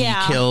 And he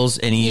kills,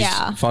 and he's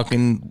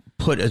fucking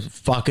put a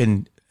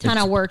fucking ton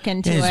of work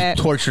into it.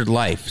 Tortured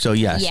life. So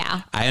yes,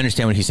 I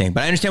understand what he's saying,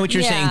 but I understand what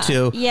you're saying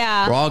too.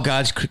 Yeah, we're all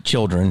God's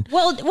children.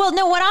 Well,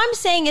 no. What I'm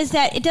saying is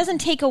that it doesn't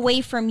take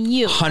away from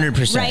you.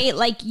 100%. Right?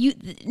 Like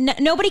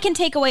nobody can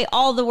take away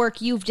all the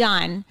work you've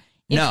done.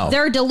 No,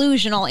 they're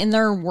delusional in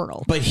their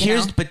world. But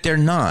but they're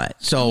not.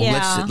 So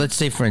let's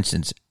say, for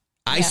instance,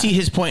 I see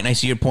his point and I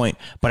see your point,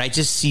 but I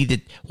just see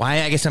that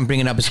why I guess I'm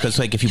bringing it up is because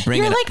like if you bring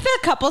you're it like the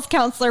couples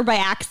counselor by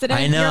accident.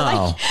 I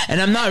know.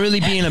 And I'm not really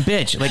being a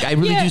bitch. Like I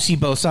really do see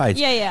both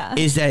sides. Yeah.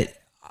 Is that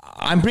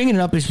I'm bringing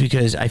it up is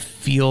because I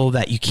feel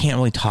that you can't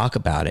really talk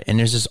about it. And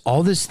there's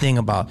all this thing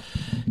about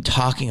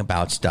talking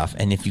about stuff.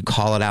 And if you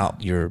call it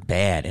out, you're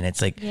bad. And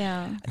it's like,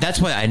 that's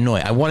why I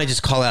annoy. I want to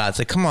just call it out. It's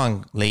like, come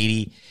on,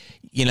 lady,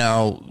 you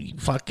know,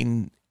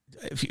 fucking,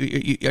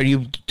 are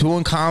you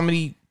doing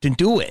comedy? Then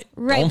do it.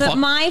 Right. But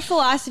my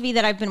philosophy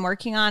that I've been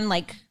working on,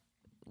 like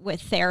with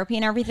therapy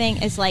and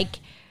everything, is like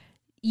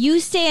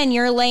you stay in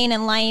your lane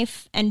in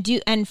life and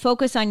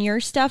focus on your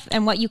stuff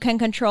and what you can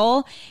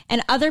control.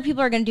 And other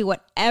people are going to do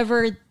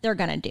whatever they're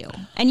going to do.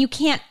 And you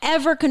can't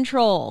ever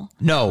control.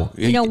 No.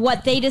 You know,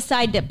 what they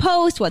decide to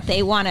post, what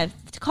they want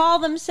to call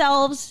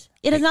themselves.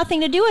 It has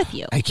nothing to do with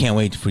you. I can't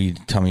wait for you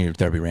to tell me your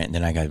therapy rant, and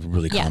then I got to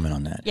really comment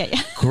on that.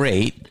 Yeah.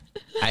 Great.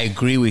 I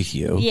agree with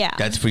you. Yeah.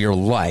 That's for your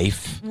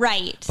life.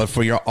 Right. But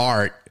for your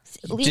art.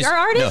 Your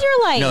art is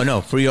your life.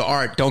 No. For your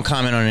art, don't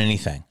comment on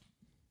anything.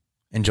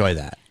 Enjoy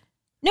that.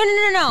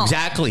 No.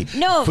 Exactly.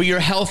 No. For your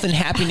health and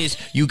happiness,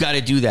 you got to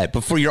do that.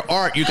 But for your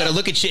art, you got to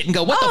look at shit and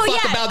go, what the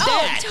fuck about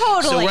that?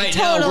 Totally. So right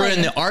now, we're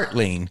in the art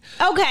lane.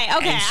 Okay.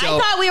 So, I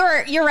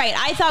thought you're right.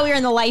 I thought we were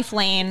in the life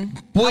lane.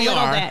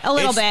 A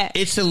little bit.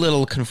 It's a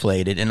little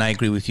conflated, and I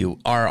agree with you.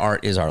 Our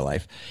art is our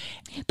life.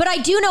 But I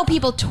do know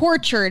people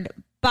tortured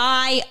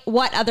by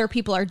what other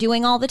people are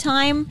doing all the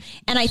time.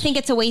 And I think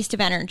it's a waste of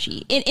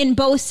energy in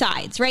both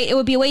sides, right? It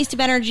would be a waste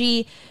of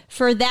energy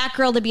for that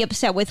girl to be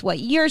upset with what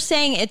you're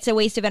saying. It's a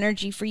waste of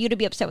energy for you to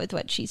be upset with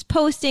what she's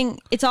posting.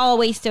 It's all a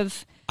waste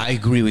of... I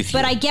agree with you.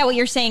 But I get what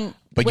you're saying.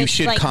 But you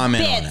should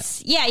comment on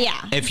it.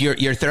 Yeah. If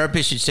your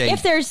therapist should say...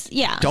 If there's...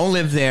 Don't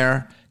live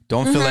there.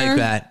 Don't feel like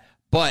that.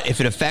 But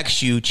if it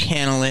affects you,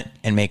 channel it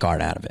and make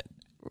art out of it.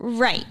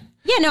 Right.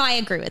 Yeah, no, I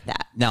agree with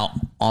that. Now,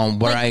 on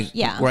where I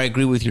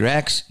agree with your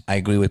ex, I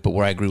agree with, but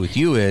where I agree with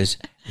you is,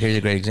 here's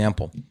a great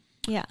example.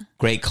 Yeah.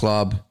 Great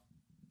club.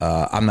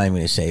 I'm not even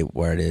going to say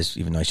where it is,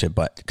 even though I should,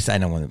 but because I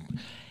know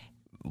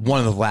one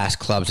of the last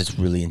clubs that's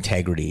really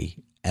integrity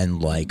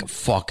and like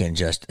fucking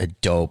just a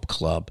dope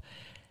club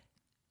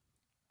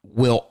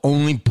will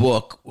only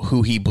book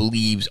who he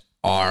believes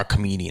are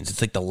comedians.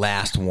 It's like the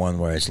last one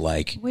where it's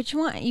like... Which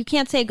one? You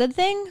can't say a good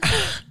thing?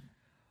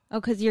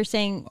 Because you're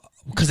saying...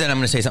 Because then I'm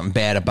going to say something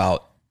bad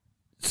about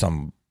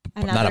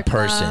not a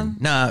person.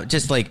 No,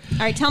 just like... All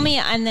right, tell me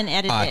and then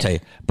edit it. I'll tell you.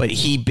 But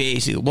he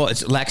basically... Well,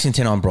 it's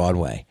Lexington on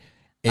Broadway.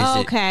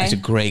 Okay. It's a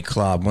great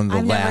club. One of the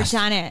I've last...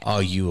 never done it. Oh,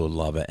 you will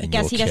love it. And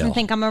I guess he doesn't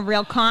think I'm a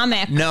real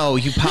comic. No,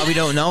 you probably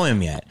don't know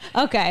him yet.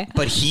 Okay.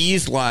 But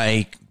he's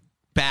like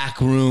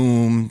back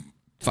room,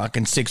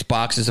 fucking 6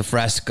 boxes of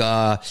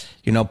Fresca,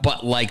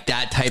 but like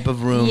that type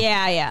of room.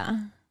 Yeah.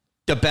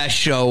 The best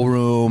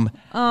showroom,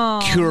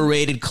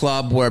 curated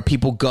club where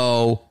people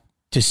go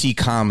to see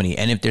comedy.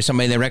 And if there's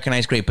somebody they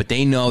recognize, great, but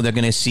they know they're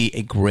going to see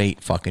a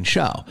great fucking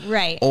show.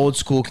 Right. Old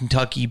school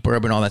Kentucky,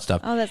 bourbon, all that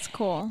stuff. Oh, that's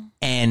cool.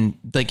 And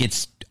like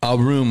it's a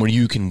room where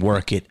you can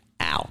work it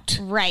out.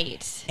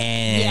 Right.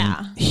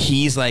 And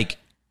he's like,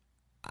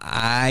 so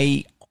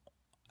a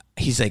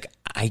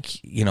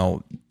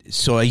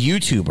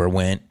YouTuber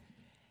went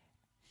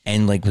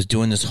and like was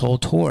doing this whole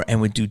tour and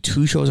would do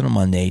 2 shows on a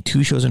Monday,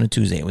 2 shows on a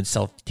Tuesday, and would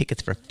sell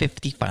tickets for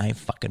 $55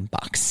 fucking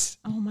bucks.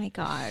 Oh my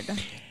God.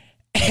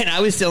 And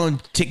I was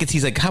selling tickets.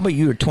 He's like, how about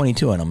you at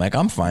 22? And I'm like,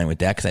 I'm fine with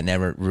that because I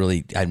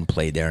hadn't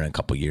played there in a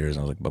couple years.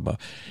 And I was like, blah, blah.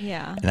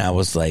 Yeah. And I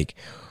was like,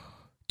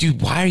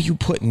 dude, why are you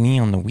putting me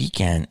on the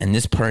weekend? And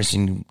this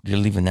person, you're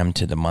leaving them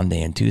to the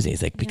Monday and Tuesday.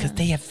 He's like, because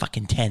they have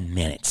fucking 10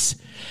 minutes.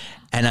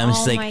 And I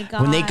was like,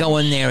 when they go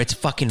in there, it's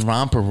fucking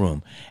romper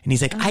room. And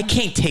he's like, I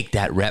can't take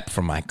that rep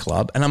from my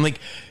club. And I'm like,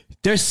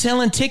 they're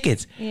selling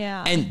tickets.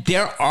 Yeah. And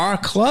there are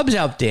clubs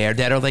out there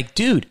that are like,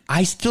 dude,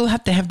 I still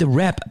have to have the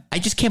rep. I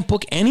just can't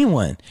book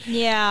anyone.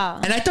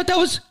 Yeah. And I thought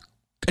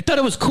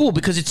it was cool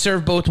because it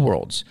served both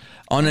worlds.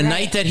 On a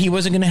night that he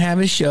wasn't going to have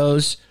his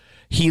shows,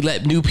 he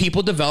let new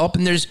people develop,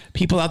 and there's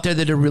people out there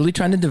that are really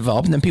trying to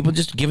develop, and then people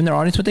just giving their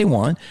audience what they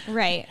want.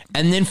 Right.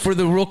 And then for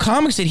the real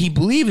comics that he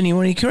believed in, he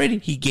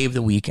curated, he gave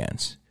the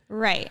weekends.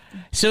 Right.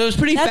 So it was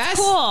pretty fast.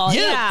 Cool.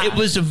 Yeah. It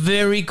was a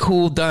very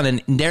cool done,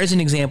 and there's an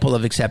example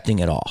of accepting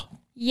it all.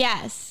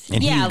 Yes.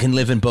 And he can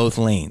live in both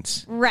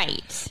lanes.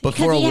 Right. But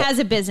because he has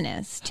a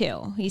business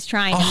too. He's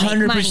trying to 100%.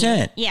 Make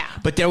money. Yeah.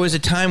 But there was a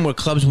time where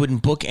clubs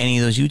wouldn't book any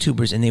of those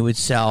YouTubers, and they would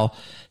sell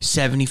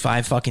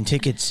 75 fucking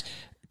tickets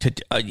to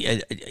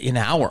an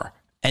hour.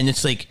 And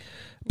it's like,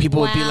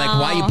 people would be like,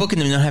 why are you booking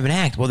them? They don't have an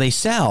act. Well, they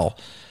sell.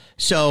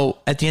 So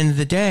at the end of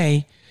the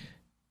day,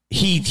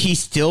 he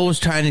still was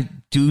trying to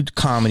do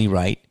comedy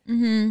right.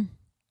 Mm-hmm.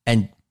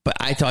 But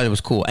I thought it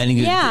was cool. And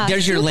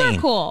there's your lane.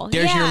 Cool.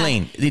 There's your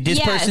lane. This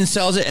person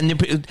sells it, and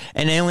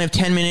they only have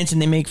 10 minutes,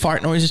 and they make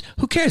fart noises.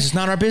 Who cares? It's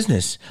not our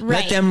business.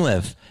 Right. Let them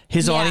live.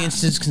 His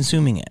audience is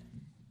consuming it.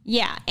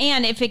 Yeah,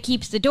 and if it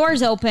keeps the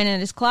doors open at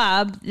his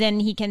club, then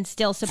he can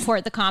still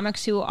support the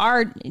comics who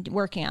are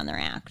working on their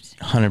act.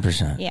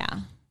 100%. Yeah,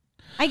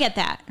 I get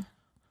that.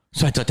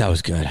 So I thought that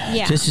was good.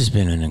 Yeah. This has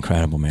been an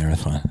incredible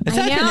marathon. It's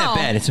not been that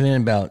bad. It's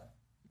been about,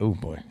 oh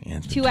boy. Yeah,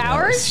 2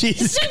 hours?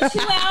 It's been 2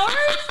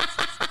 hours?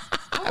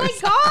 Oh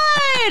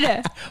my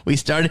God. We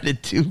started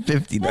at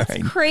 2:59.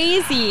 That's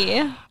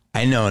crazy.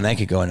 I know, and I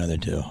could go another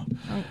 2.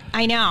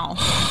 I know.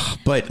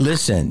 But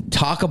listen,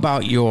 talk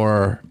about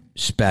your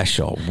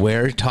special.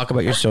 Talk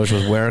about your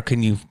socials. Where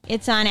can you?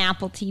 It's on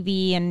Apple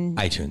TV and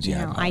iTunes.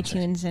 Yeah,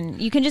 iTunes,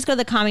 and you can just go to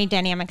the Comedy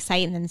Dynamic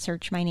site and then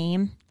search my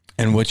name.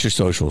 And what's your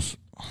socials?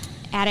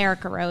 At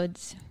Erica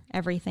Rhodes.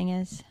 Everything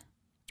is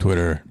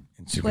Twitter,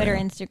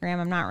 Instagram.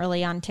 I'm not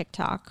really on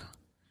TikTok.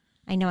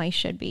 I know I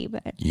should be,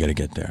 but you got to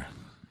get there.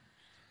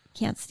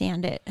 Can't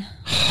stand it.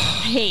 I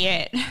hate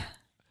it.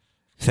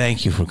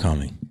 Thank you for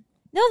coming.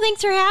 No,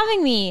 thanks for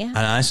having me. And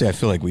honestly, I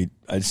feel like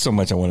there's so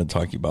much I want to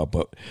talk to you about,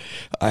 but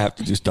I have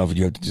to do stuff and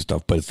you have to do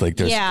stuff. But it's like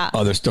there's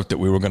other stuff that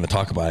we were going to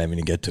talk about I haven't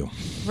even get to.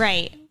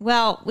 Right.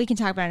 Well, we can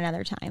talk about it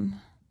another time.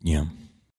 Yeah.